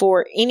knee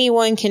before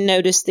anyone can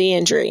notice the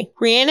injury.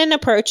 Rhiannon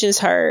approaches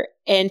her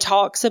and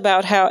talks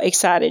about how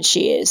excited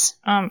she is.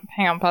 Hang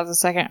on, pause a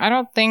second. I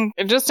don't think,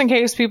 just in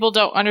case people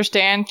don't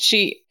understand,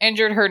 she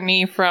injured her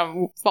knee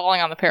from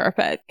falling on the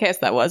parapet, in case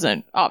that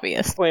wasn't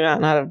obvious. We might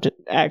not have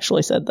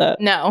actually said that.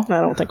 No. I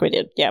don't think we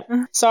did. Yeah.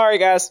 Sorry,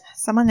 guys.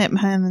 Someone didn't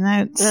put in the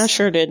notes. I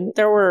sure didn't.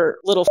 There were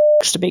little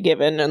to be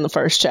given in the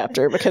first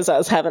chapter because I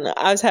was having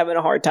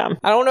a hard time.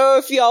 I don't know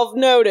if y'all have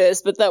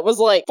noticed, but that was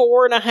like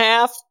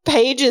 4.5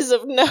 pages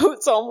of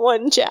notes on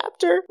one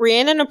chapter.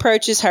 Rhiannon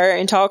approaches her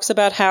and talks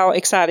about how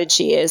excited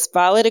she is.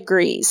 Violet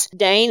agrees.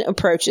 Dane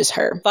approaches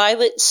her.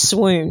 Violet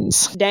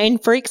swoons. Dane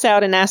freaks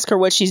out and asks her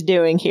what she's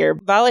doing here.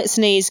 Violet's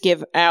knees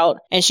give out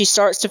and she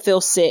starts to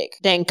feel sick.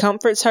 Dane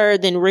comforts her,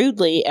 then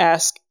rudely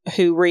asks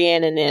who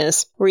Rhiannon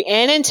is.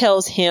 Rhiannon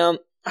tells him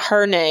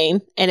her name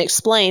and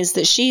explains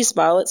that she's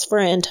Violet's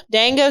friend.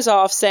 Dane goes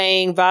off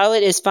saying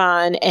Violet is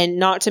fine and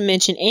not to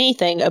mention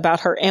anything about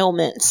her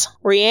ailments.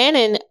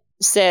 Rhiannon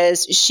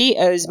says she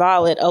owes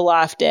Violet a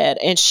life debt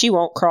and she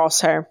won't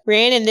cross her.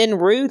 Rhiannon then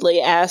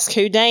rudely asks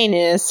who Dane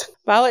is.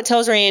 Violet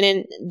tells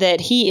Rhiannon that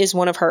he is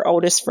one of her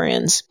oldest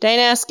friends. Dane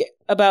asks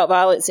about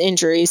Violet's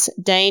injuries.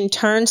 Dane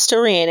turns to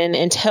Rhiannon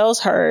and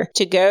tells her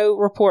to go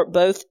report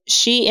both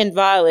she and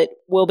Violet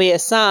will be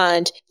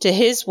assigned to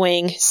his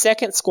wing,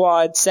 2nd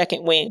Squad,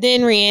 2nd Wing.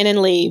 Then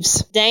Rhiannon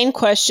leaves. Dane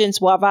questions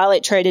why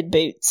Violet traded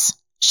boots.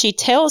 She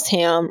tells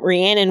him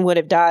Rhiannon would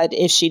have died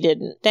if she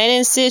didn't. Dane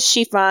insists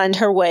she find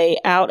her way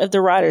out of the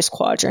Riders'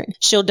 Quadrant.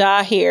 She'll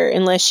die here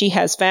unless she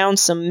has found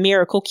some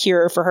miracle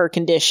cure for her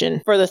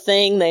condition, for the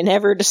thing they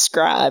never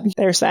described.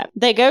 There's that.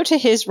 They go to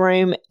his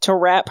room to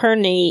wrap her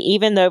knee,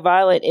 even though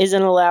Violet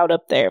isn't allowed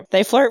up there.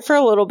 They flirt for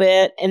a little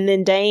bit, and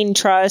then Dane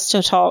tries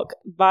to talk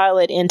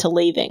Violet into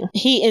leaving.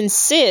 He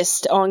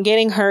insists on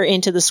getting her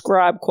into the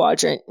Scribe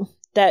Quadrant,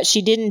 that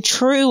she didn't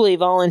truly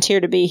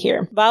volunteer to be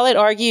here. Violet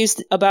argues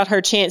about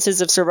her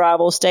chances of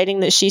survival,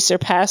 stating that she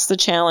surpassed the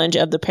challenge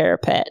of the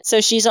parapet,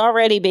 so she's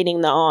already beating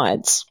the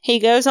odds. He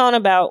goes on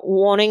about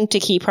wanting to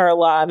keep her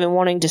alive and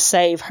wanting to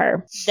save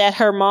her, that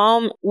her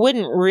mom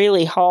wouldn't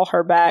really haul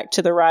her back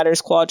to the Riders'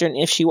 Quadrant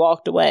if she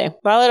walked away.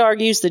 Violet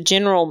argues the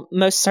general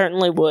most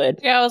certainly would.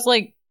 Yeah, I was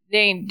like,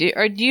 Dane, do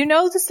you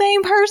know the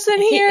same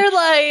person here?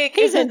 Like,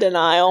 he's in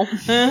denial.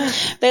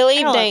 They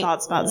leave Dane.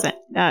 Thoughts about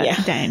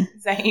Dane.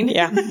 Zane.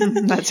 Yeah,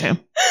 That's him.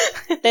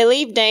 They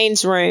leave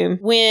Dane's room.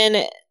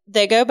 When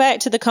they go back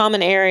to the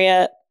common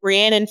area,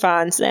 Rhiannon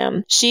finds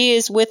them. She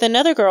is with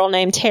another girl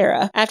named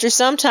Tara. After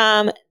some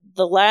time,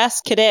 the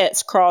last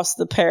cadets cross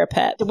the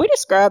parapet. Did we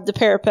describe the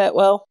parapet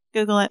well?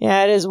 Google it.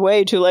 Yeah, it is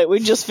way too late. We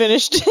just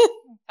finished.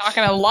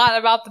 Talking a lot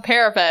about the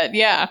parapet,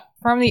 yeah.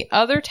 From the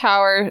other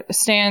tower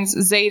stands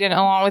Xaden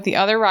along with the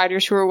other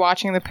riders who were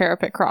watching the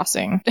parapet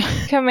crossing.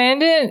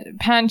 Commandant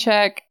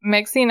Panchek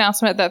makes the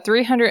announcement that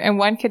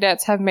 301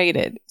 cadets have made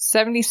it.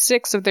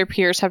 76 of their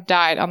peers have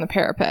died on the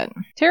parapet.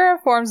 Tara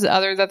informs the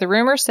others that the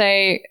rumors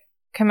say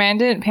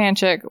Commandant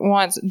Panchek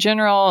wants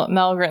General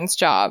Melgren's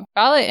job.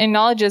 Violet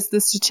acknowledges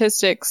the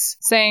statistics,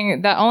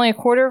 saying that only a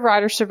quarter of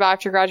riders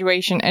survived to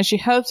graduation, and she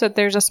hopes that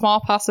there's a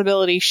small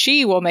possibility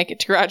she will make it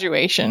to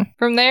graduation.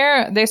 From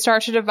there, they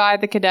start to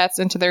divide the cadets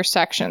into their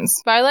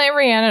sections. Violet and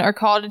Rhiannon are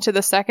called into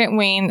the second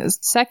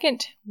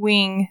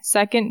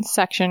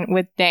section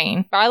with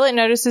Dane. Violet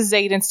notices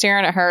Xaden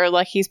staring at her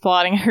like he's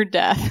plotting her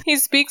death. He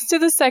speaks to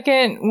the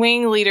second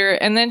wing leader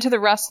and then to the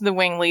rest of the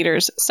wing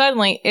leaders.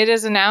 Suddenly, it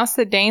is announced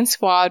that Dane's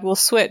squad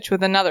will switch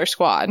with another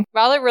squad.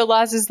 Violet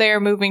realizes they are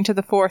moving to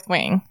the 4th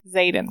wing,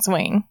 Xaden's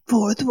wing.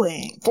 4th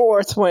wing.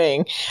 4th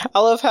wing.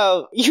 I love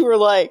how you were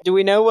like, do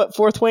we know what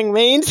 4th wing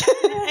means?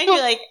 And you're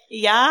like,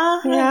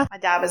 yeah. Yeah. My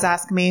dad was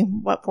asking me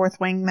what 4th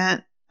wing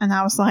meant. And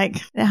I was like,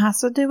 it has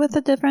to do with the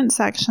different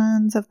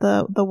sections of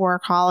the War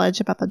College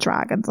about the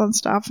dragons and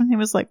stuff. And he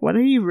was like, what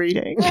are you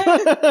reading?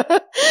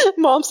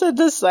 Mom said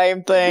the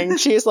same thing.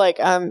 She's like,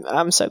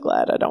 I'm so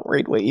glad I don't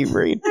read what you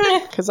read.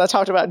 Because I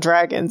talked about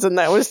dragons and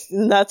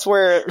that's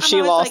where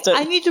she lost it.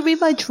 I need to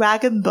read my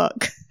dragon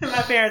book. And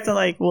my parents are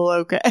like, well,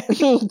 okay.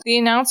 The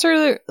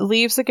announcer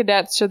leaves the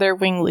cadets to their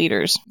wing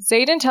leaders.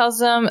 Xaden tells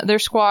them those in their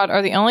squad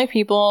are the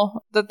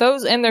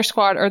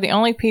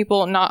only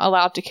people not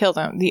allowed to kill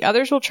them. The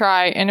others will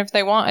try, and if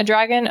they want a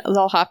dragon,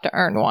 they'll have to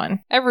earn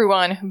one.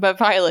 Everyone but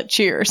Violet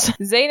cheers.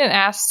 Xaden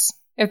asks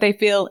if they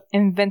feel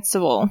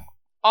invincible.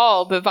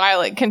 All but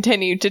Violet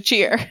continue to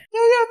cheer.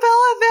 No, you feel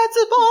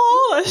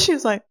invincible? And she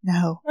was like,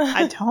 no,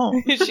 I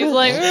don't. She's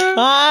like,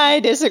 I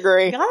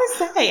disagree. I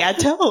gotta say, I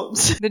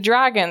don't. The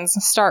dragons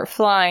start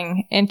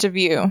flying into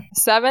view.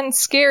 7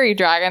 scary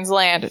dragons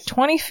land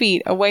 20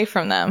 feet away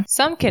from them.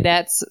 Some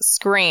cadets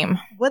scream.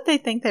 What they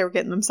think they were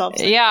getting themselves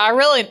into. Yeah,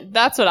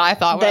 that's what I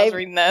thought when I was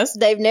reading this.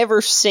 They've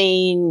never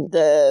seen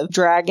the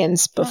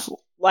dragons before.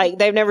 Like,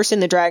 they've never seen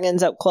the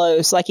dragons up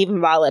close. Like,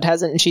 even Violet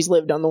hasn't, and she's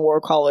lived on the War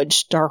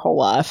College her whole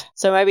life.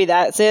 So maybe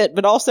that's it.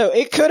 But also,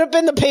 it could have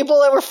been the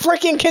people that were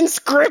freaking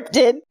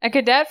conscripted. A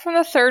cadet from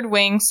the 3rd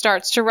wing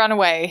starts to run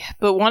away,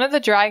 but one of the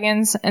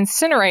dragons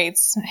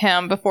incinerates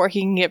him before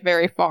he can get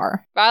very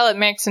far. Violet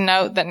makes a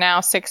note that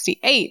now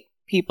 68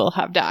 people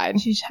have died.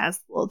 She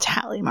has little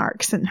tally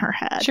marks in her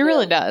head. She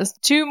really does.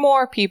 2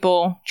 more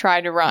people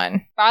try to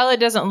run. Violet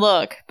doesn't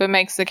look, but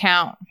makes the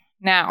count.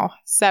 Now,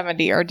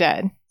 70 are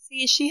dead.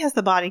 See, she has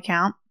the body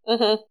count.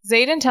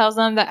 Xaden tells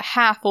them that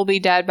half will be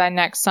dead by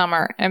next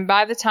summer, and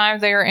by the time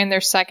they are in their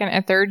 2nd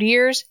and 3rd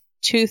years,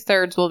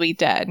 2/3 will be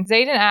dead.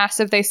 Xaden asks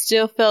if they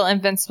still feel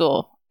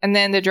invincible, and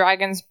then the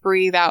dragons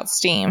breathe out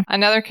steam.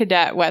 Another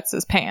cadet wets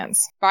his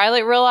pants.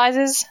 Violet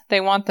realizes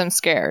they want them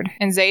scared,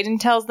 and Xaden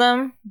tells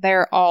them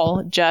they're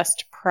all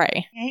just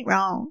prey. You ain't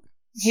wrong.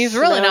 He's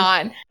really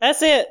not.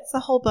 That's it. It's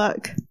the whole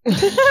book.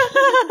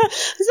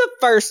 It's the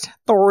first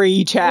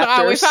 3 chapters.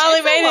 Wow, we finally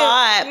It's a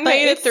lot, but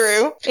made it it's-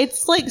 through.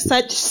 It's like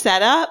such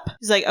setup.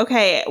 It's like,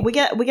 okay, we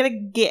gotta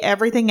get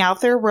everything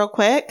out there real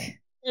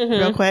quick.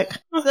 Real quick.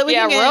 So that we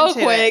Yeah, can get real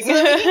into quick. It. So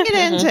that we can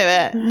get into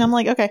it. And I'm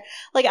like, okay.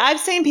 Like, I've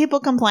seen people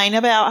complain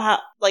about how,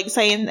 like,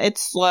 saying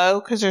it's slow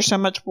because there's so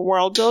much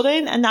world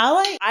building. And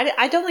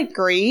I don't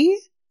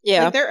agree.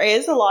 Yeah. Like, there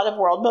is a lot of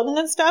world building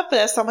and stuff, but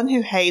as someone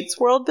who hates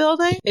world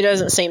building, It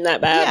doesn't seem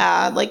that bad.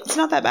 yeah, like, it's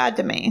not that bad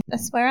to me.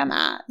 That's where I'm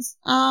at.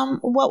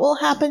 What will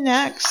happen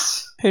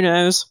next? Who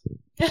knows?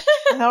 I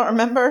don't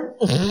remember.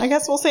 I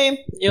guess we'll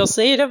see. You'll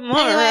see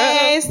tomorrow.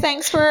 Anyways,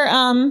 thanks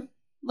for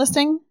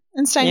listening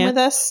and staying with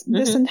us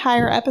this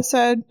entire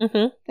episode.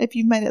 If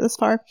you've made it this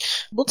far,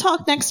 we'll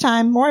talk next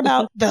time more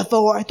about the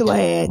 4th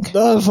wing.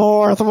 The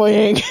 4th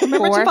wing.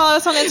 Remember to follow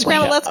us on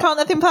Instagram at Let's Call It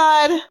Nothing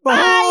Pod.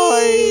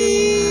 Bye.